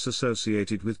sites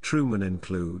associated with Truman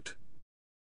include: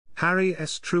 Harry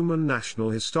S. Truman National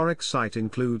Historic Site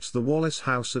includes the Wallace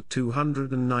House at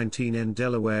 219 N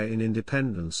Delaware in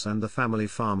Independence and the family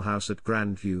farmhouse at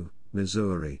Grandview,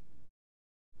 Missouri.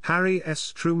 Harry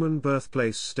S. Truman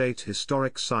Birthplace State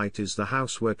Historic Site is the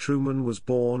house where Truman was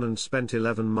born and spent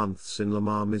 11 months in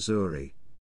Lamar, Missouri.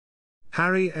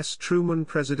 Harry S. Truman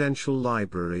Presidential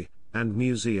Library and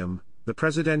Museum, the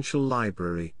Presidential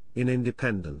Library, in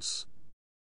Independence.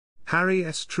 Harry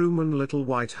S. Truman Little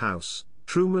White House,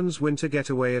 Truman's Winter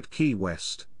Getaway at Key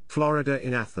West, Florida.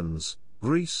 In Athens,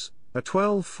 Greece, a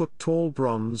 12-foot-tall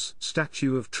bronze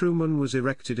statue of Truman was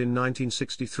erected in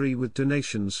 1963 with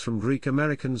donations from Greek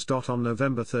Americans. On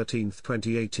November 13,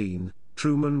 2018,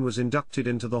 Truman was inducted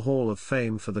into the Hall of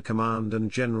Fame for the Command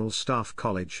and General Staff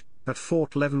College, at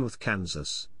Fort Leavenworth,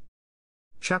 Kansas.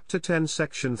 Chapter 10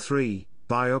 Section 3,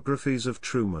 Biographies of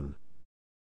Truman.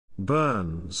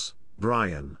 Burns,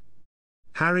 Brian.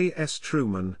 Harry S.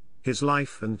 Truman, His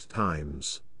Life and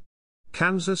Times.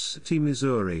 Kansas City,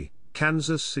 Missouri,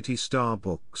 Kansas City Star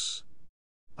Books.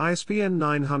 ISBN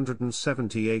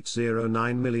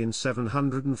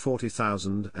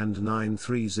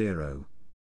 978-00974000930.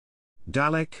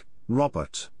 Dalek,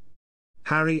 Robert.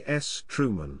 Harry S.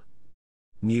 Truman.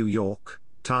 New York,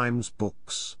 Times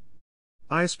Books.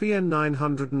 ISBN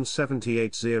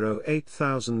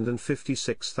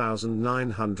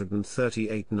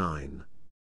 978-080056938-9.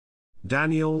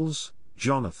 Daniels,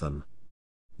 Jonathan.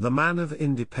 The Man of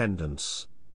Independence.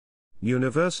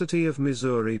 University of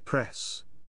Missouri Press.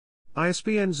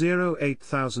 ISBN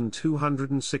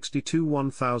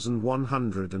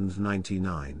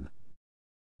 08262-1199.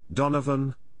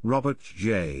 Donovan, Robert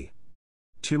J.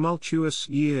 Tumultuous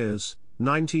Years,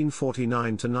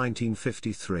 1949 to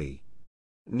 1953.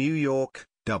 New York,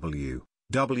 W.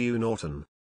 W. Norton.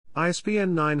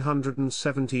 ISBN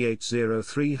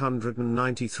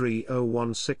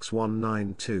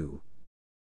 978-0393-0161992.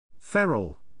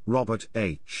 Ferrell, Robert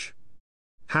H.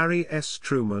 Harry S.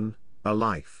 Truman, A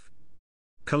Life.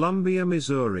 Columbia,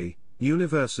 Missouri,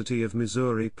 University of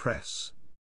Missouri Press.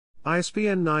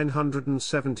 ISBN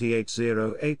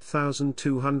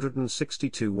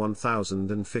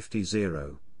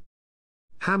 978-08262-1050.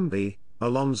 Hamby,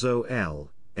 Alonzo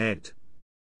L., ed.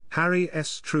 Harry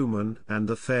S. Truman and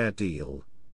the Fair Deal.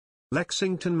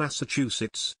 Lexington,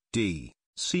 Massachusetts, D.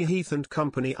 C. Heath &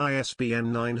 Company,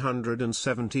 ISBN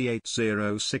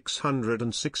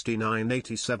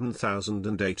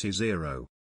 978-0-669-87080.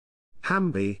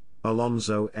 Hamby,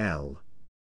 Alonzo L.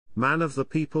 Man of the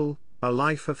People, A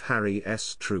Life of Harry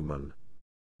S. Truman.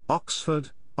 Oxford,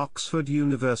 Oxford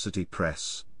University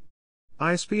Press.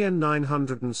 ISBN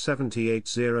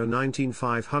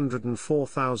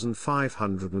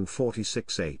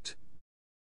 978-0-19504-546-8.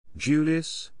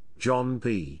 Julius, John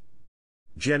B.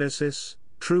 Genesis,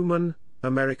 Truman,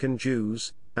 American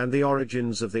Jews, and the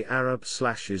Origins of the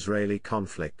Arab/Israeli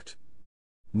Conflict.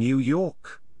 New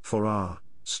York, Farrar,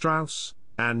 Straus,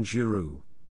 and Giroux.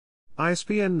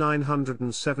 ISBN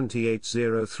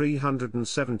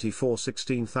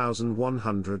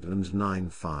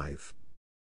 978-0-374-16109-5.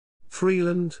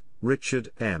 Freeland,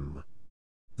 Richard M.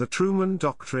 The Truman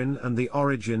Doctrine and the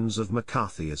Origins of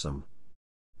McCarthyism.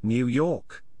 New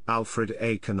York, Alfred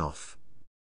A. Knopf.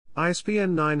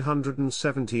 ISBN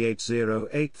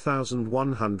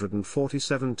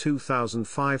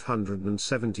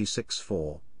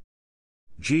 978-0-8147-2576-4.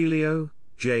 Giglio,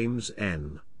 James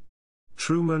N.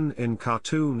 Truman in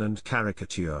Cartoon and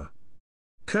Caricature.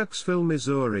 Kirksville,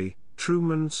 Missouri,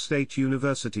 Truman State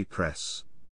University Press.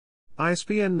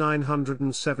 ISBN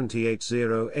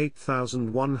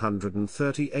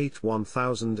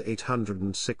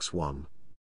 978-0-8138-1806-1.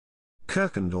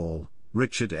 Kirkendall,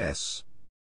 Richard S.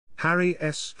 Harry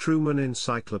S. Truman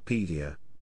Encyclopedia.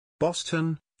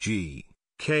 Boston, G.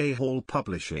 K. Hall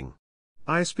Publishing.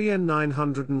 ISBN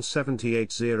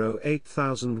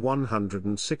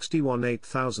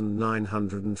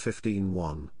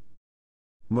 978-0-8161-8915-1.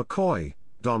 McCoy,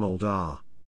 Donald R.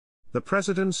 The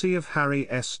Presidency of Harry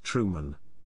S. Truman.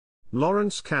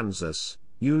 Lawrence, Kansas,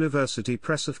 University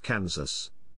Press of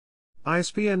Kansas.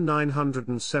 ISBN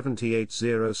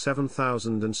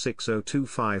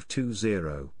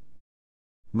 978-0-7006-02520.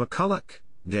 McCulloch,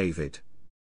 David.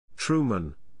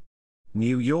 Truman.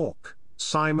 New York,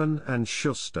 Simon &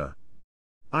 Schuster.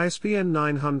 ISBN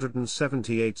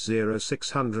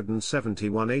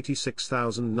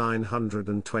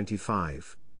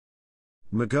 978-0-671-86925.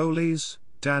 Margolis,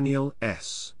 Daniel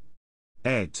S.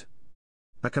 ed.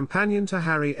 A Companion to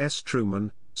Harry S.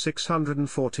 Truman,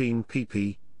 614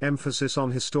 pp. Emphasis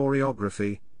on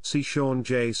historiography. See Sean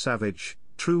J. Savage,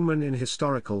 Truman in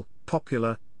Historical,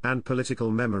 Popular, and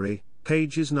Political Memory,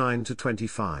 pages 9 to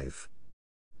 25.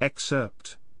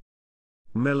 Excerpt.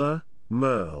 Miller,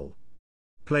 Merle.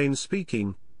 Plain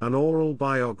Speaking, An Oral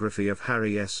Biography of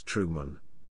Harry S. Truman.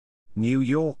 New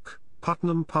York,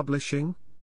 Putnam Publishing.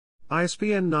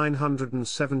 ISBN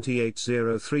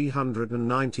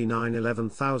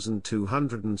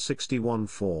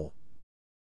 978-0-399-11261-4.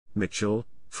 Mitchell,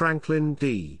 Franklin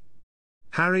D.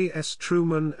 Harry S.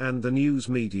 Truman and the News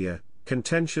Media,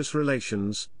 Contentious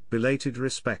Relations, Belated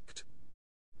Respect.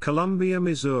 Columbia,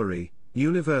 Missouri,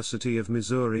 University of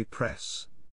Missouri Press.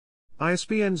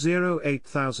 ISBN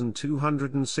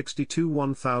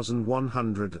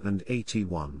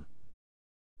 0-8262-1181.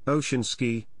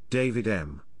 Oshinsky, David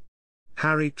M.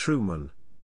 Harry Truman.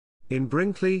 In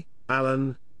Brinkley,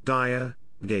 Allen, Dyer,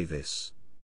 Davis.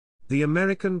 The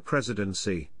American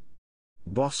Presidency.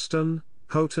 Boston,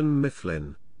 Houghton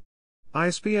Mifflin.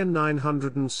 ISBN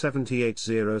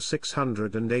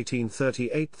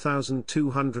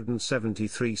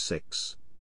 978-0-618-38273-6.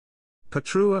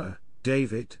 Petrua,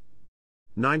 David.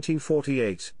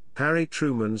 1948, Harry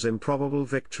Truman's Improbable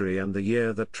Victory and the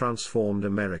Year That Transformed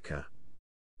America.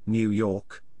 New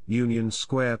York, Union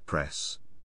Square Press.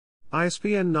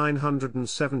 ISBN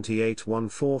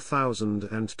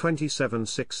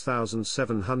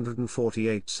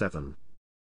 978-14027-6748-7.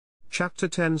 Chapter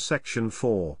 10 Section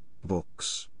 4,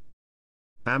 Books.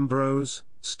 Ambrose,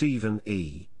 Stephen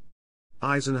E.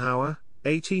 Eisenhower,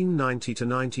 1890 to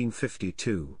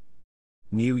 1952.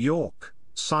 New York,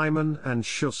 Simon and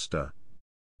Schuster.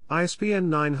 ISBN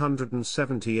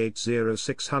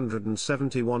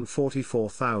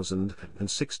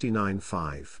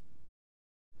 978-0671-44069-5.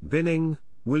 Binning,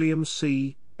 William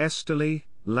C., Esterly,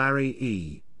 Larry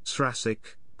E.,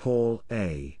 Strasik, Paul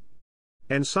A.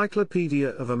 Encyclopedia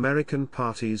of American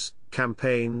Parties,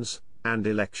 Campaigns, and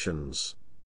Elections.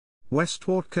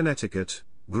 Westport, Connecticut,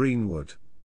 Greenwood.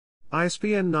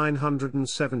 ISBN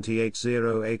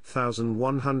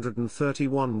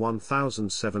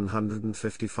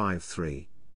 978-08131-1755-3.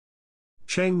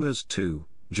 Chambers 2,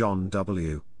 John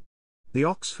W. The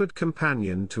Oxford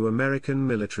Companion to American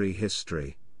Military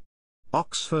History.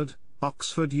 Oxford,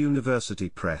 Oxford University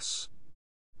Press.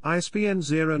 ISBN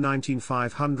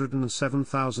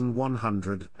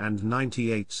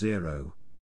 0-190507198-0.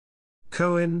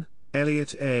 Cohen,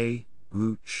 Elliot A.,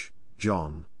 Gooch,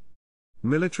 John.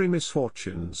 Military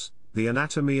Misfortunes, The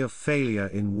Anatomy of Failure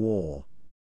in War.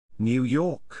 New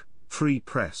York, Free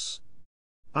Press.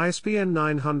 ISBN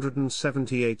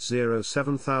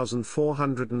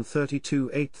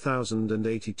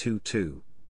 978-07432-8082-2.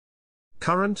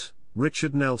 Current,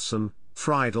 Richard Nelson,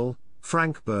 Friedel,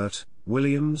 Frank Burt,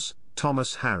 Williams,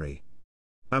 Thomas Harry.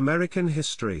 American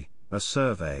History, A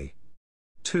Survey.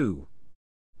 2.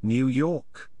 New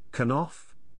York,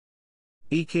 Knopf.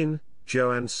 Eakin,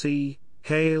 Joanne C.,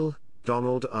 Hale,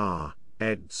 Donald R.,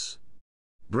 eds.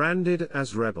 Branded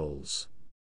as Rebels.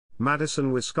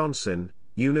 Madison, Wisconsin,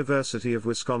 University of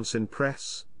Wisconsin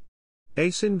Press.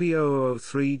 ASIN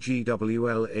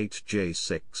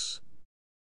B003GWL8J6.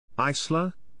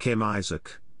 Eisler, Kim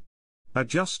Isaac. A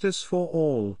Justice for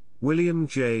All, William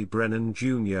J. Brennan,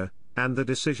 Jr., and the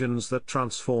Decisions That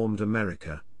Transformed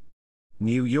America.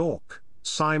 New York,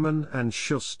 Simon and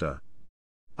Schuster.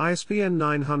 ISBN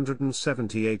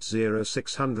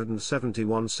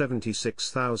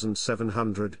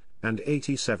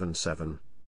 978-0-671-76787.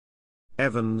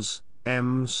 Evans,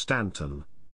 M. Stanton.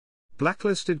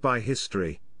 Blacklisted by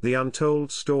History, The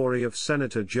Untold Story of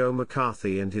Senator Joe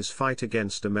McCarthy and His Fight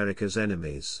Against America's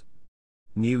Enemies.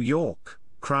 New York,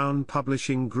 Crown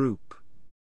Publishing Group.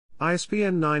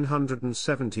 ISBN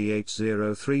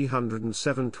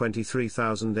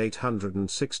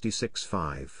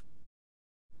 978-0-307-23866-5.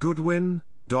 Goodwin,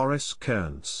 Doris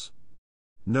Kearns.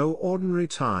 No Ordinary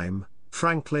Time,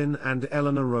 Franklin and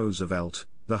Eleanor Roosevelt,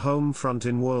 The Home Front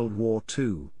in World War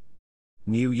II.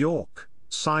 New York,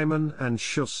 Simon and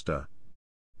Schuster.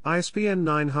 ISBN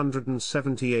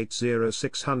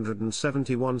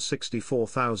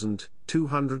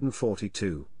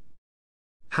 978-0-671-64242.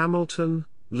 Hamilton,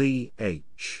 Lee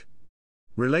H.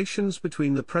 Relations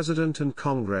Between the President and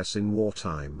Congress in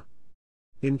Wartime.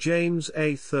 In James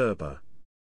A. Thurber.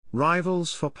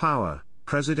 Rivals for Power,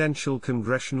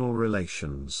 Presidential-Congressional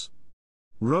Relations.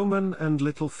 Rowman and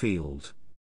Littlefield.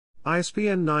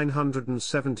 ISBN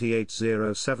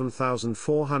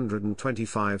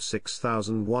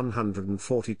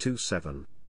 978-0-7425-6142-7.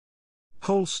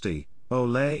 Holsty,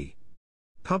 Ole.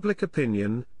 Public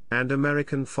Opinion, and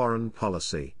American Foreign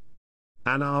Policy.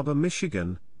 Ann Arbor,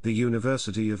 Michigan, The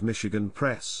University of Michigan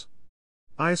Press.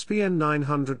 ISBN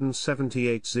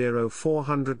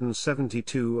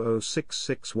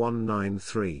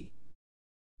 978-0-472-0666193.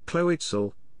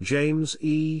 Cloetzel, James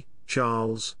E.,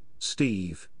 Charles,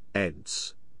 Steve,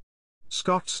 eds.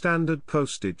 Scott Standard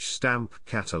Postage Stamp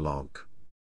Catalog.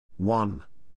 1.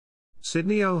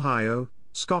 Sydney, Ohio,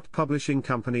 Scott Publishing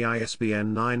Company.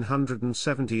 ISBN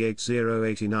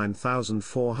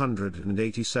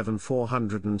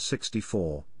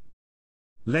 978-089,487-464.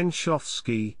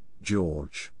 Lenschowski,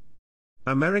 George.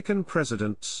 American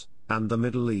Presidents, and the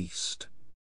Middle East.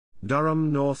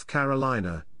 Durham, North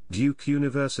Carolina, Duke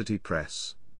University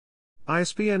Press.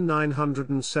 ISBN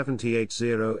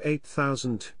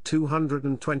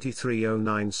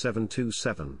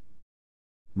 978-0-8223-09727.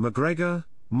 McGregor,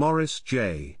 Morris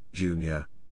J., Jr.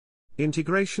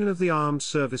 Integration of the Armed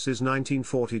Services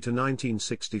 1940 to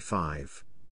 1965.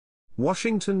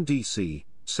 Washington, D.C.,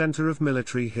 Center of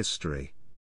Military History.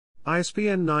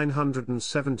 ISBN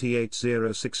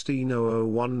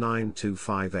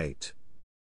 978-0-16-00-19258.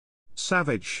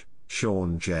 Savage,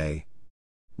 Sean J.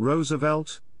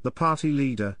 Roosevelt, the Party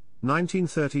Leader,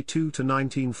 1932 to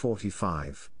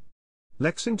 1945.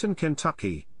 Lexington,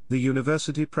 Kentucky, The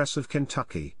University Press of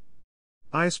Kentucky.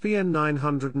 ISBN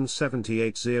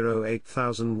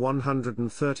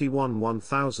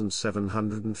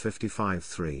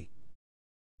 978-0-8131-1755-3.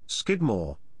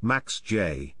 Skidmore, Max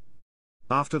J.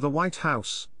 After the White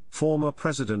House, Former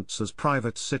Presidents as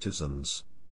Private Citizens.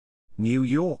 New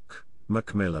York,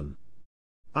 Macmillan.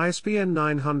 ISBN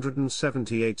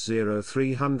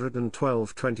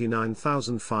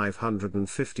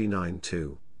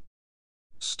 978-0312-29559-2.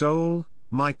 Stoll,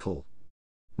 Michael.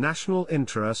 National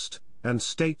Interest and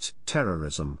State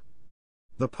Terrorism.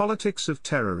 The Politics of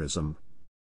Terrorism.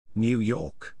 New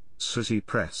York, City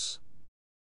Press.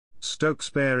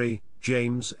 Stokesbury,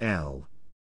 James L.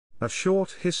 A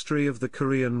Short History of the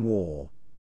Korean War.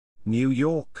 New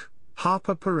York,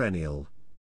 Harper Perennial.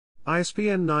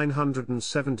 ISBN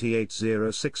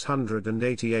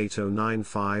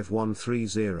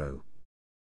 978-06-095-130.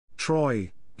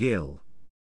 Troy, Gil.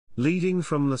 Leading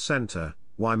from the Center,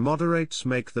 Why Moderates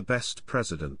Make the Best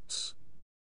Presidents.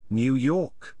 New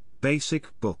York,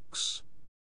 Basic Books.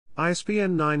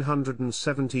 ISBN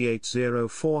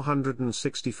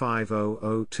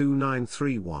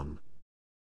 978-0465002931.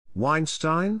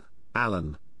 Weinstein,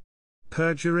 Alan.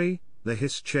 Perjury, The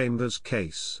Hiss Chambers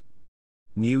Case.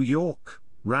 New York,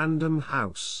 Random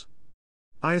House.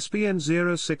 ISBN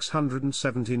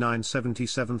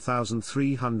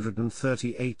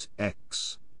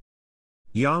 0600-7977-338-X.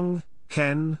 Young,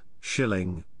 Ken,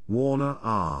 Schilling, Warner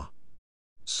R.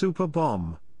 Super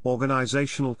Bomb,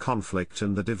 Organizational Conflict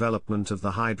and the Development of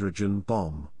the Hydrogen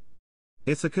Bomb.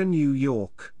 Ithaca, New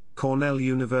York, Cornell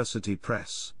University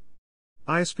Press.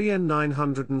 ISBN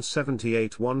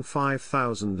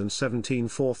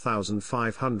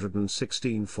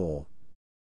 978-15017-4516-4.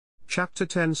 Chapter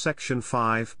 10 Section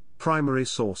 5, Primary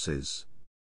Sources.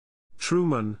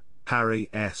 Truman, Harry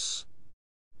S.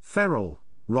 Ferrell,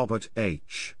 Robert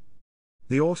H.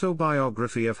 The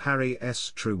Autobiography of Harry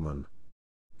S. Truman.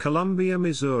 Columbia,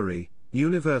 Missouri,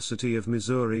 University of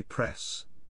Missouri Press.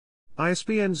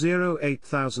 ISBN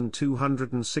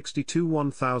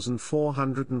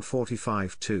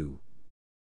 08262-1445-2.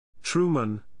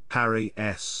 Truman, Harry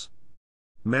S.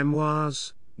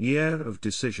 Memoirs, Year of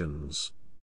Decisions.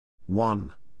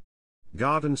 1.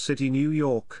 Garden City, New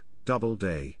York,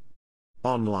 Doubleday.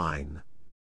 Online.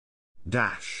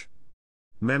 Dash.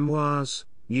 Memoirs,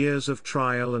 Years of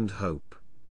Trial and Hope.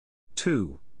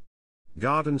 2.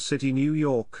 Garden City, New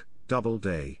York,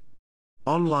 Doubleday.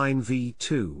 Online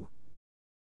v2.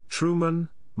 Truman,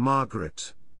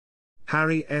 Margaret.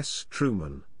 Harry S.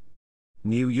 Truman.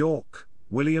 New York,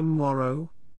 William Morrow.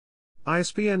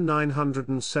 ISBN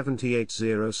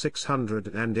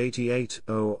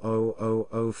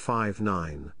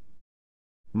 978-0688-00059.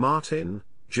 Martin,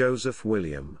 Joseph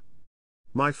William.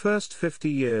 My First 50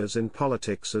 Years in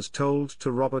Politics as Told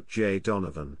to Robert J.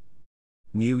 Donovan.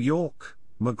 New York,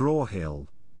 McGraw-Hill.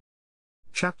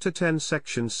 Chapter 10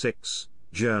 Section 6,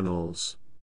 Journals.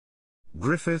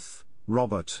 Griffith,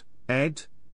 Robert, ed.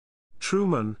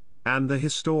 Truman, and the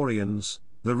Historians,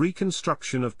 The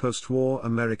Reconstruction of Postwar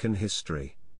American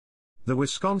History. The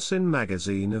Wisconsin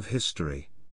Magazine of History.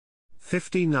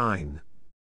 59.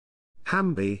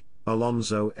 Hamby,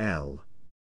 Alonzo L.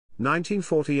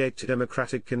 1948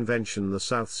 Democratic Convention, The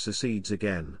South Secedes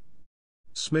Again.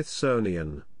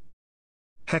 Smithsonian.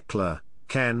 Heckler,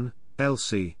 Ken,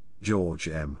 Elsie, George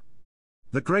M.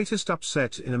 The Greatest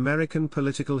Upset in American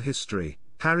Political History,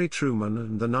 Harry Truman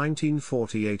and the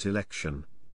 1948 Election.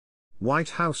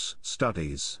 White House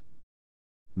Studies.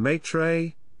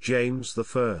 Maitre, James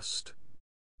I.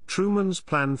 Truman's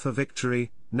Plan for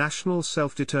Victory, National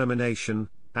Self-Determination,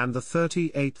 and the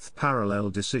 38th Parallel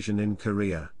Decision in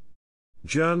Korea.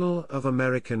 Journal of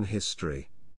American History.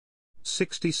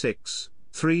 66,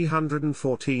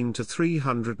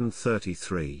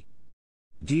 314-333.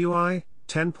 DUI,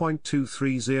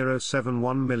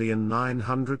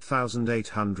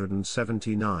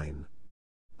 10.23071900879.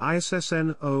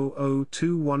 ISSN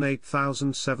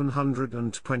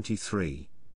 00218723.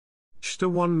 STA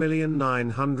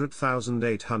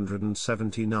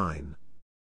 1900879.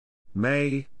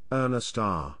 May, Ernest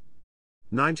R.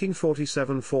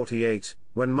 1947-48,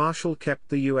 When Marshall Kept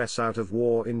the U.S. Out of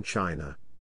War in China.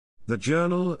 The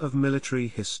Journal of Military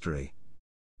History.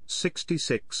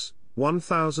 66,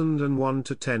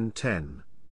 1001-1010.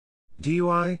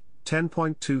 DUI,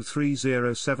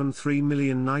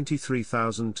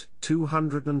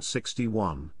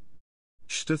 10.23073093261.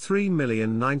 STA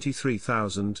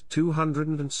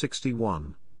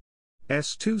 3093261.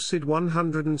 S2 SID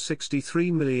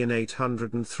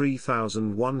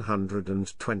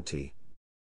 163803120.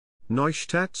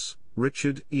 Neustadt,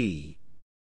 Richard E.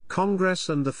 Congress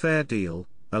and the Fair Deal,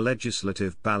 A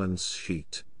Legislative Balance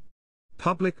Sheet.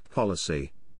 Public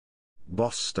Policy.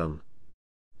 Boston.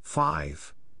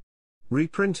 5.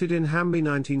 Reprinted in Hamby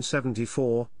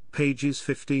 1974, pages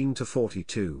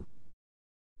 15-42.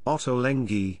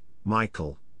 Ottolenghi,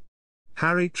 Michael.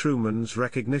 Harry Truman's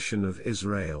Recognition of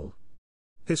Israel.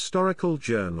 Historical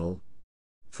Journal.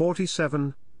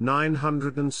 47,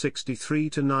 963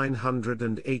 to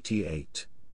 988.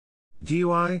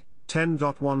 DUI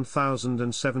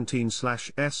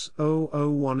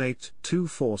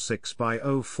 10.1017/S0018246 by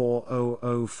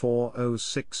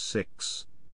 04004066.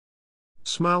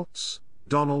 Smaltz,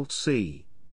 Donald C.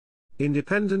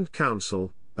 Independent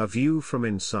Counsel, A View from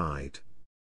Inside.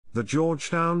 The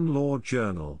Georgetown Law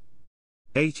Journal.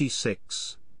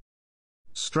 86.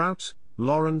 Strout,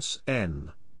 Lawrence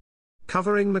N.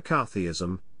 Covering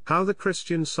McCarthyism, How the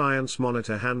Christian Science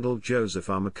Monitor Handled Joseph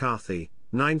R. McCarthy,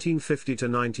 1950 to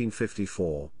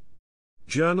 1954.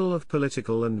 Journal of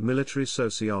Political and Military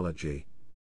Sociology.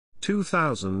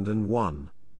 2001.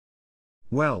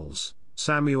 Wells,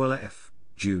 Samuel F.,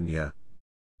 Jr.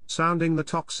 Sounding the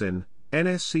Toxin,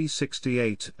 NSC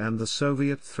 68 and the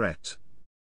Soviet Threat.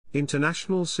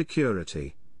 International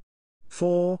Security.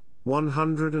 4,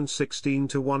 116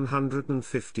 to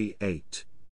 158.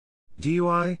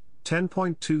 DUI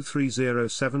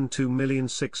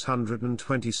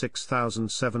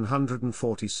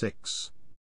 10.23072626746.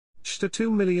 STA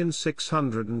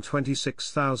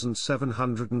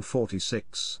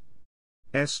 2626746.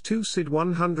 S2 SID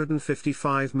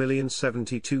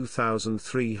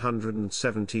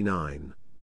 155072379.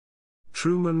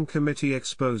 Truman Committee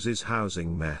exposes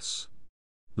housing mess.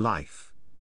 Life.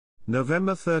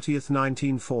 November 30,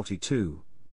 1942.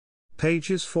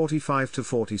 Pages 45 to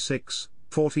 46,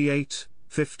 48,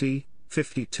 50,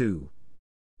 52.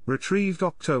 Retrieved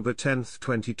October 10,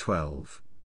 2012.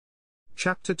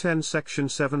 Chapter 10 Section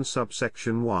 7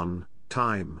 Subsection 1,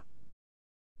 Time.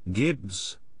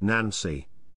 Gibbs, Nancy.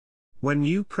 When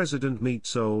new president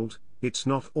meets old, it's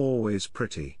not always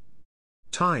pretty.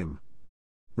 Time.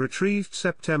 Retrieved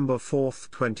September 4,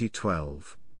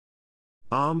 2012.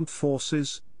 Armed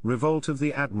Forces, Revolt of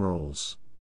the Admirals.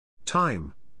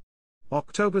 Time.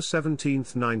 October 17,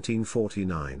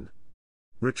 1949.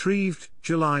 Retrieved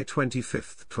July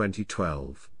 25,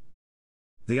 2012.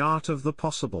 The Art of the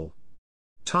Possible.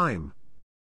 Time.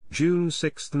 June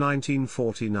 6,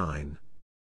 1949.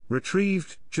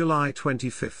 Retrieved July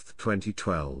 25,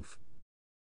 2012.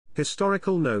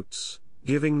 Historical Notes,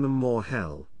 Giving Them More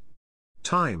Hell.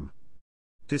 Time.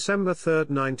 December 3,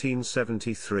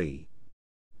 1973.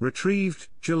 Retrieved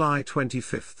July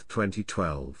 25,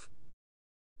 2012.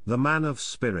 The Man of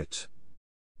Spirit.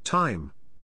 Time.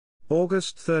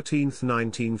 August 13,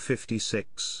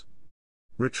 1956.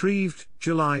 Retrieved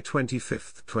July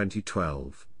 25,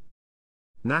 2012.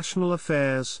 National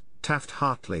Affairs,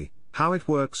 Taft-Hartley, How It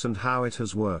Works and How It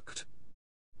Has Worked.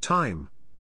 Time.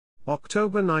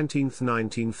 October 19,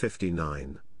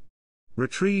 1959.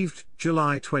 Retrieved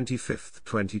July 25,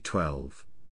 2012.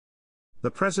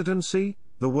 The Presidency,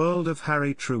 The World of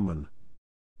Harry Truman.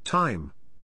 Time.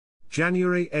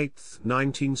 January 8,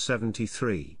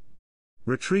 1973.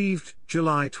 Retrieved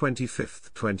July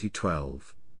 25,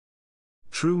 2012.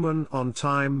 Truman on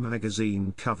Time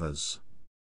magazine covers.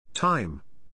 Time.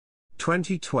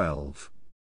 2012.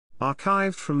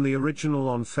 Archived from the original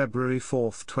on February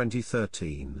 4,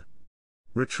 2013.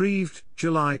 Retrieved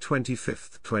July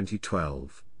 25,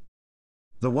 2012.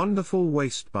 The Wonderful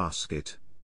Wastebasket.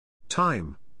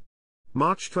 Time.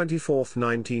 March 24,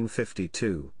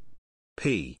 1952.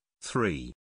 p.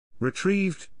 3.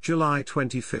 Retrieved July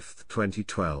 25,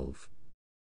 2012.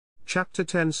 Chapter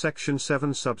 10 Section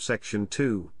 7 Subsection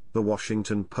 2, The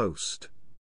Washington Post.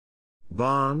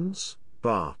 Barnes,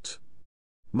 Bart.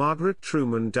 Margaret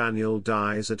Truman Daniel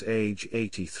dies at age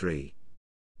 83.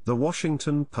 The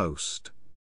Washington Post.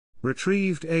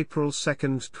 Retrieved April 2,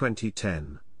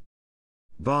 2010.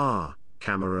 Barr,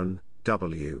 Cameron,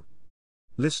 W.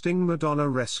 Listing Madonna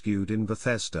rescued in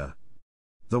Bethesda.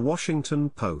 The Washington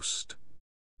Post.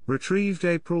 Retrieved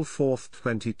April 4,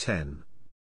 2010.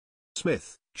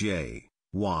 Smith, J.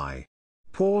 Y.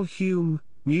 Paul Hume,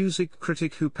 music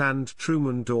critic who panned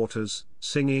Truman Daughters,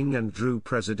 Singing and Drew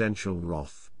Presidential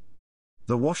Wrath.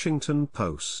 The Washington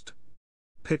Post.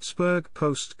 Pittsburgh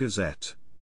Post-Gazette.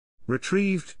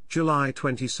 Retrieved July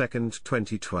 22,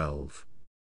 2012.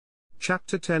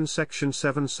 Chapter 10 Section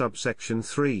 7 Subsection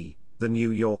 3, The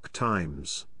New York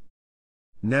Times.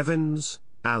 Nevins,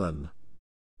 Alan.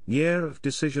 Year of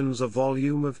Decisions, a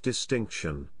Volume of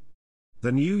Distinction.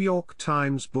 The New York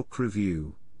Times Book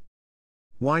Review.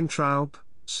 Weintraub,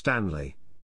 Stanley.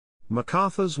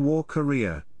 MacArthur's War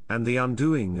Career, and the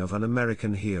Undoing of an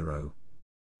American Hero.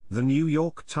 The New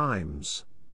York Times.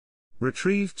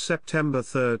 Retrieved September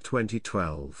 3,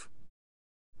 2012.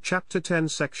 Chapter 10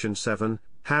 Section 7,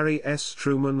 Harry S.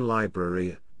 Truman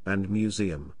Library and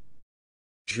Museum.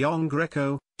 Gian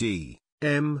Greco, D.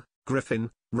 M., Griffin,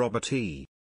 Robert E.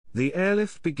 The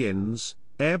Airlift Begins,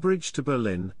 Airbridge to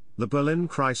Berlin, The Berlin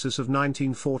Crisis of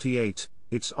 1948,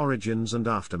 Its Origins and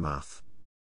Aftermath.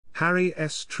 Harry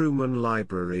S. Truman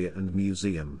Library and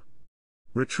Museum.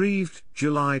 Retrieved,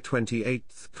 July 28,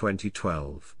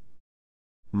 2012.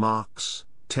 Marks,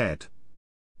 Ted.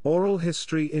 Oral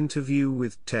History Interview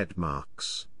with Ted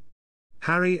Marks.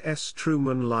 Harry S.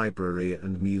 Truman Library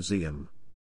and Museum.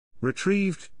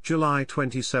 Retrieved, July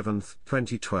 27,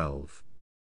 2012.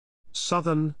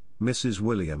 Southern, Mrs.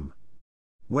 William.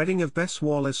 Wedding of Bess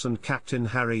Wallace and Captain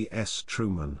Harry S.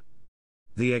 Truman.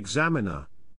 The Examiner.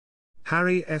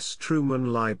 Harry S.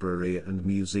 Truman Library and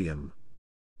Museum.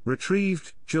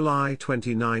 Retrieved, July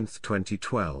 29,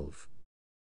 2012.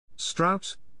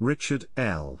 Strout, Richard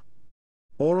L.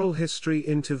 Oral History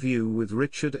Interview with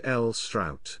Richard L.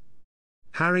 Strout.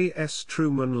 Harry S.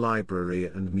 Truman Library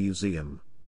and Museum.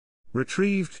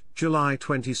 Retrieved, July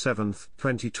 27,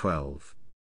 2012.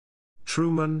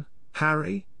 Truman,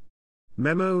 Harry?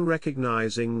 Memo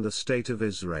recognizing the State of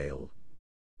Israel.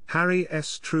 Harry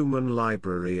S. Truman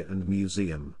Library and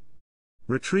Museum.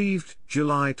 Retrieved,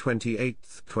 July 28,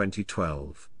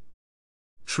 2012.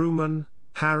 Truman,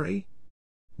 Harry?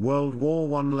 World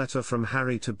War I Letter from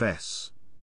Harry to Bess.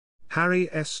 Harry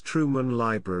S. Truman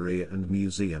Library and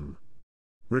Museum.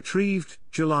 Retrieved,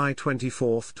 July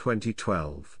 24,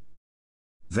 2012.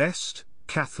 Vest,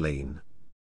 Kathleen.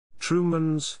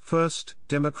 Truman's First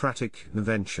Democratic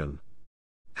Invention.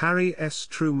 Harry S.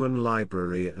 Truman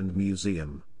Library and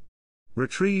Museum.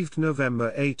 Retrieved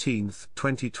November 18,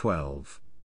 2012.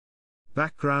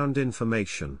 Background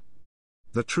information.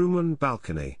 The Truman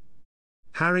Balcony.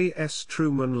 Harry S.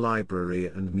 Truman Library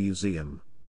and Museum.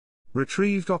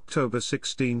 Retrieved October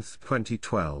 16,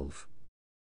 2012.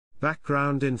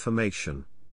 Background information.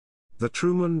 The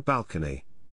Truman Balcony.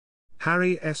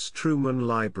 Harry S. Truman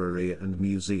Library and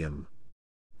Museum.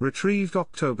 Retrieved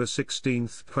October 16,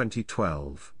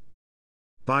 2012.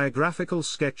 Biographical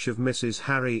sketch of Mrs.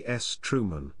 Harry S.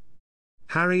 Truman.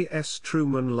 Harry S.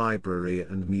 Truman Library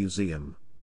and Museum.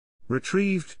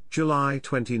 Retrieved, July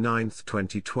 29,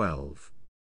 2012.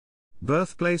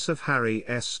 Birthplace of Harry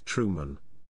S. Truman.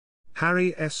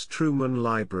 Harry S. Truman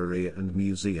Library and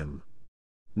Museum.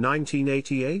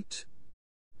 1988?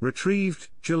 Retrieved,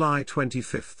 July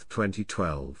 25,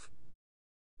 2012.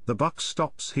 The Buck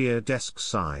Stops Here desk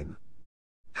sign.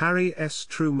 Harry S.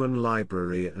 Truman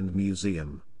Library and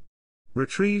Museum.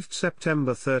 Retrieved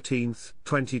September 13,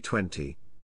 2020.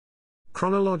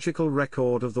 Chronological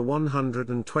record of the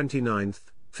 129th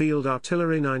Field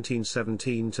Artillery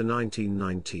 1917 to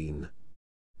 1919.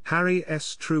 Harry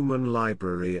S. Truman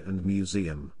Library and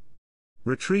Museum.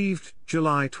 Retrieved,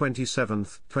 July 27,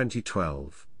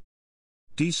 2012.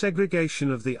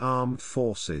 Desegregation of the Armed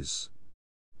Forces.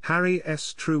 Harry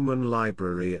S. Truman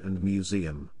Library and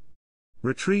Museum.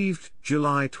 Retrieved,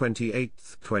 July 28,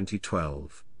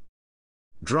 2012.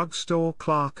 Drugstore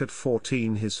clerk at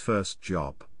 14, his first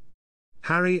job.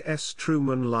 Harry S.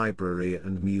 Truman Library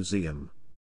and Museum.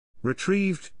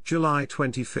 Retrieved, July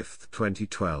 25,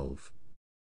 2012.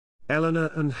 Eleanor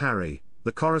and Harry,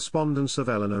 the correspondence of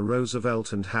Eleanor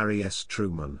Roosevelt and Harry S.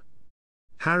 Truman.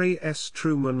 Harry S.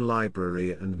 Truman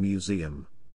Library and Museum.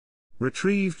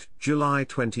 Retrieved, July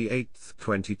 28,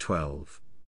 2012.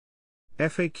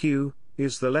 FAQ,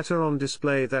 is the letter on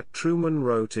display that Truman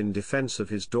wrote in defense of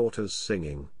his daughter's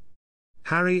singing.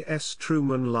 Harry S.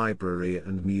 Truman Library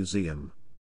and Museum.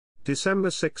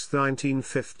 December 6,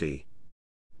 1950.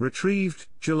 Retrieved,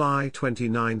 July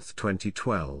 29,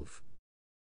 2012.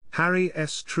 Harry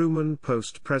S. Truman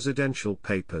Post-Presidential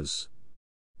Papers.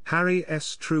 Harry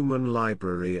S. Truman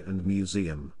Library and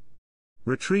Museum.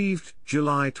 Retrieved,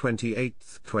 July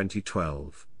 28,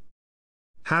 2012.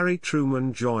 Harry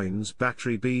Truman joins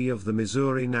Battery B of the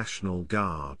Missouri National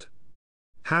Guard.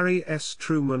 Harry S.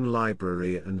 Truman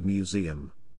Library and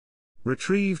Museum.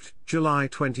 Retrieved, July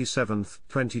 27,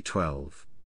 2012.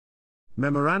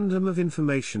 Memorandum of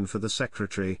Information for the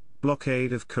Secretary,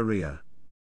 Blockade of Korea.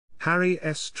 Harry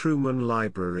S. Truman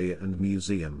Library and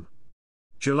Museum.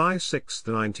 July 6,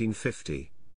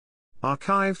 1950.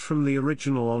 Archived from the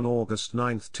original on August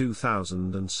 9,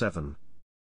 2007.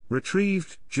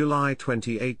 Retrieved, July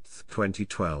 28,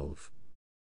 2012.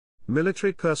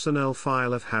 Military Personnel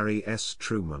File of Harry S.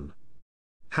 Truman.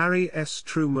 Harry S.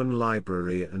 Truman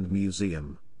Library and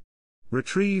Museum.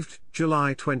 Retrieved,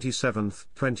 July 27,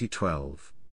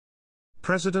 2012.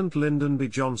 President Lyndon B.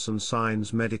 Johnson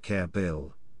signs Medicare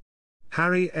bill.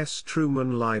 Harry S.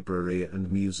 Truman Library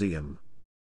and Museum.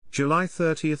 July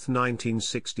 30,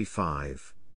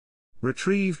 1965.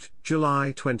 Retrieved,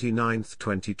 July 29,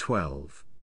 2012.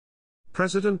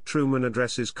 President Truman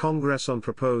addresses Congress on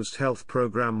proposed health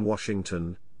program,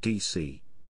 Washington, D.C.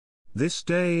 This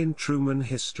Day in Truman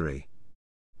History.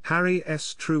 Harry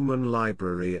S. Truman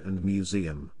Library and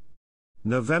Museum.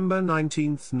 November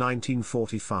 19,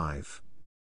 1945.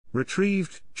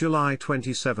 Retrieved, July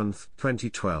 27,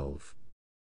 2012.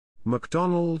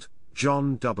 MacDonald,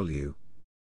 John W.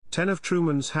 10 of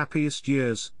Truman's Happiest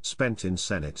Years, Spent in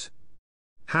Senate.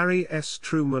 Harry S.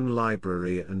 Truman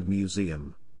Library and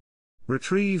Museum.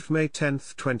 Retrieved May 10,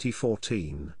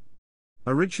 2014.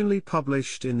 Originally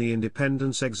published in the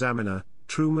Independence Examiner,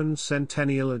 Truman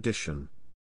Centennial Edition.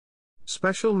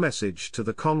 Special Message to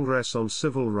the Congress on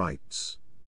Civil Rights.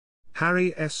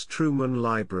 Harry S. Truman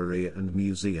Library and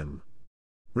Museum.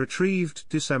 Retrieved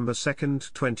December 2,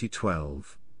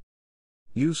 2012.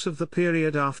 Use of the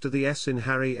period after the S in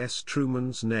Harry S.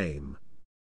 Truman's name.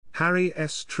 Harry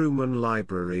S. Truman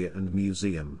Library and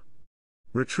Museum.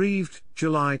 Retrieved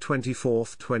July 24,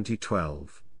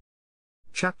 2012.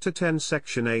 Chapter 10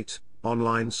 Section 8,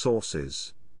 Online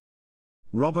Sources.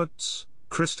 Roberts,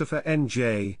 Christopher N.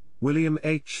 J., William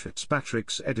H.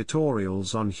 Fitzpatrick's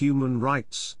Editorials on Human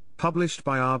Rights, published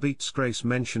by Arbeitsgrace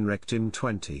Menschenrecht im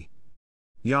 20.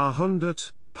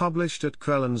 Jahrhundert, published at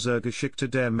Quellengeschichte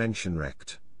der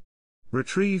Menschenrecht.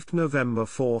 Retrieved November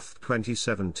 4,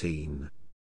 2017.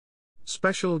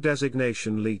 Special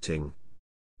Designation Leeting.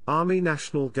 Army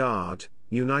National Guard,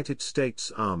 United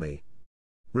States Army.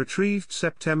 Retrieved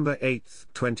September 8,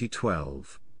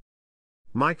 2012.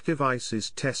 Mic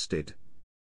devices tested.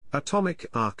 Atomic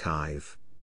Archive.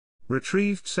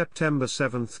 Retrieved September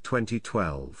 7,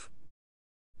 2012.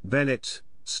 Bennett,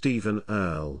 Stephen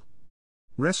Earl.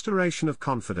 Restoration of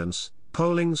Confidence,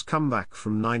 Polling's Comeback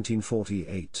from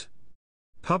 1948.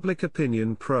 Public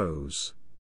Opinion Prose.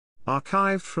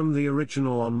 Archived from the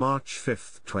original on March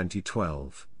 5,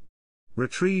 2012.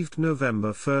 Retrieved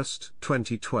November 1,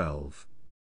 2012.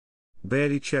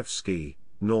 Berdichevsky,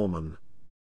 Norman.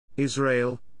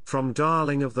 Israel, From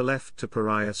Darling of the Left to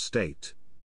Pariah State.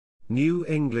 New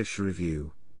English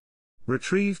Review.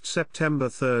 Retrieved September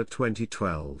 3,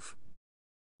 2012.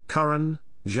 Curran,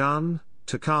 Jean,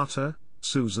 Takata,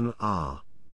 Susan R.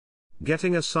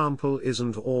 Getting a Sample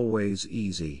Isn't Always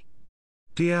Easy.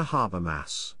 Dear Harbor,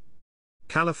 Mass.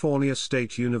 California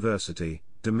State University,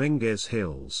 Dominguez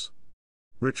Hills.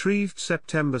 Retrieved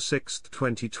September 6,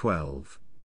 2012.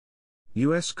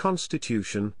 U.S.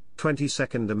 Constitution,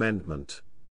 22nd Amendment.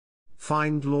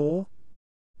 Find Law?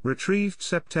 Retrieved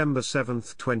September 7,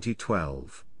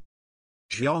 2012.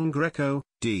 Jean Greco,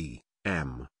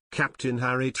 D.M., Captain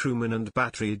Harry Truman and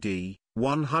Battery D,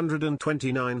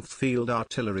 129th Field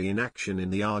Artillery in Action in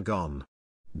the Argonne.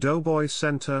 Doughboy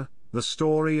Center, The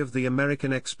Story of the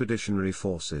American Expeditionary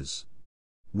Forces.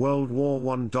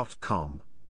 WorldWar1.com.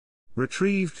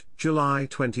 Retrieved July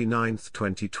 29,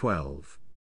 2012.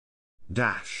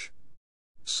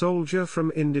 Soldier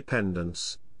from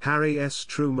Independence, Harry S.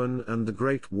 Truman and the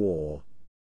Great War.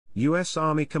 U.S.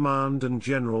 Army Command and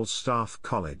General Staff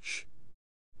College.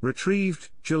 Retrieved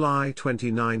July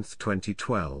 29,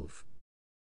 2012.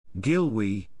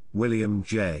 Gilwey, William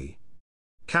J.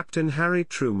 Captain Harry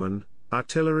Truman,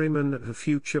 Artilleryman and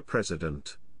Future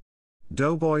President.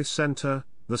 Doughboy Center,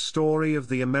 The Story of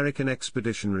the American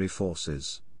Expeditionary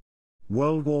Forces.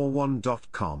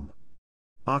 WorldWar1.com.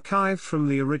 Archived from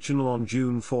the original on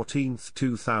June 14,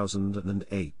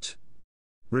 2008.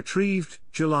 Retrieved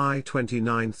July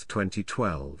 29,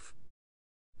 2012.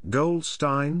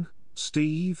 Goldstein,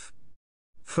 Steve.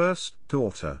 First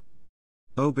Daughter.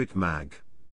 Obit Mag.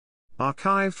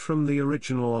 Archived from the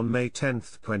original on May 10,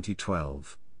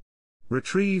 2012.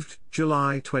 Retrieved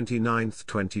July 29,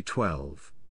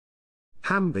 2012.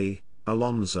 Hamby,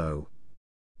 Alonzo.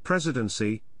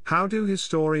 Presidency, How Do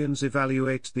Historians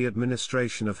Evaluate the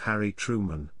Administration of Harry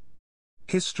Truman?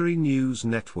 History News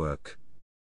Network.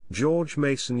 George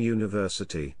Mason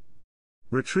University.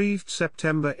 Retrieved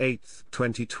September 8,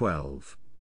 2012.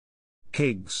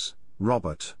 Higgs,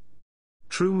 Robert.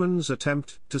 Truman's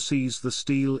Attempt to Seize the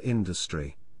Steel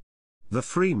Industry. The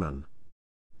Freeman.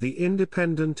 The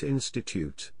Independent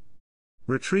Institute.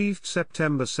 Retrieved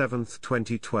September 7,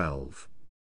 2012.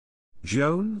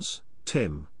 Jones,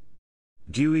 Tim.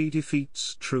 Dewey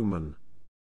Defeats Truman.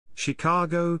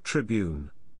 Chicago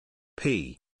Tribune.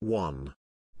 p. 1.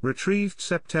 Retrieved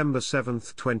September 7,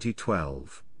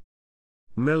 2012.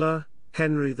 Miller,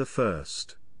 Henry I.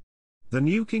 The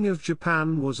Nuking of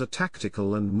Japan was a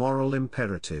tactical and moral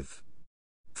imperative.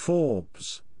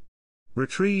 Forbes.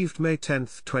 Retrieved May 10,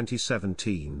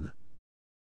 2017.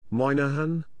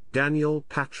 Moynihan, Daniel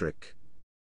Patrick.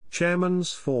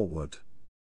 Chairman's Foreword.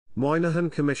 Moynihan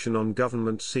Commission on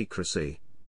Government Secrecy.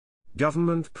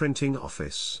 Government Printing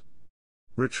Office.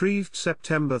 Retrieved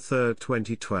September 3,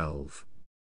 2012.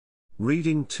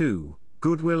 Reading 2,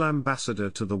 Goodwill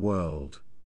Ambassador to the World.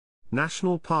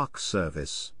 National Park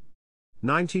Service.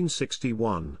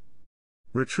 1961.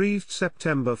 Retrieved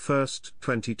September 1,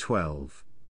 2012.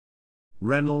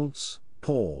 Reynolds,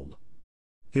 Paul.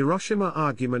 Hiroshima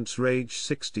Arguments Rage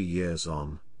 60 Years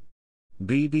On.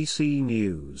 BBC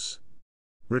News.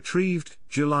 Retrieved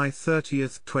July 30,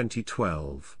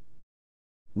 2012.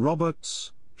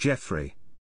 Roberts, Geoffrey.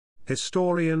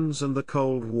 Historians and the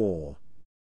Cold War.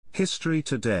 History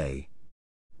Today.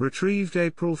 Retrieved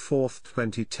April 4,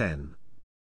 2010.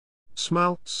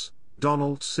 Smaltz,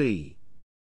 Donald C.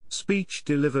 Speech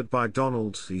delivered by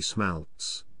Donald C.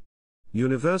 Smaltz.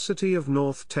 University of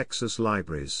North Texas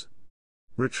Libraries.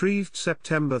 Retrieved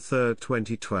September 3,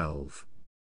 2012.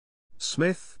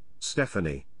 Smith,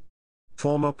 Stephanie.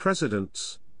 Former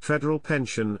Presidents, Federal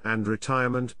Pension and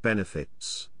Retirement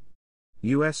Benefits.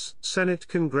 U.S. Senate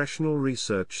Congressional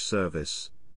Research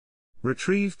Service.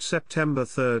 Retrieved September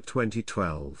 3,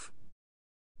 2012.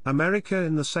 America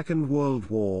in the Second World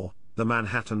War, The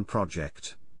Manhattan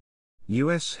Project.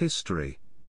 U.S. History.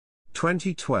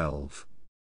 2012.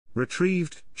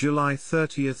 Retrieved July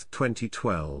 30,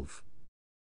 2012.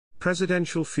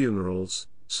 Presidential Funerals,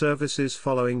 Services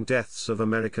Following Deaths of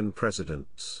American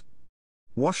Presidents.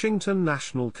 Washington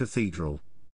National Cathedral.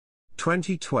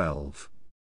 2012.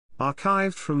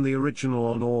 Archived from the original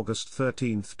on August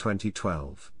 13,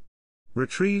 2012.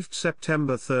 Retrieved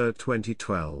September 3,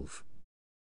 2012.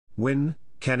 Wynne,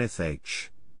 Kenneth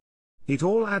H. It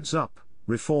All Adds Up,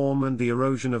 Reform and the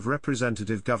Erosion of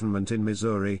Representative Government in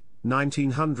Missouri,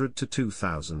 1900 to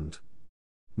 2000.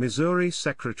 Missouri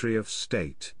Secretary of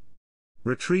State.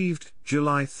 Retrieved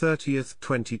July 30,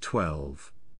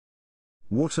 2012.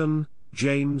 Wotton,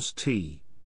 James T.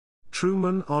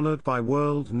 Truman honored by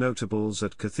world notables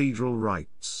at Cathedral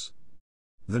Rites.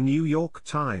 The New York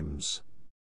Times.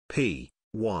 p.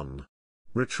 1.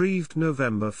 Retrieved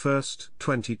November 1,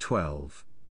 2012.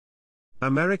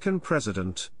 American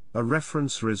President, a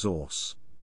Reference Resource.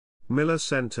 Miller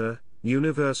Center,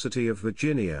 University of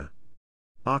Virginia.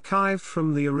 Archived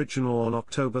from the original on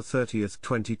October 30,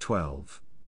 2012.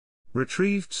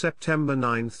 Retrieved September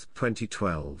 9,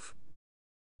 2012.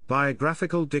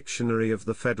 Biographical Dictionary of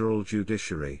the Federal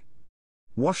Judiciary.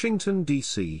 Washington,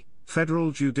 D.C.,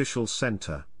 Federal Judicial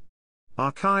Center.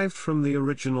 Archived from the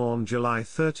original on July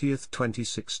 30,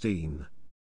 2016.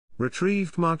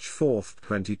 Retrieved March 4,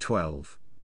 2012.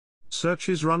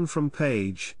 Searches run from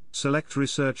page, select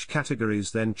research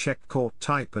categories, then check court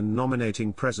type and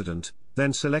nominating president,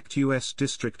 then select U.S.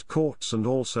 District Courts and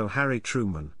also Harry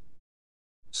Truman.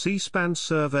 C-SPAN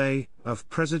Survey of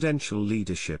Presidential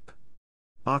Leadership.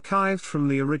 Archived from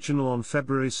the original on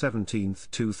February 17,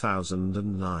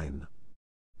 2009.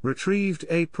 Retrieved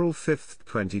April 5,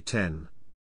 2010.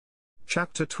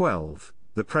 Chapter 12,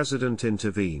 The President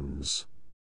Intervenes.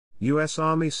 U.S.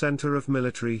 Army Center of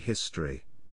Military History.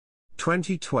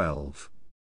 2012.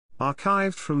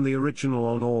 Archived from the original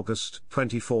on August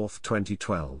 24,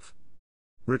 2012.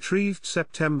 Retrieved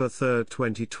September 3,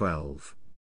 2012.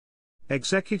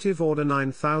 Executive Order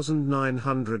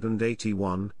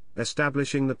 9981,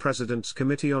 establishing the President's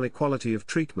Committee on Equality of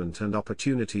Treatment and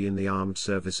Opportunity in the Armed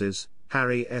Services,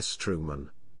 Harry S.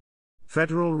 Truman.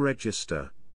 Federal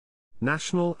Register.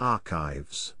 National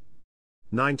Archives.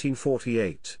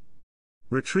 1948.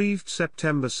 Retrieved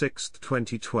September 6,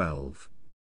 2012.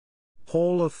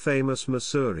 Hall of Famous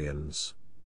Missourians.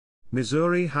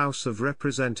 Missouri House of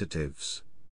Representatives.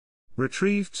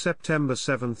 Retrieved September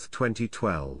 7,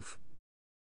 2012.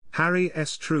 Harry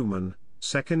S. Truman,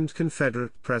 Second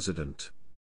Confederate President.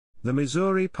 The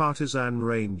Missouri Partisan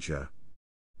Ranger.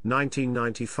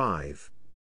 1995.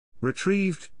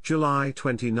 Retrieved July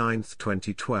 29,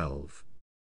 2012.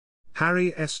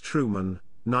 Harry S. Truman,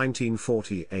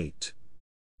 1948.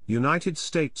 United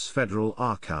States Federal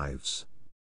Archives.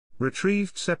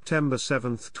 Retrieved September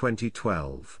 7,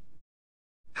 2012.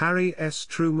 Harry S.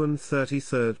 Truman,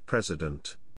 33rd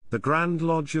President, The Grand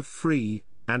Lodge of Free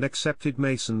and Accepted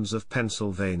Masons of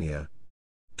Pennsylvania.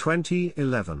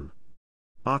 2011.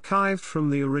 Archived from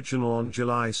the original on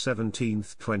July 17,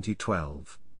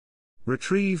 2012.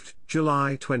 Retrieved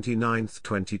July 29,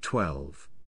 2012.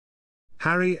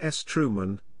 Harry S.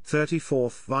 Truman,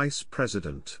 34th Vice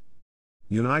President.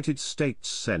 United States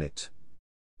Senate.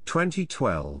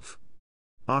 2012.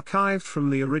 Archived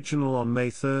from the original on May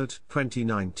 3,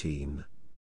 2019.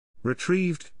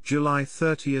 Retrieved July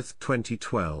 30,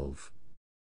 2012.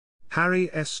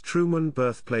 Harry S. Truman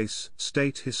Birthplace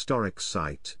State Historic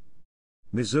Site.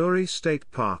 Missouri State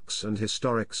Parks and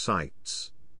Historic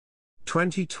Sites.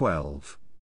 2012.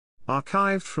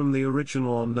 Archived from the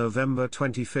original on November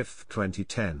 25,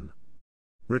 2010.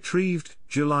 Retrieved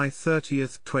July 30,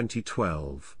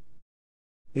 2012.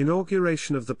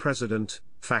 Inauguration of the President,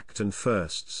 Fact and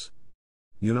Firsts.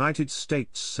 United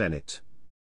States Senate.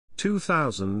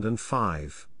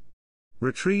 2005.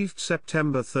 Retrieved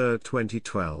September 3,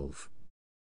 2012.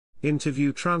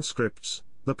 Interview transcripts,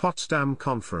 The Potsdam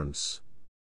Conference.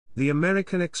 The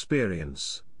American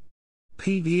Experience.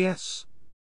 PBS.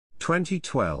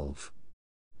 2012.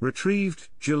 Retrieved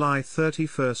July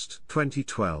 31,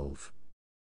 2012.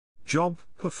 Job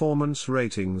Performance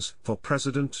Ratings for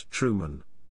President Truman.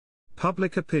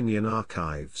 Public Opinion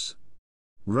Archives.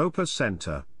 Roper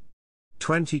Center.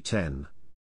 2010.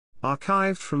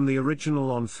 Archived from the original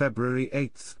on February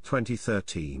 8,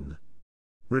 2013.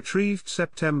 Retrieved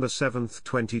September 7,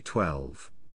 2012.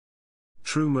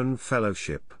 Truman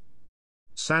Fellowship.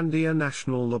 Sandia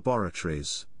National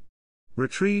Laboratories.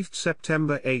 Retrieved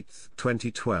September 8,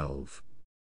 2012.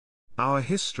 Our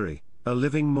History, A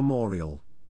Living Memorial.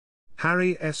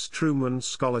 Harry S. Truman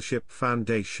Scholarship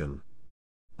Foundation.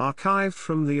 Archived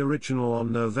from the original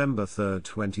on November 3,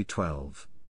 2012.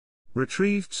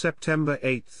 Retrieved September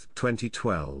 8,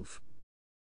 2012.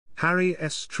 Harry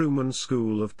S. Truman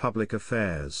School of Public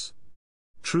Affairs.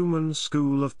 Truman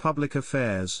School of Public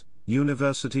Affairs,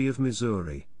 University of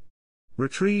Missouri.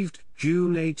 Retrieved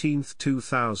June 18,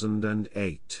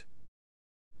 2008.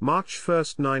 March 1,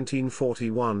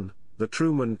 1941, The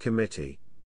Truman Committee.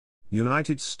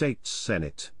 United States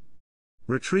Senate.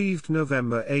 Retrieved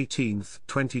November 18,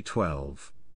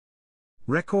 2012.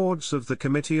 Records of the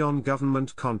Committee on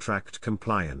Government Contract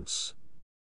Compliance.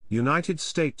 United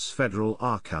States Federal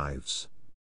Archives.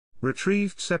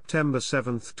 Retrieved September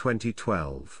 7,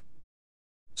 2012.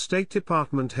 State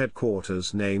Department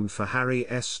Headquarters named for Harry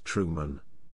S. Truman.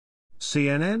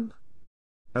 CNN?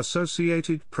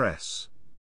 Associated Press.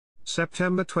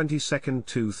 September 22,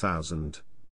 2000.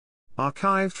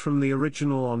 Archived from the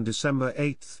original on December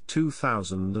 8,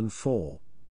 2004.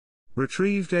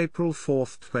 Retrieved April 4,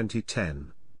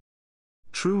 2010.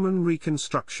 Truman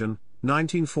Reconstruction,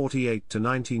 1948 to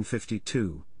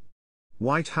 1952.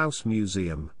 White House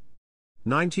Museum.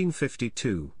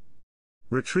 1952.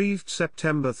 Retrieved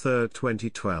September 3,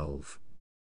 2012.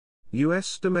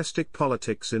 U.S. Domestic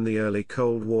Politics in the Early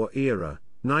Cold War Era,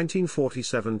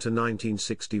 1947 to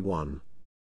 1961.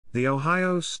 The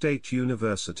Ohio State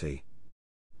University.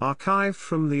 Archived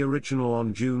from the original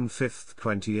on June 5,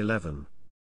 2011.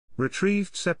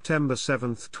 Retrieved September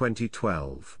 7,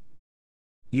 2012.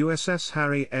 USS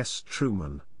Harry S.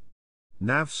 Truman.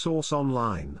 NavSource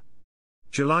Online.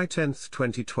 July 10,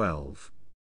 2012.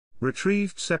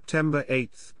 Retrieved September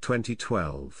 8,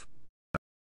 2012.